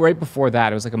was right before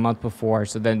that. It was like a month before.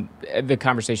 So then the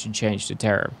conversation changed to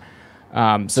terror.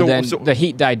 So then the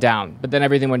heat died down, but then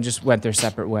everyone just went their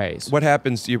separate ways. What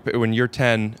happens when you're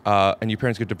 10 and your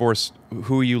parents get divorced?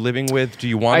 Who are you living with? Do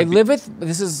you want? I live with.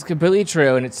 This is completely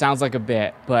true, and it sounds like a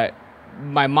bit, but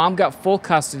my mom got full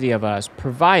custody of us,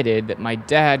 provided that my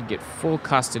dad get full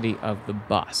custody of the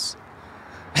bus.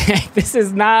 This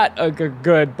is not a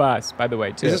good bus, by the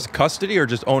way, too. Is this custody or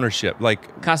just ownership?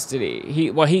 Like custody.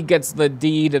 He gets the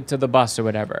deed to the bus or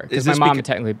whatever. Because my mom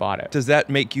technically bought it. Does that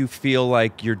make you feel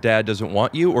like your dad doesn't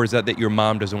want you, or is that your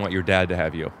mom doesn't want your dad to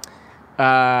have you?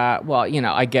 Well,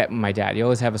 I get my dad. You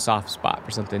always have a soft spot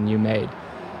for something you made.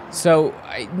 So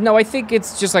I think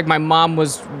it's just like my mom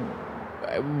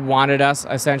wanted us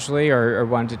essentially, or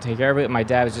wanted to take care of it. My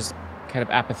dad was just kind of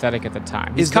apathetic at the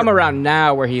time. He's come around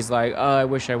now where he's like, oh, I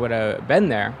wish I would have been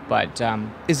there. But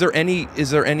is there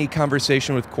any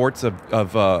conversation with courts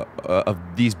of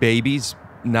these babies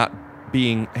not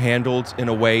being handled in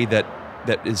a way that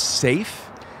is safe?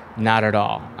 Not at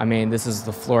all. I mean, this is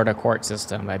the Florida court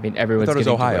system. I mean, everyone's I thought it was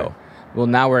Ohio. Well,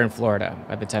 now we're in Florida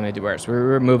by the time they divorced. We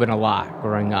were moving a lot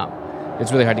growing up.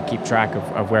 It's really hard to keep track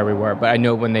of where we were. But I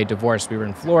know when they divorced, we were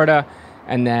in Florida.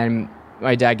 And then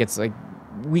my dad gets like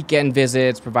weekend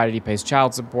visits, provided he pays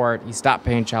child support. He stopped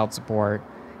paying child support.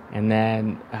 And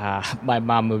then my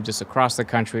mom moved us across the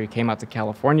country, came out to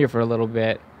California for a little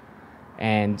bit.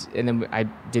 And then I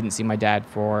didn't see my dad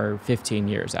for 15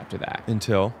 years after that.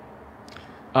 Until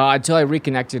I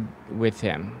reconnected with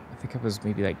him. I think I was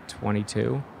maybe like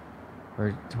 22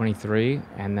 or 23,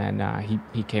 and then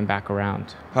he came back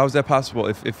around. How is that possible?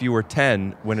 If you were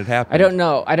 10 when it happened? I don't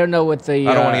know. I don't know what the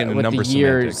I don't want to get into number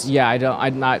years. Semantics. Yeah,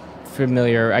 I'm not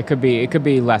familiar. It could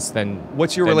be less than.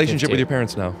 What's your relationship 15. with your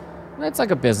parents now? It's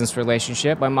like a business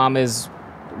relationship. My mom is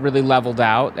really leveled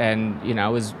out, and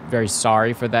is very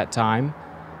sorry for that time.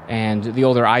 And the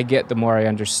older I get, the more I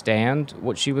understand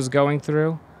what she was going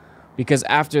through. Because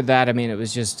after that, I mean, it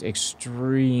was just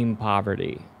extreme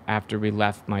poverty after we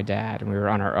left my dad and we were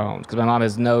on our own. Because my mom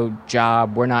has no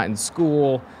job. We're not in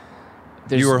school.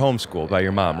 You were homeschooled by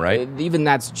your mom, right? Even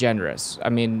that's generous. I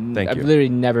mean, I've literally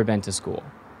never been to school.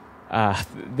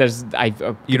 I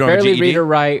You don't have a barely GED? read or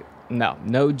write.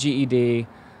 No GED. Wait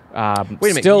a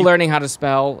minute, Still learning how to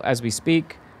spell as we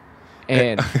speak.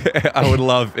 And I would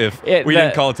love if we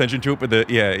didn't call attention to it, but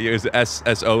it was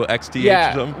SSOXTH. yeah.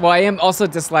 Or something. Well, I am also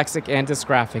dyslexic and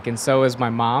dysgraphic, and so is my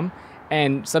mom.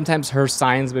 And sometimes her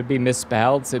signs would be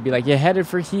misspelled, so it'd be like, "You headed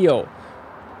for heel,"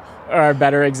 or a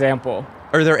better example.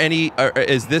 Are there any?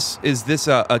 Is this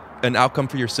an outcome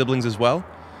for your siblings as well?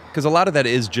 Because a lot of that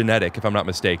is genetic, if I'm not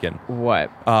mistaken. What?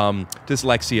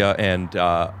 Dyslexia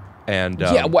and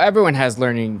yeah, well, everyone has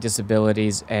learning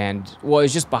disabilities, and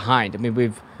it's just behind. I mean,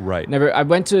 we've never. I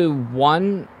went to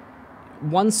one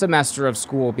semester of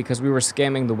school because we were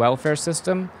scamming the welfare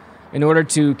system. In order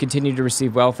to continue to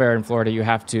receive welfare in Florida, you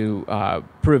have to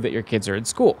prove that your kids are in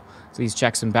school. So these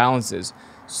checks and balances.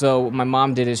 So what my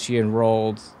mom did is she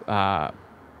enrolled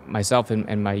myself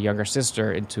and my younger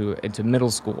sister into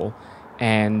middle school,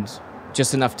 and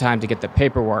just enough time to get the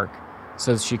paperwork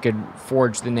so that she could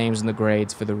forge the names and the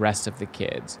grades for the rest of the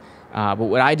kids. But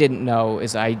what I didn't know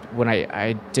is when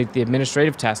I did the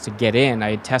administrative test to get in,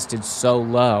 I had tested so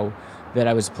low that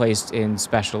I was placed in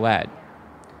special ed.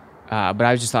 But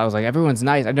I just thought, I was like, everyone's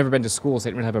nice. I've never been to school, so I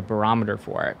didn't really have a barometer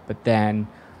for it. But then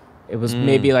it was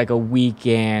maybe like a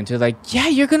weekend to like, yeah,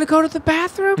 you're going to go to the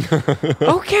bathroom?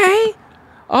 Okay.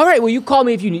 All right, well, you call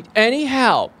me if you need any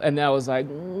help. And I was like,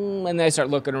 and then I start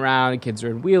looking around, and kids are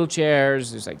in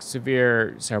wheelchairs. There's like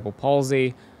severe cerebral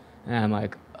palsy. And I'm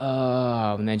like,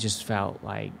 oh, and then just felt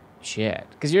like shit.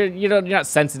 Because you're not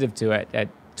sensitive to it at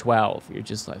 12. You're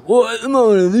just like, what am I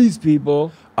one of these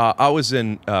people? I was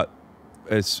in a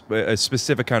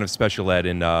specific kind of special ed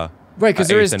in right, because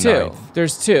there is 8th and two. 9th.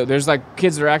 There's two. There's like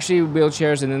kids that are actually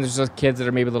wheelchairs, and then there's just kids that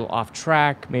are maybe a little off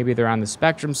track. Maybe they're on the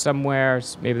spectrum somewhere.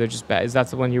 Maybe they're just bad. Is that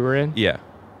the one you were in? Yeah.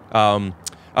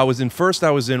 I was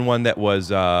in one that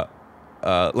was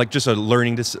like just a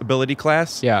learning disability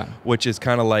class. Yeah. Which is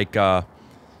kind of like,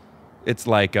 it's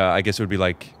like, I guess it would be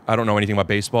like, I don't know anything about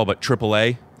baseball, but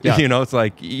AAA. Yeah. It's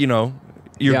like, you're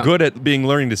good at being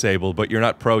learning disabled, but you're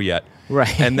not pro yet.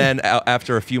 Right. And then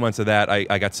after a few months of that,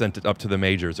 I got sent up to the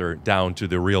majors or down to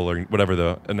the real learning, whatever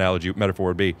the metaphor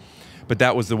would be. But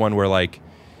that was the one where like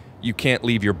you can't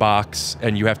leave your box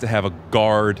and you have to have a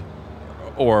guard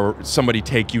or somebody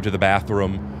take you to the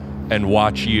bathroom and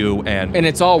watch you. And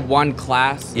it's all one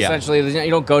class, essentially.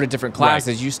 You don't go to different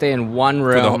classes. Right. You stay in one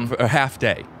room. For a half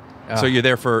day. So you're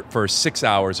there for 6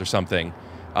 hours or something.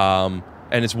 And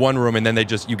it's one room, and then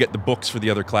you get the books for the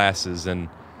other classes. And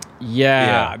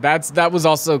Yeah, that was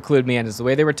also clued me in. Is the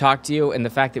way they would talk to you, and the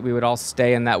fact that we would all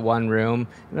stay in that one room.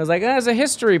 And I was like, there's a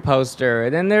history poster,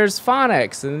 and then there's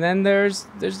phonics, and then there's.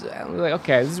 I was like,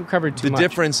 okay, this is covered too much. The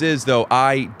difference is, though,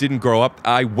 I didn't grow up.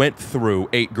 I went through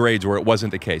 8 grades where it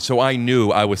wasn't the case, so I knew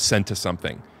I was sent to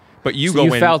something. But you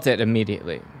felt it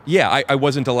immediately. Yeah, I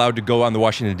wasn't allowed to go on the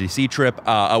Washington D.C. trip.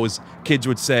 Kids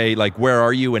would say like, "Where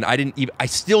are you?" And I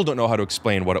still don't know how to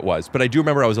explain what it was. But I do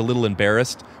remember I was a little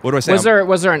embarrassed. What do I say?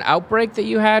 Was there an outbreak that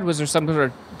you had? Was there some sort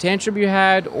of tantrum you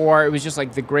had, or it was just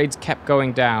like the grades kept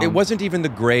going down? It wasn't even the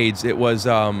grades. It was,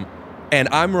 and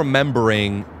I'm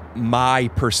remembering my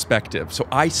perspective, so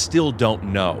I still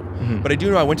don't know. Mm-hmm. But I do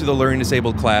know I went to the learning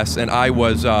disabled class, and I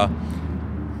was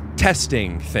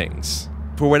testing things.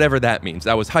 For whatever that means.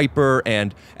 I was hyper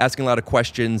and asking a lot of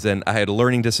questions, and I had a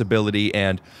learning disability,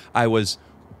 and I was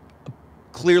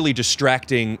clearly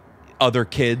distracting other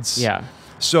kids. Yeah.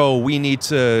 So we need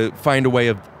to find a way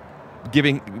of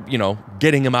getting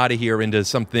him out of here into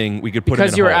something we could put him in a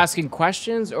Because you were hole. asking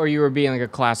questions, or you were being like a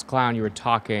class clown, you were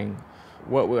talking.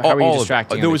 How were you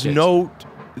distracting There was kids?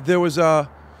 I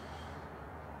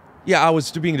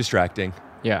was being distracting.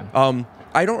 Yeah.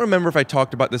 I don't remember if I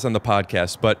talked about this on the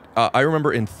podcast, but I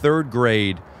remember in 3rd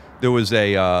grade, there was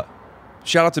a,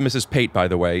 shout out to Mrs. Pate, by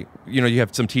the way. You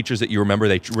have some teachers that you remember,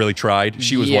 they really tried.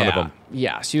 She was one of them.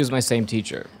 Yeah, she was my same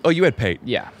teacher. Oh, you had Pate?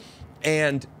 Yeah.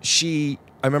 And I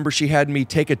remember she had me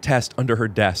take a test under her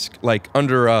desk, like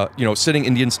under, sitting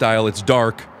Indian style, it's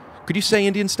dark. Could you say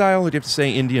Indian style, or do you have to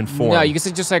say Indian form? No, you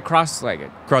can just say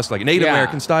cross-legged. Cross-legged. Native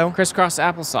American style? Crisscross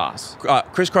applesauce.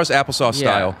 Crisscross applesauce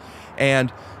style.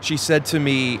 And she said to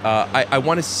me, I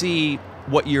want to see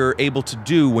what you're able to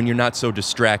do when you're not so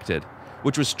distracted,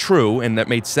 which was true, and that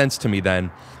made sense to me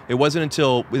then. It wasn't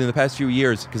until within the past few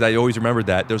years, because I always remembered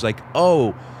that, there was like,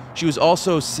 oh, she was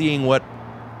also seeing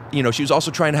she was also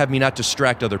trying to have me not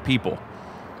distract other people.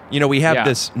 We have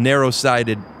this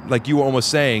narrow-sided, like you were almost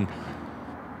saying,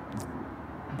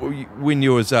 when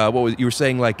you were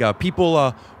saying, like,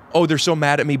 people, they're so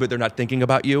mad at me, but they're not thinking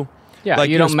about you. Yeah,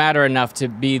 like, you don't matter enough to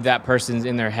be that person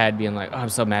in their head being like, oh, I'm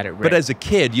so mad at Rick. But as a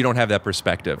kid, you don't have that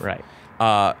perspective. Right.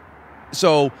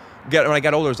 So when I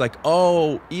got older, it was like,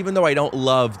 oh, even though I don't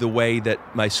love the way that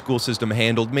my school system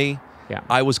handled me,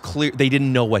 I was clear they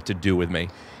didn't know what to do with me.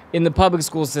 In the public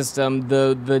school system,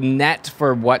 the net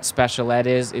for what special ed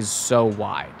is so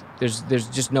wide. There's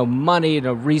just no money,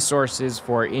 no resources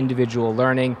for individual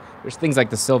learning. There's things like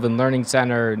the Sylvan Learning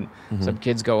Center, and some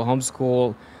kids go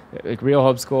homeschool, like real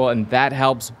homeschool, and that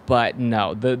helps. But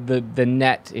no, the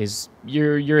net is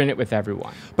you're in it with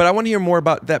everyone. But I want to hear more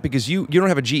about that because you don't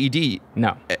have a GED.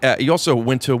 No. You also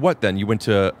went to what then? You went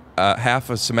to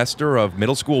half a semester of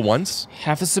middle school once?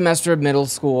 Half a semester of middle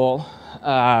school.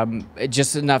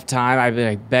 Just enough time.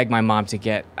 I begged my mom to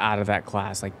get out of that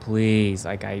class, like please.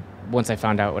 Once I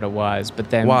found out what it was, but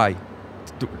then why?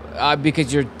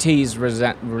 Because you're teased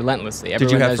relentlessly.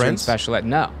 Did you have friends? In special ed?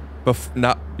 No.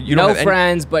 You don't have any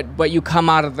friends, but you come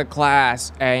out of the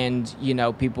class and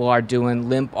people are doing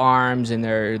limp arms and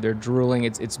they're drooling.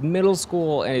 It's middle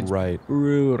school and it's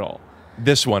brutal.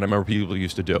 This one I remember people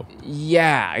used to do.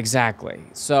 Yeah, exactly.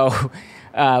 So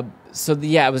it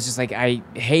was just like I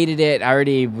hated it. I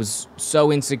already was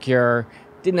so insecure.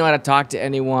 Didn't know how to talk to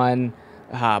anyone.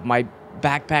 My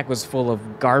backpack was full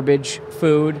of garbage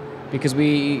food because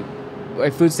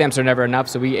food stamps are never enough,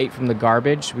 so we ate from the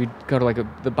garbage. We'd go to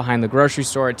behind the grocery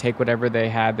store, take whatever they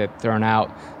had that thrown out.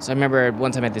 So I remember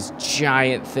one time I had this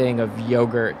giant thing of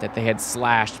yogurt that they had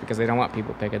slashed because they don't want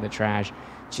people picking the trash,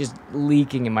 just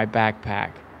leaking in my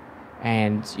backpack.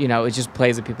 And, it just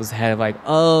plays in people's head of like,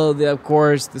 oh, of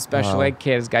course, the special ed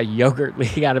kid has got yogurt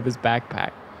leaking out of his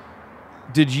backpack.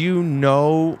 Did you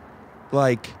know,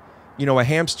 a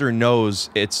hamster knows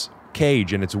its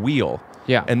cage and its wheel?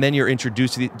 Yeah. And then you're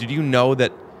introduced to did you know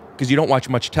that, because you don't watch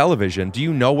much television, do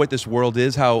you know what this world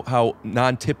is, how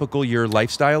non-typical your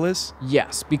lifestyle is?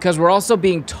 Yes, because we're also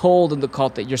being told in the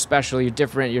cult that you're special, you're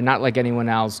different, you're not like anyone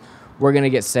else. We're going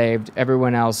to get saved.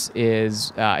 Everyone else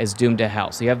is doomed to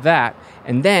hell. So you have that.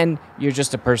 And then you're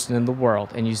just a person in the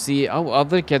world. And you see,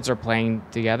 other kids are playing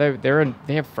together.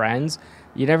 They have friends.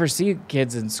 You never see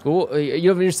kids in school.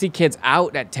 You never see kids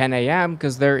out at 10 a.m.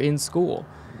 because they're in school.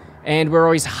 And we're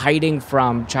always hiding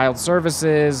from child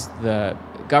services, the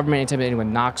government. Anytime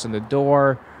anyone knocks on the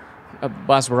door, a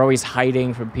bus, we're always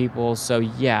hiding from people. So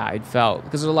yeah, it felt,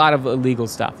 because there's a lot of illegal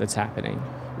stuff that's happening.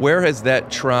 Where does that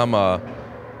trauma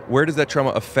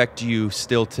affect you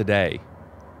still today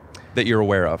that you're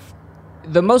aware of?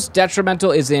 The most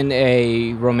detrimental is in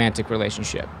a romantic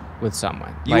relationship with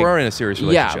someone. You are in a serious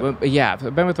relationship. Yeah.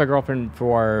 I've been with my girlfriend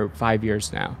for 5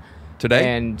 years now.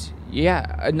 Today? And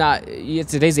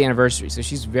today's the anniversary, so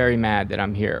she's very mad that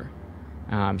I'm here.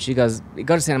 She goes,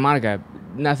 go to Santa Monica,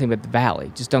 nothing but the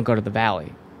Valley. Just don't go to the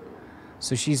Valley.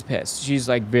 So she's pissed. She's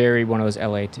very one of those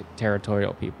LA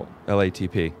territorial people.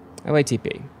 LATP.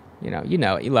 LATP. You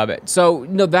know it, you love it. So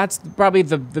no, that's probably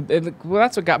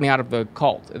that's what got me out of the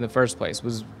cult in the first place,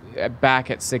 was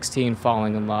back at 16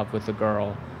 falling in love with a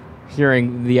girl,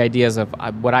 hearing the ideas of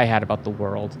what I had about the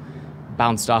world,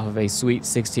 bounced off of a sweet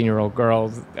 16-year-old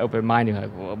girl, open-minded,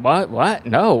 like, well, what?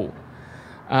 No.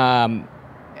 Do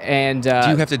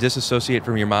you have to disassociate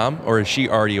from your mom, or is she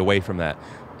already away from that?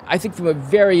 I think from a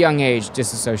very young age,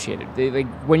 disassociated. There's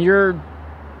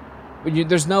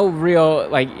no real,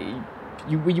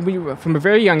 from a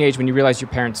very young age, when you realize your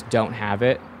parents don't have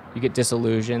it, you get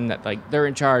disillusioned that they're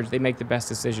in charge, they make the best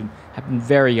decision. Happened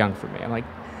very young for me. I'm like,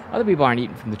 other people aren't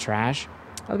eating from the trash.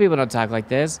 Other people don't talk like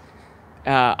this.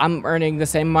 I'm earning the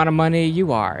same amount of money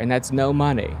you are, and that's no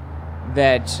money.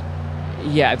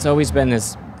 It's always been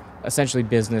this essentially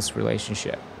business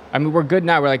relationship. I mean, we're good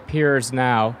now. We're like peers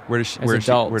now. Where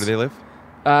do they live?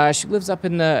 She lives up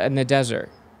in the desert.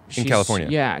 In California?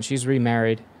 Yeah, and she's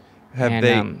remarried.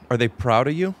 Are they proud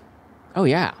of you? Oh,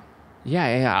 yeah.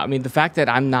 Yeah. I mean, the fact that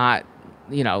I'm not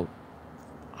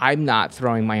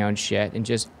throwing my own shit and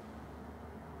just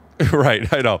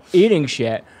right, I know. eating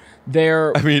shit.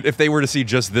 I mean, if they were to see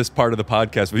just this part of the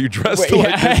podcast where you dressed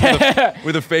this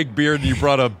with a fake beard and you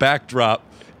brought a backdrop,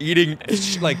 eating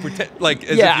as if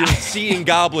you're seeing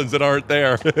goblins that aren't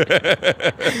there.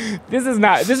 This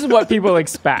is what people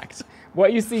expect.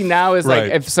 What you see now is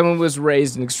if someone was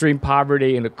raised in extreme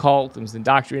poverty in a cult and was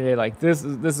indoctrinated, this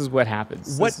is what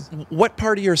happens. What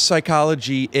part of your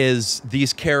psychology is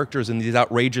these characters and these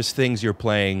outrageous things you're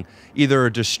playing either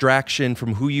a distraction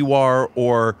from who you are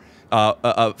or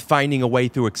finding a way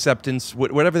through acceptance,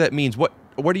 whatever that means? What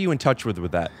are you in touch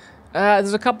with that?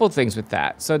 There's a couple of things with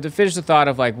that. So to finish the thought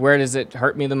of where does it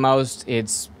hurt me the most,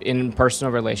 it's in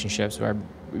personal relationships where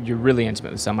you're really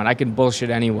intimate with someone. I can bullshit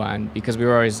anyone because we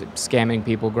were always scamming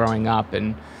people growing up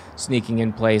and sneaking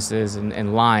in places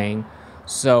and lying.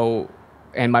 So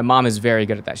And my mom is very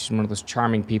good at that. She's one of those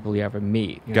charming people you ever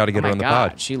meet. Got to get her on the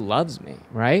pod. She loves me,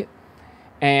 right?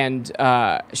 And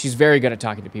she's very good at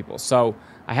talking to people. So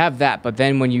I have that. But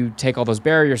then when you take all those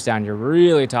barriers down, you're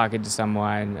really talking to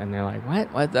someone, and they're like,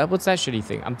 what's that shitty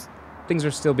thing? Things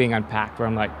are still being unpacked, where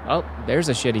I'm like, oh, there's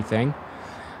a shitty thing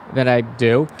that I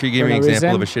do. Can you give me an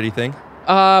example of a shitty thing?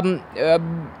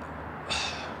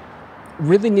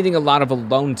 Really needing a lot of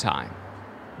alone time.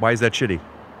 Why is that shitty?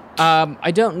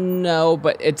 I don't know,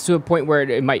 but it's to a point where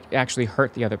it might actually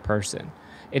hurt the other person.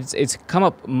 It's come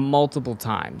up multiple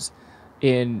times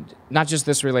in not just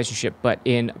this relationship, but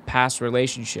in past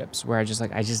relationships where I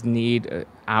just need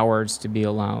hours to be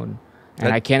alone,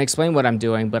 and I can't explain what I'm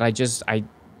doing, but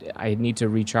I need to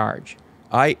recharge.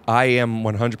 I am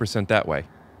 100% that way.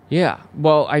 Yeah.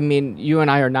 Well, I mean, you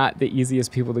and I are not the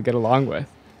easiest people to get along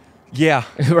with. Yeah.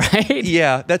 Right?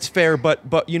 Yeah, that's fair. But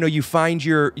you find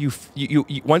you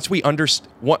once we understand.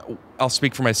 I'll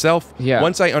speak for myself. Yeah.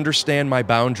 Once I understand my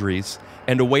boundaries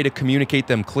and a way to communicate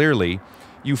them clearly,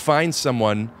 you find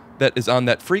someone that is on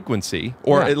that frequency,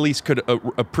 or at least could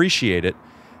appreciate it.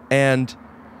 And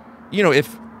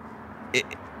if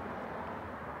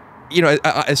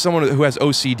as someone who has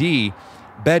OCD,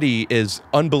 Betty is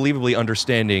unbelievably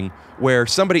understanding, where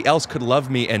somebody else could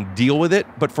love me and deal with it,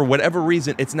 but for whatever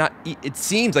reason, it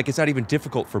seems like it's not even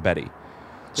difficult for Betty.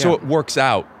 So it works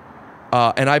out.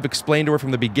 And I've explained to her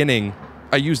from the beginning,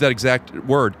 I use that exact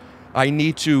word.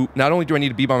 Not only do I need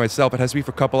to be by myself, it has to be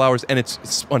for a couple hours, and it's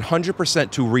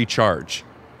 100% to recharge.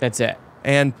 That's it.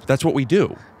 And that's what we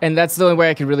do. And that's the only way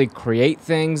I can really create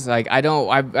things. Like I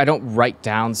don't write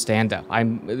down stand-up.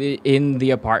 I'm in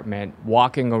the apartment,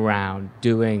 walking around,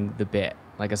 doing the bit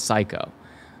like a psycho.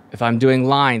 If I'm doing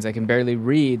lines, I can barely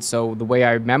read. So the way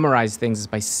I memorize things is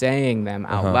by saying them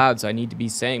out loud. So I need to be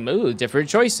saying, ooh, different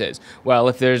choices. Well,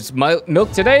 if there's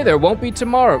milk today, there won't be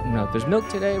tomorrow. No, if there's milk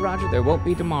today, Roger, there won't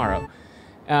be tomorrow.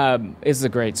 This is a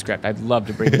great script. I'd love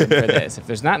to bring it in for this. If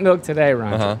there's not milk today,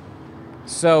 Roger.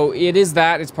 So it is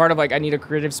that. It's part of I need a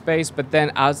creative space. But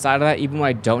then outside of that, even when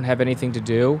I don't have anything to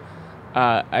do,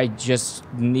 I just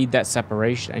need that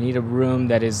separation. I need a room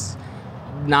that is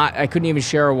I couldn't even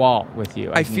share a wall with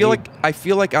you. I feel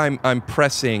like I'm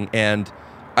pressing, and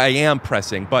I am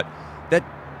pressing, but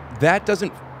that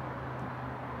doesn't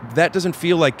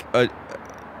feel like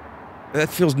that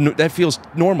feels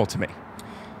normal to me.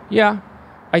 Yeah.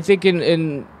 I think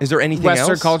in is there anything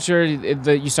Western else? culture,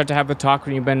 you start to have the talk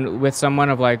when you've been with someone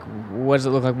of what does it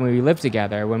look like when we live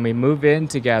together, when we move in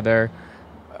together.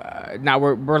 Now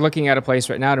we're looking at a place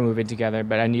right now to move in together,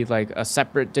 but I need a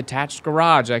separate detached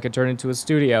garage I could turn into a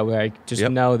studio where I just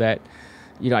know that,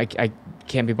 I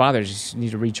can't be bothered. I just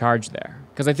need to recharge there.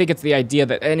 Because I think it's the idea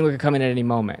that anyone could come in at any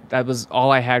moment. That was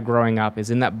all I had growing up, is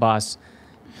in that bus,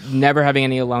 never having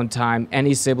any alone time.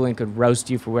 Any sibling could roast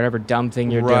you for whatever dumb thing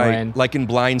you're doing. Like in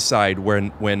Blindside,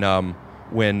 when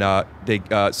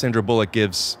Sandra Bullock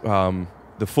gives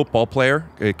the football player.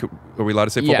 Are we allowed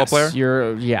to say football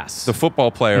player? Yes. The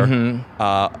football player.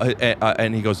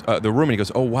 And he goes, the room, and he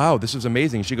goes, oh, wow, this is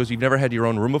amazing. She goes, you've never had your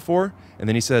own room before? And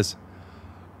then he says,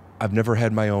 I've never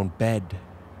had my own bed,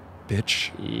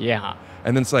 bitch. Yeah.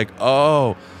 And then it's like,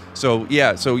 oh, so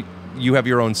you have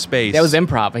your own space. That was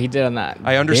improv. He did on that.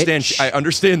 I understand. Bitch. I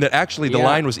understand that actually the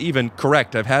line was even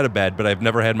correct. I've had a bed, but I've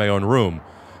never had my own room.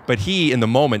 But he, in the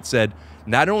moment, said,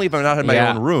 not only have I not had my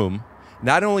own room,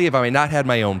 not only have I not had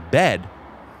my own bed,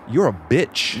 you're a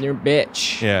bitch. You're a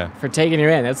bitch. Yeah. For taking you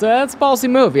in. That's a ballsy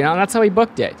move, and that's how he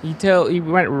booked it. He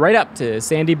went right up to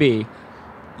Sandy B.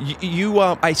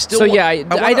 I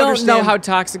don't know how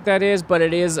toxic that is, but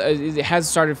it is. It has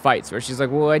started fights where she's like,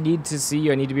 "Well, I need to see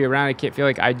you. I need to be around. I can't feel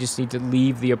like I just need to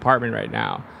leave the apartment right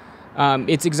now."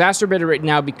 It's exacerbated right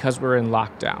now because we're in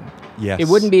lockdown. Yes. It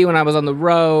wouldn't be when I was on the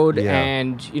road,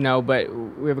 and but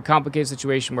we have a complicated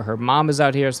situation where her mom is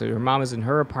out here, so her mom is in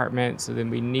her apartment. So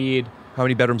then we need. How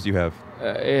many bedrooms do you have?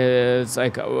 It's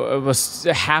like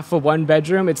half of one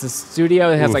bedroom. It's a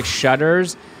studio that has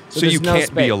shutters. So you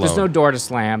can't be alone. There's no door to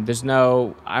slam. There's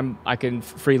no. I can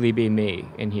freely be me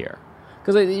in here,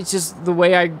 because it's just the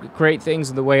way I create things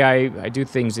and the way I do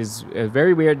things is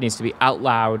very weird. It needs to be out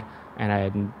loud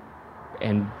and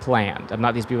planned. I'm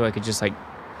not these people that could just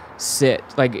sit.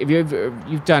 Like if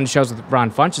you've done shows with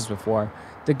Ron Funches before,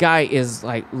 the guy is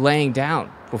laying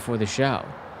down before the show.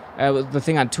 The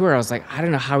thing on tour, I was like, I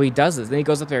don't know how he does this. Then he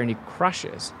goes up there and he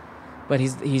crushes, but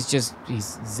he's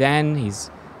zen. He's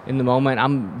in the moment.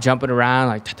 I'm jumping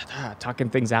around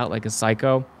talking things out like a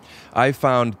psycho. I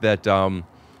found that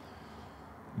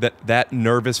that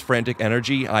nervous, frantic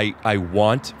energy I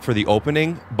want for the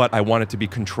opening, but I want it to be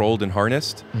controlled and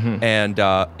harnessed. Mm-hmm. And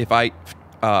if I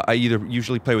I either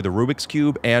usually play with a Rubik's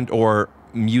Cube and or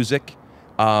music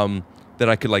that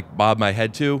I could like bob my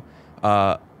head to.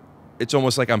 It's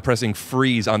almost like I'm pressing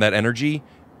freeze on that energy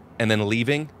and then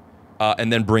leaving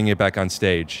and then bringing it back on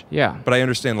stage. Yeah. But I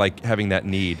understand like having that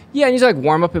need. Yeah, I need to like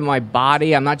warm up in my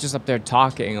body. I'm not just up there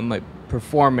talking. I'm like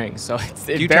performing. So it's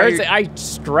embarrassing. I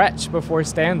stretch before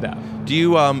stand-up. Do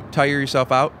you tire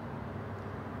yourself out?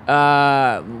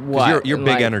 What? You're big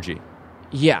like, energy.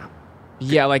 Yeah.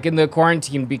 Yeah, like in the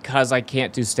quarantine, because I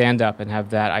can't do stand-up and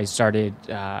have that, I started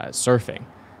surfing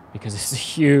because it's a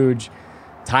huge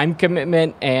time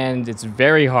commitment and it's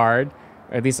very hard.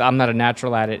 Or at least I'm not a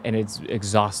natural at it, and it's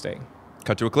exhausting.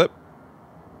 Cut to a clip.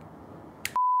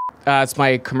 It's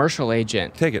my commercial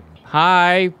agent. Take it.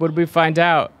 Hi, what did we find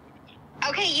out?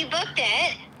 Okay, you booked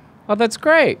it. Oh, that's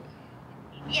great.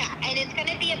 Yeah, and it's going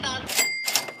to be about...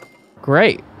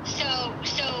 Great. So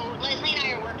Leslie and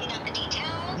I are working on the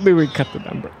details. Maybe we cut the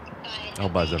number. I'll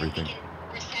buzz everything.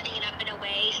 We're setting it up in a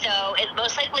way, so it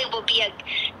most likely will be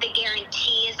the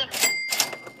guarantee is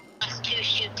plus 2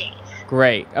 shoot days.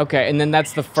 Great. Okay, and then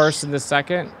that's the first and the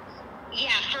second? Yeah,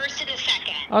 first and the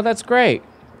second. Oh, that's great.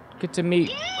 Good to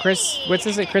meet Chris. What's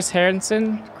his name? Chris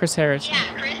Harrison? Chris Harrison.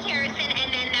 Yeah, Chris Harrison,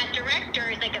 and then that director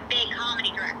is like a big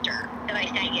comedy director that I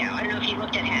sent you. I don't know if you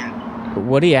looked at him.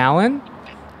 Woody Allen?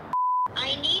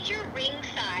 I need your ring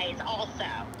size also.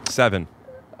 7.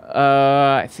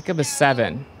 I think I'm a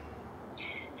 7.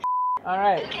 All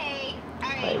right. Okay. All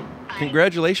right.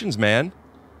 Congratulations, man.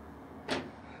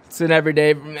 It's an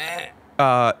everyday for me.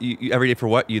 Every day for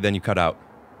what? Then you cut out.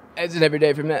 It's an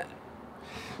everyday for me.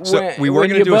 So we were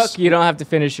going to do book, you don't have to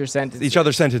finish your sentences. each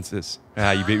other's sentences.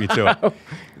 You beat me to it.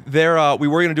 We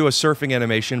were going to do a surfing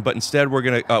animation, but instead we're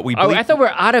going to I thought we're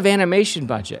out of animation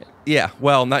budget. Yeah,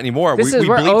 well, not anymore. We're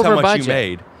bleeped how over much budget. you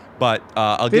made, but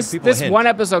I'll give people a hint. This one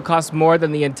episode cost more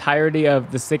than the entirety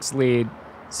of the 6 lead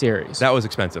series. That was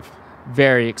expensive.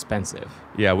 Very expensive.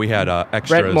 Yeah, we had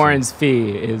extras. Brent Morin's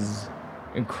fee is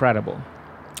incredible.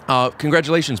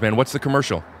 Congratulations, man. What's the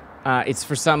commercial? It's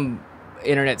for some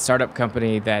internet startup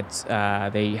company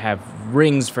that they have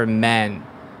rings for men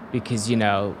because, you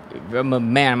know, I'm a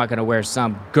man, I'm not going to wear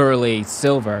some girly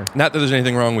silver. Not that there's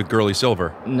anything wrong with girly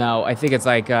silver. No, I think it's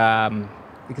like, I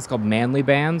think it's called manly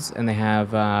bands, and they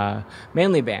have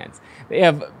manly bands. They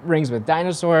have rings with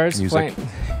dinosaurs,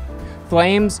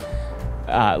 flames,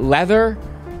 leather.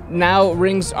 Now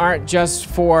rings aren't just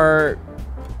for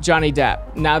Johnny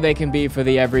Depp. Now they can be for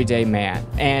the everyday man.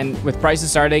 And with prices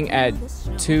starting at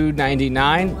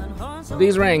 $2.99,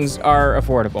 these rings are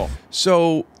affordable.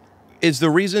 So is the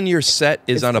reason your set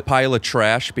is on a pile of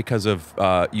trash because of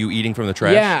you eating from the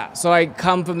trash? Yeah, so I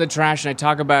come from the trash and I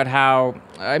talk about how,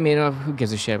 I mean, who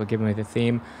gives a shit about giving away the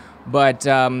theme, but...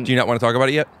 Do you not want to talk about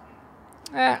it yet?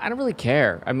 I don't really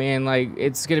care. I mean, like,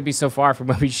 it's going to be so far from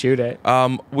when we shoot it.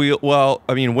 Well,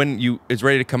 I mean, when it's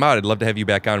ready to come out, I'd love to have you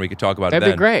back on. We could talk about it then.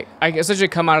 That'd be great. I essentially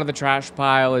come out of the trash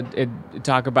pile and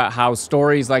talk about how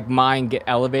stories like mine get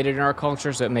elevated in our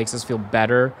culture, so it makes us feel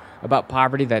better about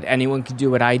poverty, that anyone could do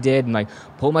what I did and, like,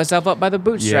 pull myself up by the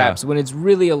bootstraps when it's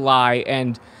really a lie.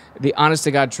 And the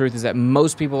honest-to-God truth is that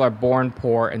most people are born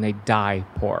poor and they die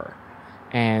poor.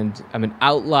 And I'm an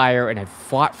outlier, and I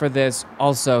fought for this.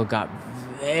 Also got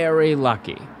very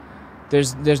lucky.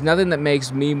 There's nothing that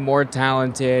makes me more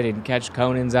talented and catch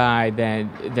Conan's eye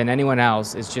than anyone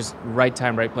else. It's just right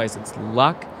time, right place. It's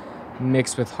luck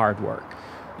mixed with hard work.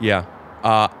 Yeah,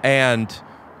 and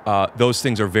those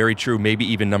things are very true. Maybe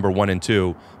even number 1 and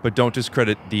 2. But don't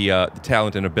discredit the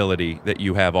talent and ability that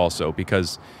you have also,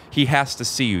 because he has to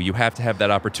see you. You have to have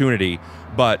that opportunity.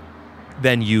 But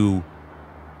then you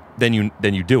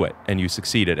do it and you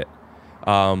succeed at it.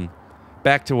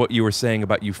 Back to what you were saying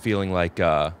about you feeling like,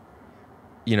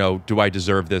 you know, do I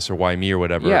deserve this or why me or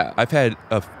whatever? Yeah. I've had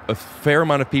a fair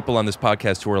amount of people on this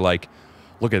podcast who are like,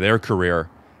 look at their career,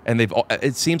 and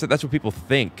it seems that that's what people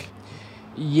think.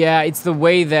 Yeah, it's the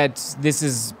way that this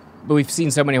is. We've seen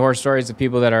so many horror stories of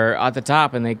people that are at the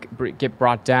top and they get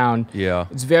brought down. Yeah.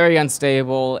 It's very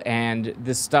unstable, and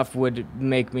this stuff would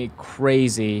make me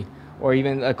crazy. Or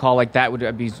even a call like that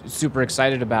I'd be super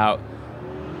excited about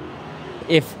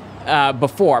if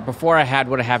before I had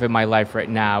what I have in my life right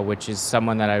now, which is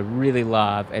someone that I really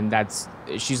love, and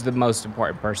she's the most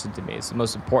important person to me. It's the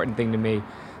most important thing to me.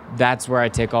 That's where I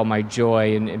take all my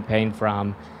joy and pain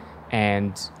from,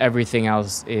 and everything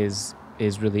else is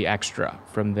really extra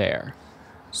from there.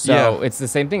 So it's the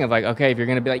same thing of like, okay, if you're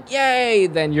gonna be like, yay,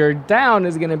 then your down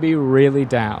is gonna be really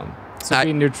down. So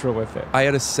be neutral with it. I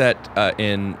had a set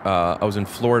I was in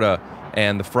Florida,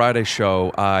 and the Friday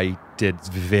show I did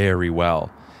very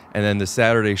well. And then the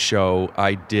Saturday show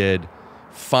I did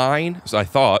fine, so I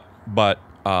thought, but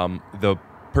the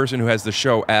person who has the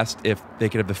show asked if they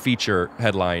could have the feature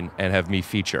headline and have me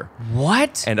feature.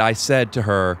 What? And I said to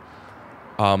her,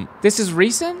 this is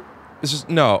recent? This is,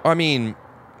 no, I mean,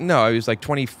 no, it was like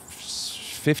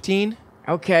 2015.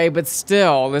 Okay, but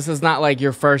still, this is not like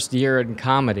your first year in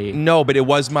comedy. No, but it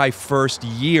was my first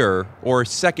year or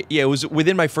second. Yeah, it was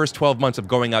within my first 12 months of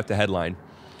going out to headline.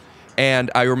 And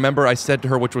I remember I said to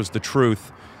her, which was the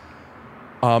truth,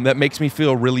 that makes me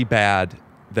feel really bad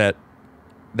that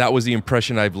was the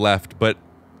impression I've left. But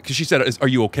because she said, are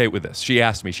you okay with this? She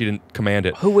asked me. She didn't command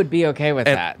it. Who would be okay with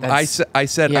and that? I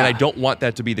said, yeah. And I don't want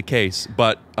that to be the case,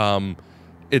 but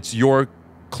it's your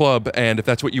club, and if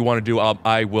that's what you want to do,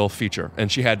 I will feature.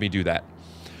 And she had me do that.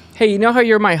 Hey, you know how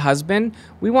you're my husband?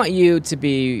 We want you to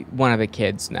be one of the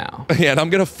kids now. Yeah, and I'm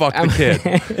going to fuck the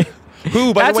kid.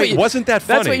 Who, by the way, wasn't that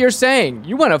funny? That's what you're saying.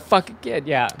 You want to fuck a kid,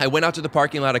 yeah. I went out to the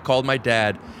parking lot, I called my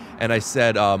dad, and I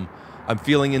said, I'm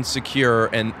feeling insecure,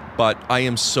 but I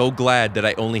am so glad that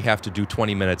I only have to do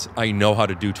 20 minutes. I know how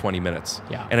to do 20 minutes.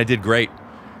 Yeah. And I did great.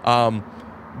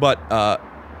 But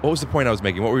what was the point I was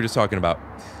making? What were we just talking about?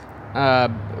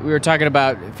 We were talking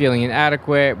about feeling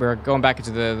inadequate. We were going back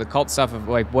into the cult stuff of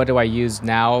like, what do I use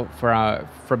now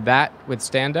from that with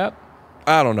stand-up?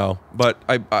 I don't know, but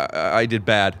I did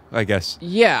bad, I guess.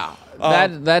 Yeah,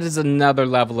 that is another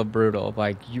level of brutal.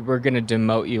 Like, we're gonna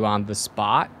demote you on the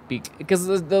spot because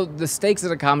the stakes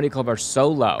at a comedy club are so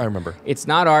low. I remember. It's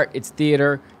not art. It's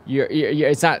theater.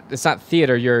 It's not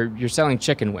theater. You're selling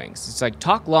chicken wings. It's like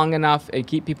talk long enough and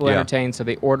keep people entertained, so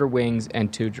they order wings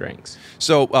and 2 drinks.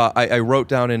 So I wrote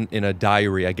down in a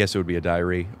diary. I guess it would be a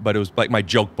diary, but it was like my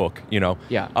joke book, you know.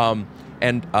 Yeah.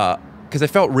 And because I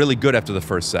felt really good after the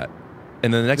first set.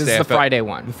 And then the next day, the Friday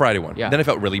one. The Friday one. Yeah. Then I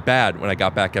felt really bad when I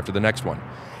got back after the next one,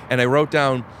 and I wrote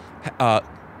down,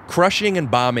 crushing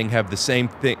and bombing have the same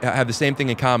thing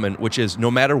in common, which is no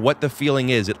matter what the feeling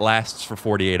is, it lasts for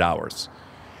 48 hours.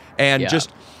 And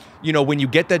just, you know, when you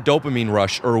get that dopamine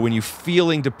rush, or when you're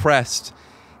feeling depressed,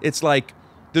 it's like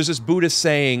there's this Buddhist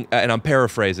saying, and I'm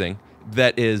paraphrasing,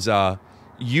 that is,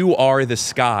 you are the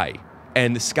sky,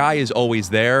 and the sky is always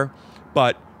there,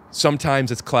 but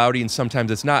sometimes it's cloudy and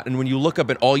sometimes it's not. And when you look up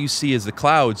and all you see is the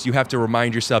clouds, you have to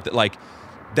remind yourself that, like,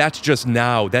 that's just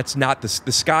now. That's not the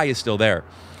sky is still there.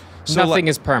 So nothing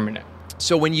is permanent.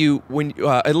 So when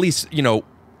at least, you know,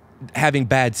 having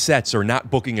bad sets or not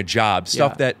booking a job,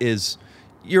 stuff that is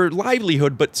your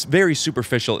livelihood, but it's very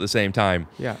superficial at the same time.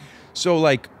 Yeah. So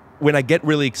like when I get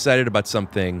really excited about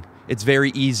something, it's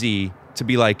very easy to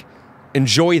be like,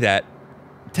 enjoy that,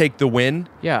 take the win.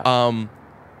 Yeah.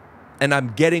 And I'm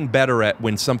getting better at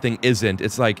when something isn't.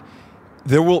 It's like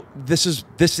this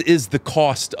is the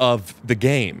cost of the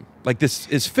game. Like, this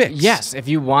is fixed. Yes, if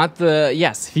you want the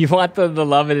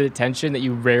love and attention that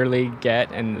you rarely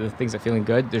get, and the things that feeling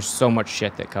good, there's so much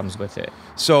shit that comes with it.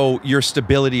 So your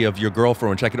stability of your girlfriend,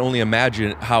 which I can only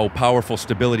imagine how powerful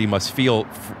stability must feel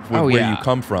with where you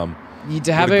come from.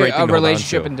 To have a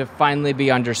relationship and to finally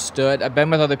be understood. I've been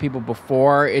with other people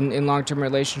before in long-term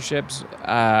relationships,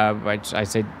 which I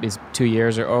say is 2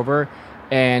 years or over,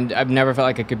 and I've never felt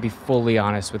like I could be fully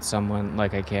honest with someone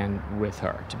like I can with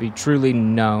her. To be truly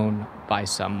known by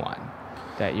someone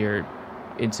that you're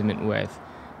intimate with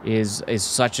is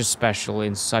such a special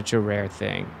and such a rare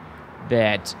thing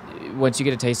that once you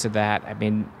get a taste of that, I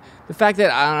mean, the fact that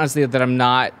honestly that I'm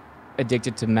not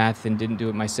addicted to meth and didn't do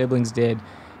what my siblings did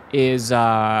is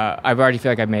I've already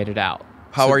feel like I made it out.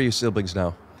 How are your siblings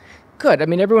now? Good. I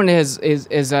mean, everyone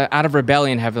is out of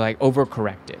rebellion have like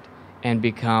overcorrected and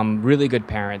become really good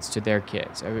parents to their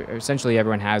kids. Essentially,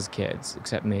 everyone has kids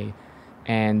except me,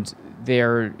 and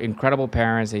they're incredible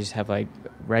parents. They just have like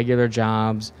regular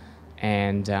jobs,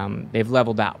 and they've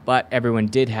leveled out. But everyone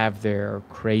did have their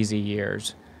crazy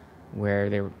years where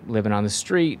they were living on the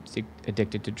street,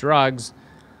 addicted to drugs,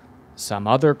 some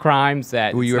other crimes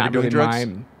that. Were you ever doing drugs?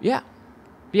 Yeah.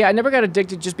 I never got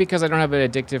addicted just because I don't have an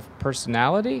addictive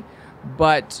personality,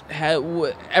 but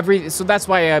so that's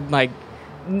why I'm like,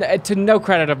 to no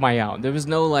credit of my own. There was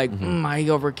no like, I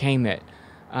overcame it.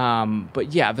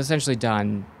 But yeah, I've essentially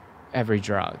done every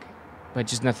drug, but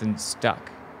just nothing stuck.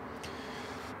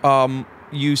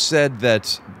 You said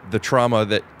that the trauma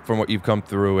that from what you've come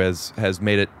through has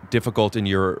made it difficult in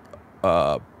your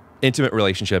intimate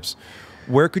relationships.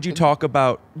 Where could you talk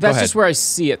about? That's just where I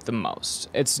see it the most.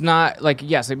 It's not like,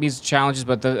 yes, it means challenges,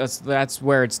 but that's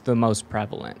where it's the most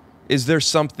prevalent. Is there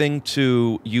something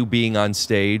to you being on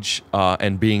stage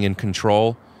and being in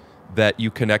control that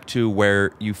you connect to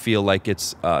where you feel like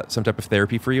it's some type of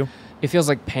therapy for you? It feels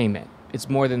like payment. It's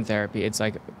more than therapy. It's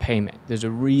like payment. There's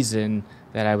a reason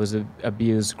that I was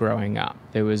abused growing up.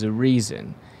 There was a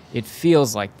reason. It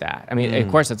feels like that. I mean, of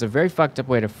course, that's a very fucked up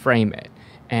way to frame it.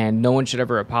 And no one should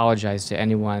ever apologize to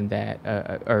anyone that,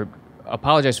 or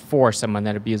apologize for someone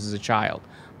that abuses a child.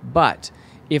 But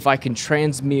if I can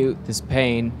transmute this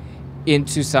pain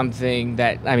into something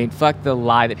that, I mean, fuck the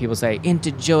lie that people say,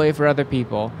 into joy for other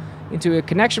people, into a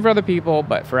connection for other people,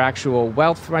 but for actual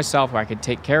wealth for myself, where I can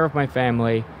take care of my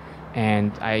family,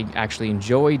 and I actually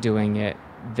enjoy doing it,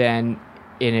 then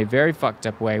in a very fucked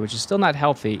up way, which is still not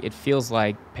healthy, it feels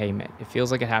like payment. It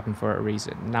feels like it happened for a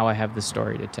reason. Now I have the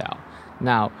story to tell.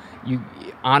 Now, you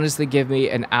honestly give me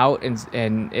an out,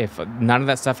 and if none of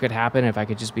that stuff could happen, if I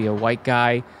could just be a white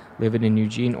guy living in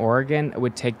Eugene, Oregon, I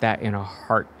would take that in a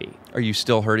heartbeat. Are you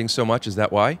still hurting so much? Is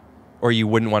that why? Or you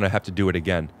wouldn't want to have to do it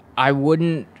again? I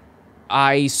wouldn't.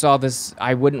 I saw this.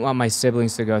 I wouldn't want my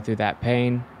siblings to go through that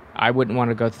pain. I wouldn't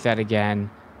want to go through that again.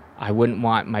 I wouldn't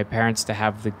want my parents to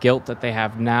have the guilt that they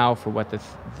have now for what the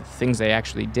things they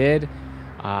actually did.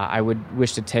 I would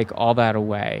wish to take all that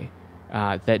away.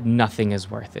 That nothing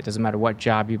is worth it. Doesn't matter what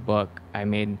job you book. I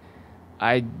mean,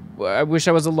 I wish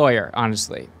I was a lawyer,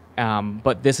 honestly.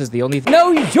 But this is the only thing.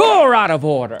 No, you're out of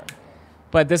order.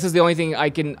 But this is the only thing I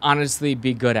can honestly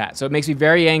be good at. So it makes me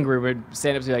very angry when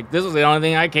stand-ups be like, this is the only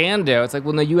thing I can do. It's like,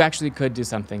 well, no, you actually could do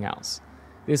something else.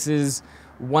 This is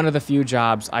one of the few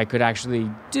jobs I could actually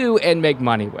do and make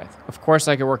money with. Of course,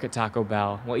 I could work at Taco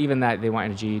Bell. Well, even that, they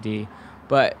want a GED.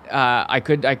 But I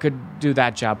could do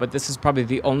that job. But this is probably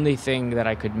the only thing that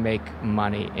I could make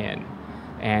money in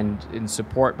and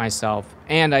support myself.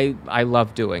 And I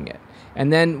love doing it.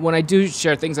 And then when I do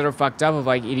share things that are fucked up, of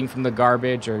like eating from the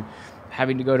garbage or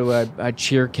having to go to a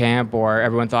cheer camp, or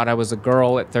everyone thought I was a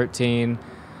girl at 13,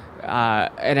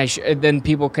 and then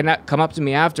people come up to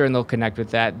me after and they'll connect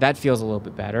with that. That feels a little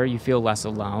bit better. You feel less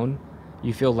alone.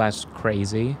 You feel less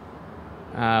crazy.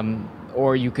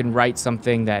 Or you can write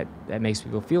something that makes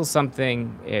people feel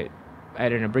something. It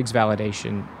brings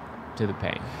validation to the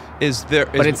pain.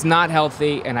 But it's not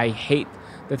healthy, and I hate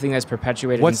the thing that's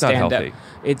perpetuated in stand-up. What's not healthy?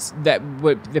 It's that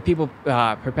the people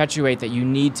perpetuate that you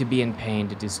need to be in pain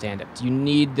to do stand-up. You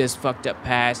need this fucked up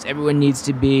past. Everyone needs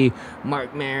to be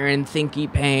Mark Maron,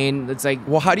 thinky pain. It's like...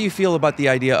 Well, how do you feel about the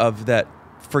idea of that?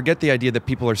 Forget the idea that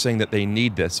people are saying that they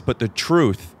need this, but the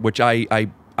truth, which I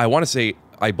want to say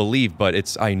I believe, but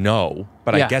it's I know,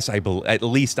 but yeah. I guess at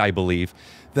least I believe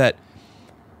that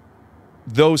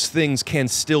those things can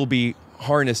still be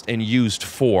harnessed and used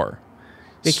for.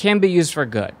 They can be used for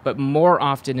good, but more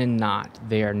often than not,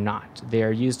 they are not. They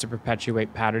are used to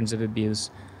perpetuate patterns of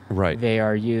abuse. Right. They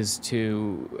are used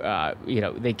to,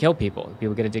 they kill people.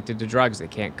 People get addicted to drugs. They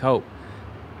can't cope.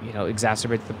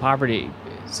 Exacerbate the poverty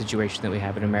situation that we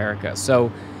have in America.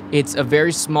 So it's a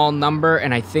very small number,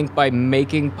 and I think by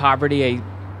making poverty a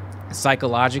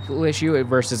psychological issue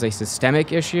versus a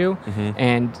systemic issue,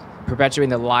 and perpetuating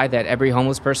the lie that every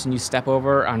homeless person you step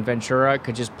over on Ventura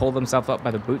could just pull themselves up by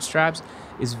the bootstraps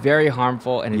is very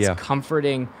harmful, and it's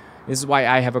comforting. This is why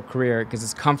I have a career, because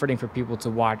it's comforting for people to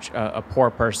watch a poor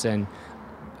person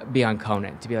be on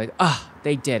Conan, to be like,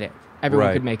 they did it.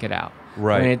 Everyone could make it out.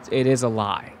 Right. I mean, it is a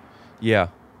lie. Yeah.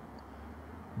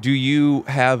 Do you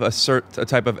have a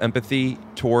type of empathy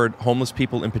toward homeless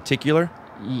people in particular?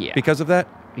 Yeah. Because of that?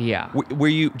 Yeah. Do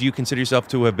you consider yourself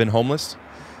to have been homeless?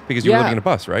 Because you were living in a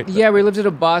bus, right? Yeah, we lived in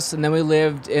a bus, and then we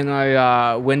lived in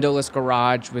a windowless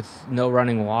garage with no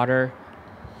running water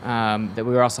that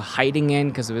we were also hiding in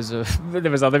because there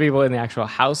was other people in the actual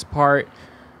house part.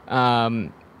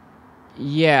 And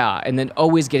then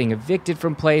always getting evicted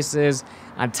from places.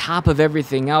 On top of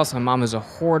everything else, my mom is a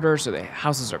hoarder, so the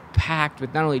houses are packed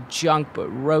with not only junk, but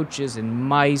roaches and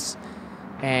mice.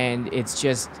 And it's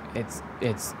just,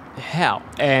 it's hell.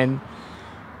 And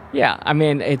yeah, I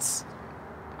mean,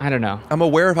 I don't know. I'm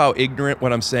aware of how ignorant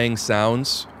what I'm saying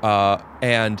sounds,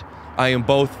 and I am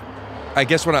both. I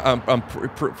guess what I'm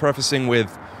prefacing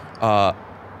with my,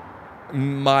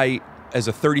 as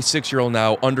a 36-year-old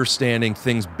now, understanding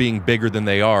things being bigger than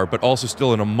they are, but also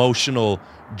still an emotional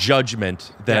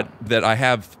judgment that I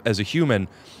have as a human.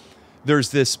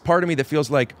 There's this part of me that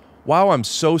feels like, wow, I'm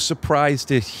so surprised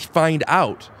to find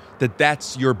out that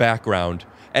that's your background,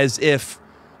 as if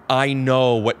I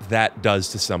know what that does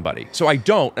to somebody. So I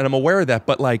don't, and I'm aware of that,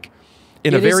 but like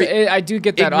in a very I do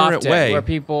get that ignorant often way. where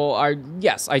people are,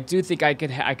 yes, I do think I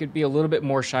could be a little bit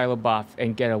more Shia LaBeouf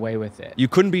and get away with it. You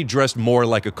couldn't be dressed more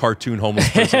like a cartoon homeless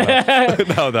person.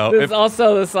 No. There's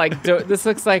also this this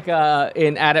looks like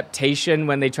in Adaptation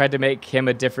when they tried to make him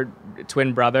a different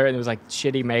twin brother, and it was like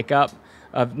shitty makeup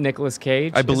of Nicolas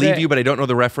Cage. I believe you, but I don't know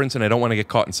the reference, and I don't want to get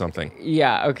caught in something.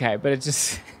 Yeah, okay, but it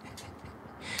just...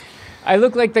 I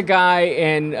look like the guy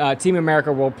in Team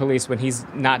America World Police when he's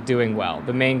not doing well.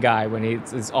 The main guy when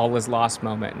it's all his lost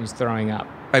moment and he's throwing up.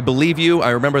 I believe you. I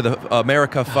remember the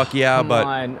America, fuck yeah, Come but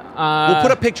on. we'll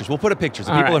put up pictures. We'll put up pictures.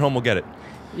 The people at home will get it.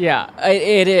 Yeah,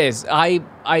 it is. I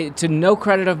to no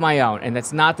credit of my own, and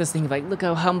that's not this thing of like, look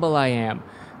how humble I am.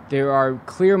 There are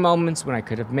clear moments when I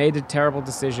could have made a terrible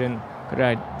decision, could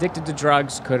have addicted to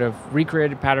drugs, could have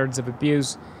recreated patterns of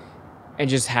abuse, and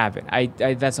just haven't.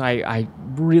 That's why I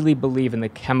really believe in the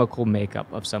chemical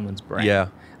makeup of someone's brain. Yeah.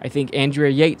 I think Andrea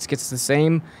Yates gets the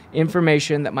same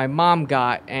information that my mom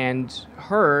got, and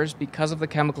hers, because of the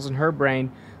chemicals in her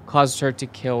brain, caused her to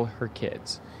kill her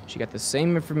kids. She got the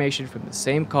same information from the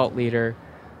same cult leader,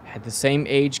 had the same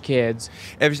age kids.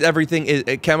 Everything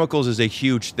chemicals is a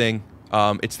huge thing.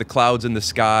 It's the clouds in the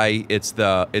sky. It's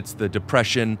the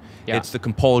depression. Yeah. It's the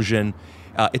compulsion.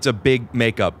 It's a big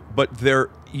makeup. But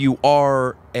you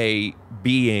are a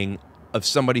being of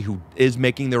somebody who is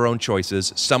making their own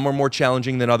choices. Some are more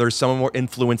challenging than others. Some are more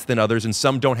influenced than others, and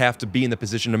some don't have to be in the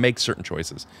position to make certain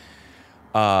choices.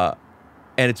 And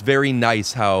it's very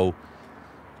nice how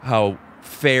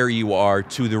fair you are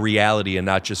to the reality and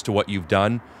not just to what you've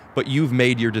done, but you've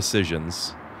made your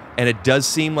decisions. And it does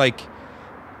seem like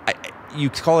you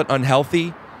call it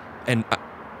unhealthy, and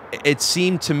it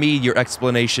seemed to me your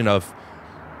explanation of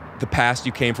the past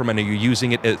you came from and you're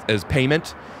using it as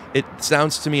payment. It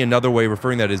sounds to me another way of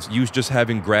referring that is you just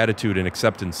having gratitude and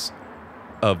acceptance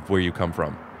of where you come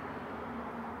from.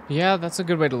 Yeah, that's a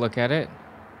good way to look at it.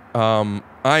 I'm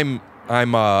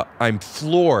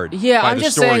floored. Yeah, by I'm the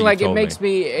just story saying, you like, told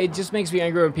it just makes me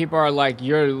angry when people are like,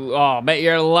 I bet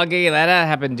you're lucky that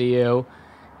happened to you.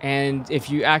 And if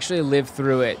you actually live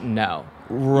through it, no.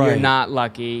 Right. You're not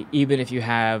lucky, even if you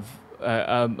have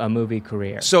a movie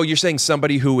career. So you're saying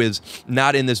somebody who is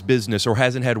not in this business or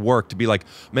hasn't had work to be like,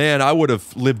 man, I would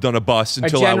have lived on a bus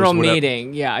until a general I was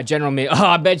meeting. Yeah, a general meeting. Oh,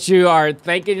 I bet you are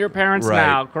thanking your parents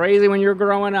now. Crazy when you're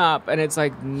growing up. And it's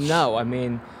like, no, I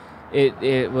mean,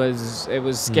 it was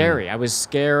scary. I was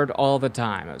scared all the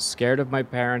time. I was scared of my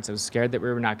parents. I was scared that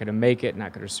we were not going to make it,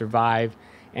 not going to survive.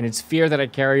 And it's fear that I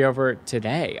carry over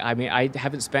today. I mean, I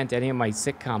haven't spent any of my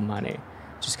sitcom money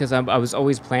just because I was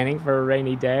always planning for a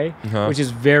rainy day, which is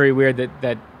very weird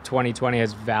that 2020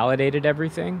 has validated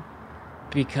everything,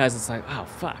 because it's like, oh,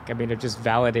 fuck. I mean, it just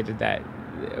validated that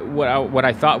what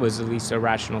I thought was at least a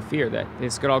rational fear, that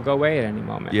this could all go away at any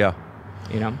moment. Yeah.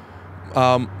 You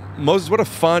know? Moses, what a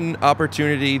fun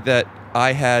opportunity that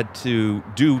I had to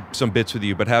do some bits with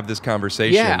you, but have this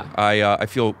conversation. Yeah. I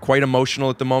feel quite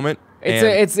emotional at the moment.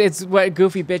 It's what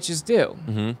goofy bitches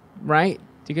do, right?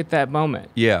 You get that moment.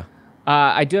 Yeah.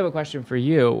 I do have a question for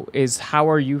you, is how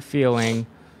are you feeling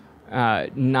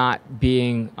not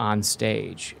being on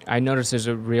stage? I notice there's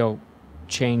a real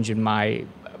change in my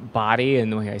body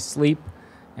and the way I sleep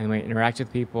and the way I interact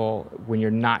with people when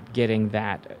you're not getting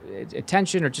that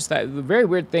attention, or just that very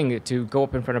weird thing to go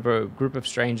up in front of a group of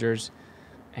strangers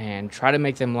and try to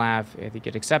make them laugh, if you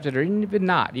get accepted or even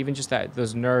not, even just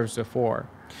those nerves before.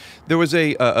 There was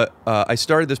I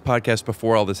started this podcast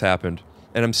before all this happened,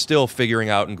 and I'm still figuring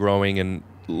out and growing and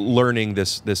learning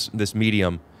this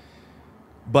medium.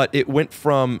 But it went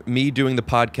from me doing the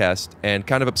podcast and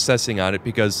kind of obsessing on it,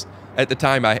 because at the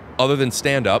time, other than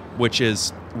stand-up, which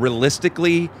is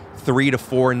realistically 3 to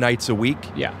 4 nights a week,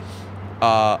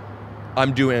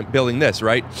 I'm building this,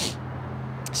 right?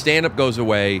 Stand-up goes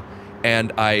away,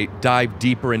 and I dive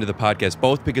deeper into the podcast,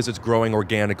 both because it's growing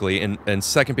organically, and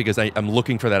second, because I'm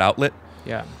looking for that outlet.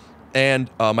 Yeah. And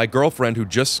my girlfriend, who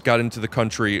just got into the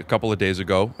country a couple of days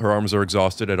ago, her arms are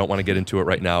exhausted. I don't want to get into it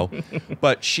right now.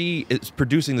 But she is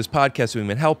producing this podcast with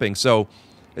me and helping. So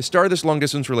I started this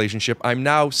long-distance relationship. I'm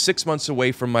now 6 months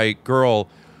away from my girl,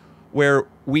 where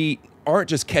we aren't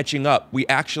just catching up. We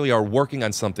actually are working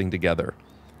on something together.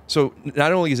 So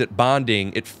not only is it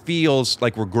bonding, it feels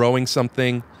like we're growing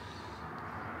something.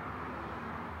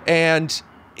 And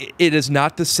it is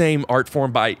not the same art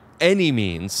form by any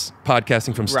means,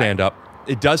 podcasting from stand-up.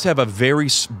 It does have a very,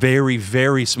 very,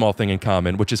 very small thing in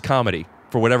common, which is comedy,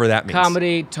 for whatever that means.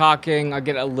 Comedy, talking, I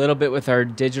get a little bit with our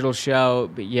digital show,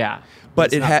 but yeah.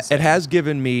 But it has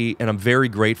given me, and I'm very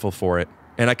grateful for it,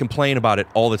 and I complain about it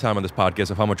all the time on this podcast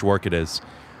of how much work it is,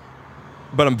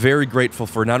 but I'm very grateful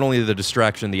for not only the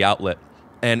distraction, the outlet,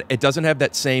 and it doesn't have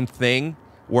that same thing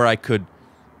where I could,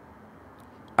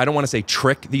 I don't want to say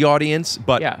trick the audience,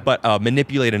 but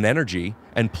manipulate an energy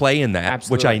and play in that,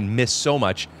 which I miss so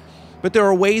much. But there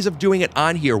are ways of doing it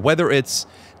on here, whether it's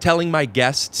telling my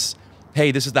guests,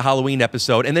 hey, this is the Halloween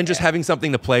episode, and then just having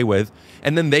something to play with,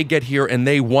 and then they get here and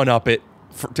they one-up it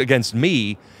against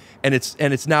me, and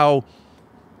it's now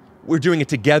we're doing it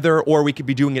together, or we could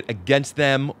be doing it against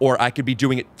them, or I could be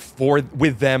doing it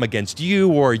with them against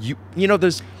you, or you know,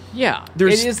 there's it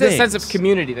is the sense of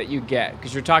community that you get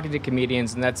because you're talking to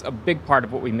comedians, and that's a big part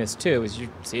of what we miss too, is you're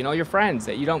seeing all your friends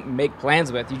that you don't make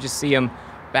plans with. You just see them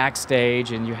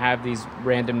backstage, and you have these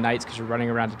random nights because you're running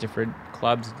around to different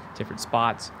clubs, different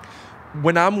spots.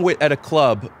 When I'm at a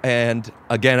club, and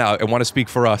again, I want to speak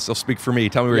for us, I'll speak for me,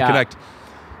 tell me where you connect.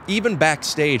 Even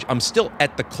backstage, I'm still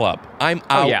at the club. I'm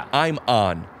out, I'm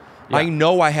on. Yeah. I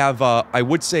know I have, I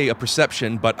would say a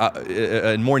perception, but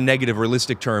a more negative,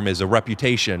 realistic term is a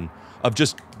reputation of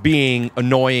just being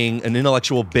annoying, an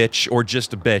intellectual bitch, or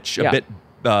just a bitch,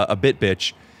 a bit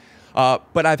bitch.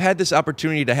 But I've had this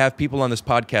opportunity to have people on this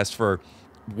podcast for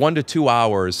 1 to 2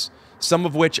 hours, some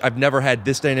of which I've never had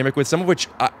this dynamic with, some of which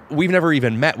we've never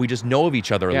even met. We just know of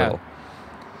each other a little.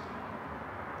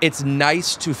 It's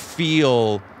nice to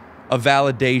feel a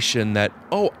validation that,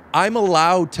 oh, I'm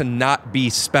allowed to not be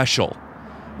special.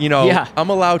 You know, I'm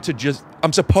allowed to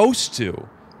I'm supposed to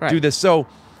do this. So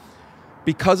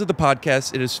because of the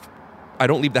podcast, I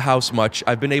don't leave the house much.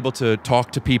 I've been able to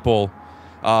talk to people.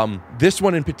 This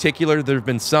one in particular, there have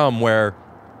been some where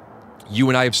you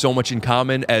and I have so much in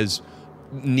common as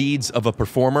needs of a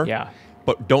performer,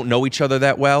 but don't know each other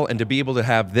that well. And to be able to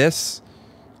have this,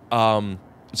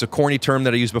 it's a corny term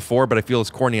that I used before, but I feel it's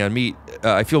corny on me.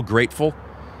 I feel grateful.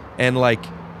 And like,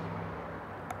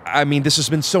 I mean, this has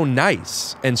been so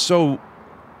nice. And so,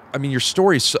 I mean, your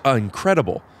story's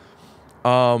incredible.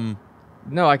 No,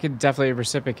 I could definitely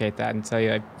reciprocate that and tell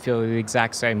you I feel the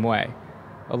exact same way.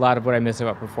 A lot of what I miss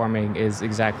about performing is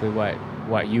exactly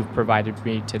what you've provided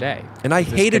me today. And I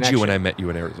hated you when I met you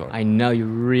in Arizona. I know, you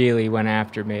really went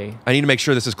after me. I need to make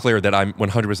sure this is clear that I'm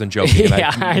 100% joking. And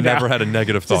I never had a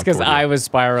negative thought. Just because I was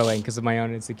spiraling because of my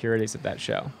own insecurities at that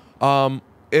show.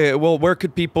 Well, where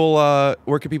could people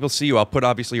see you? I'll put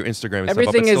obviously your Instagram and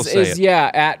Everything stuff up, but is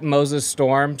at Moses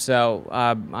Storm. So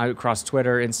across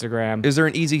Twitter, Instagram. Is there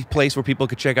an easy place where people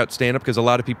could check out stand-up? Because a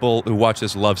lot of people who watch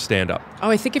this love stand-up. Oh,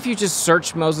 I think if you just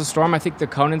search Moses Storm, I think the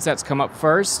Conan sets come up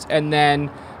first, and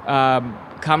then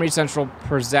Comedy Central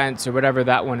Presents, or whatever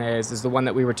that one is the one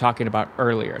that we were talking about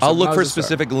earlier. So I'll look for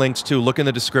specific links too. Look in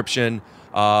the description.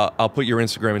 I'll put your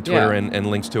Instagram and Twitter and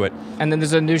links to it. And then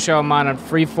there's a new show I'm on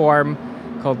Freeform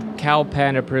called Cal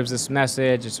Penn Approves This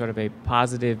Message. It's sort of a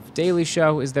positive daily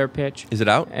show is their pitch. Is it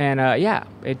out? And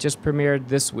it just premiered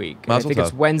this week. I think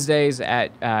it's Wednesdays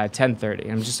at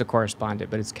 10:30. I'm just a correspondent,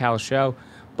 but it's Cal's show.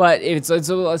 But it's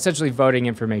essentially voting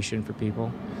information for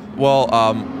people. Well,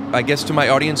 I guess to my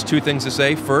audience, 2 things to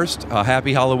say. First,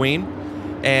 happy Halloween.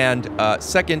 And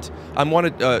second, I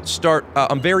want to start,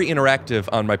 I'm very interactive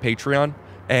on my Patreon.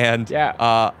 And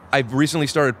I've recently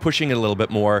started pushing it a little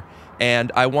bit more.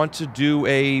 And I want to do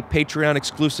a Patreon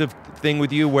exclusive thing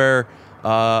with you where,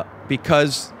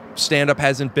 because stand-up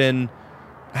hasn't been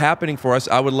happening for us,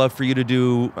 I would love for you to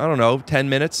do, 10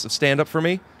 minutes of stand-up for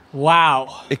me.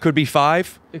 Wow. It could be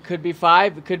 5. It could be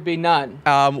 5. It could be none.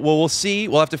 Well, we'll see.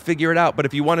 We'll have to figure it out. But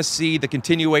if you want to see the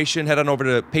continuation, head on over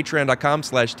to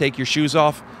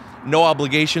patreon.com/takeyourshoesoff. No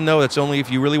obligation, though. That's only if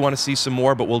you really want to see some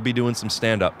more, but we'll be doing some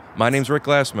stand-up. My name's Rick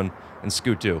Glassman, and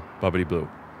Scoot too. Bubbity Blue.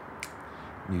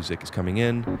 Music is coming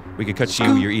in. We could cut to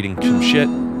you. You're eating some shit.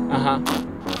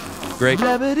 Great.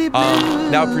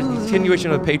 Now for the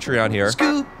continuation of the Patreon here.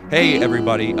 Hey,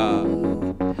 everybody.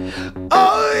 Oh,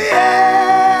 yeah!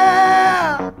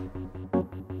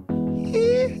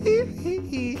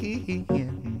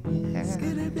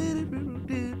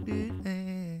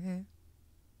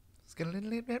 Skittle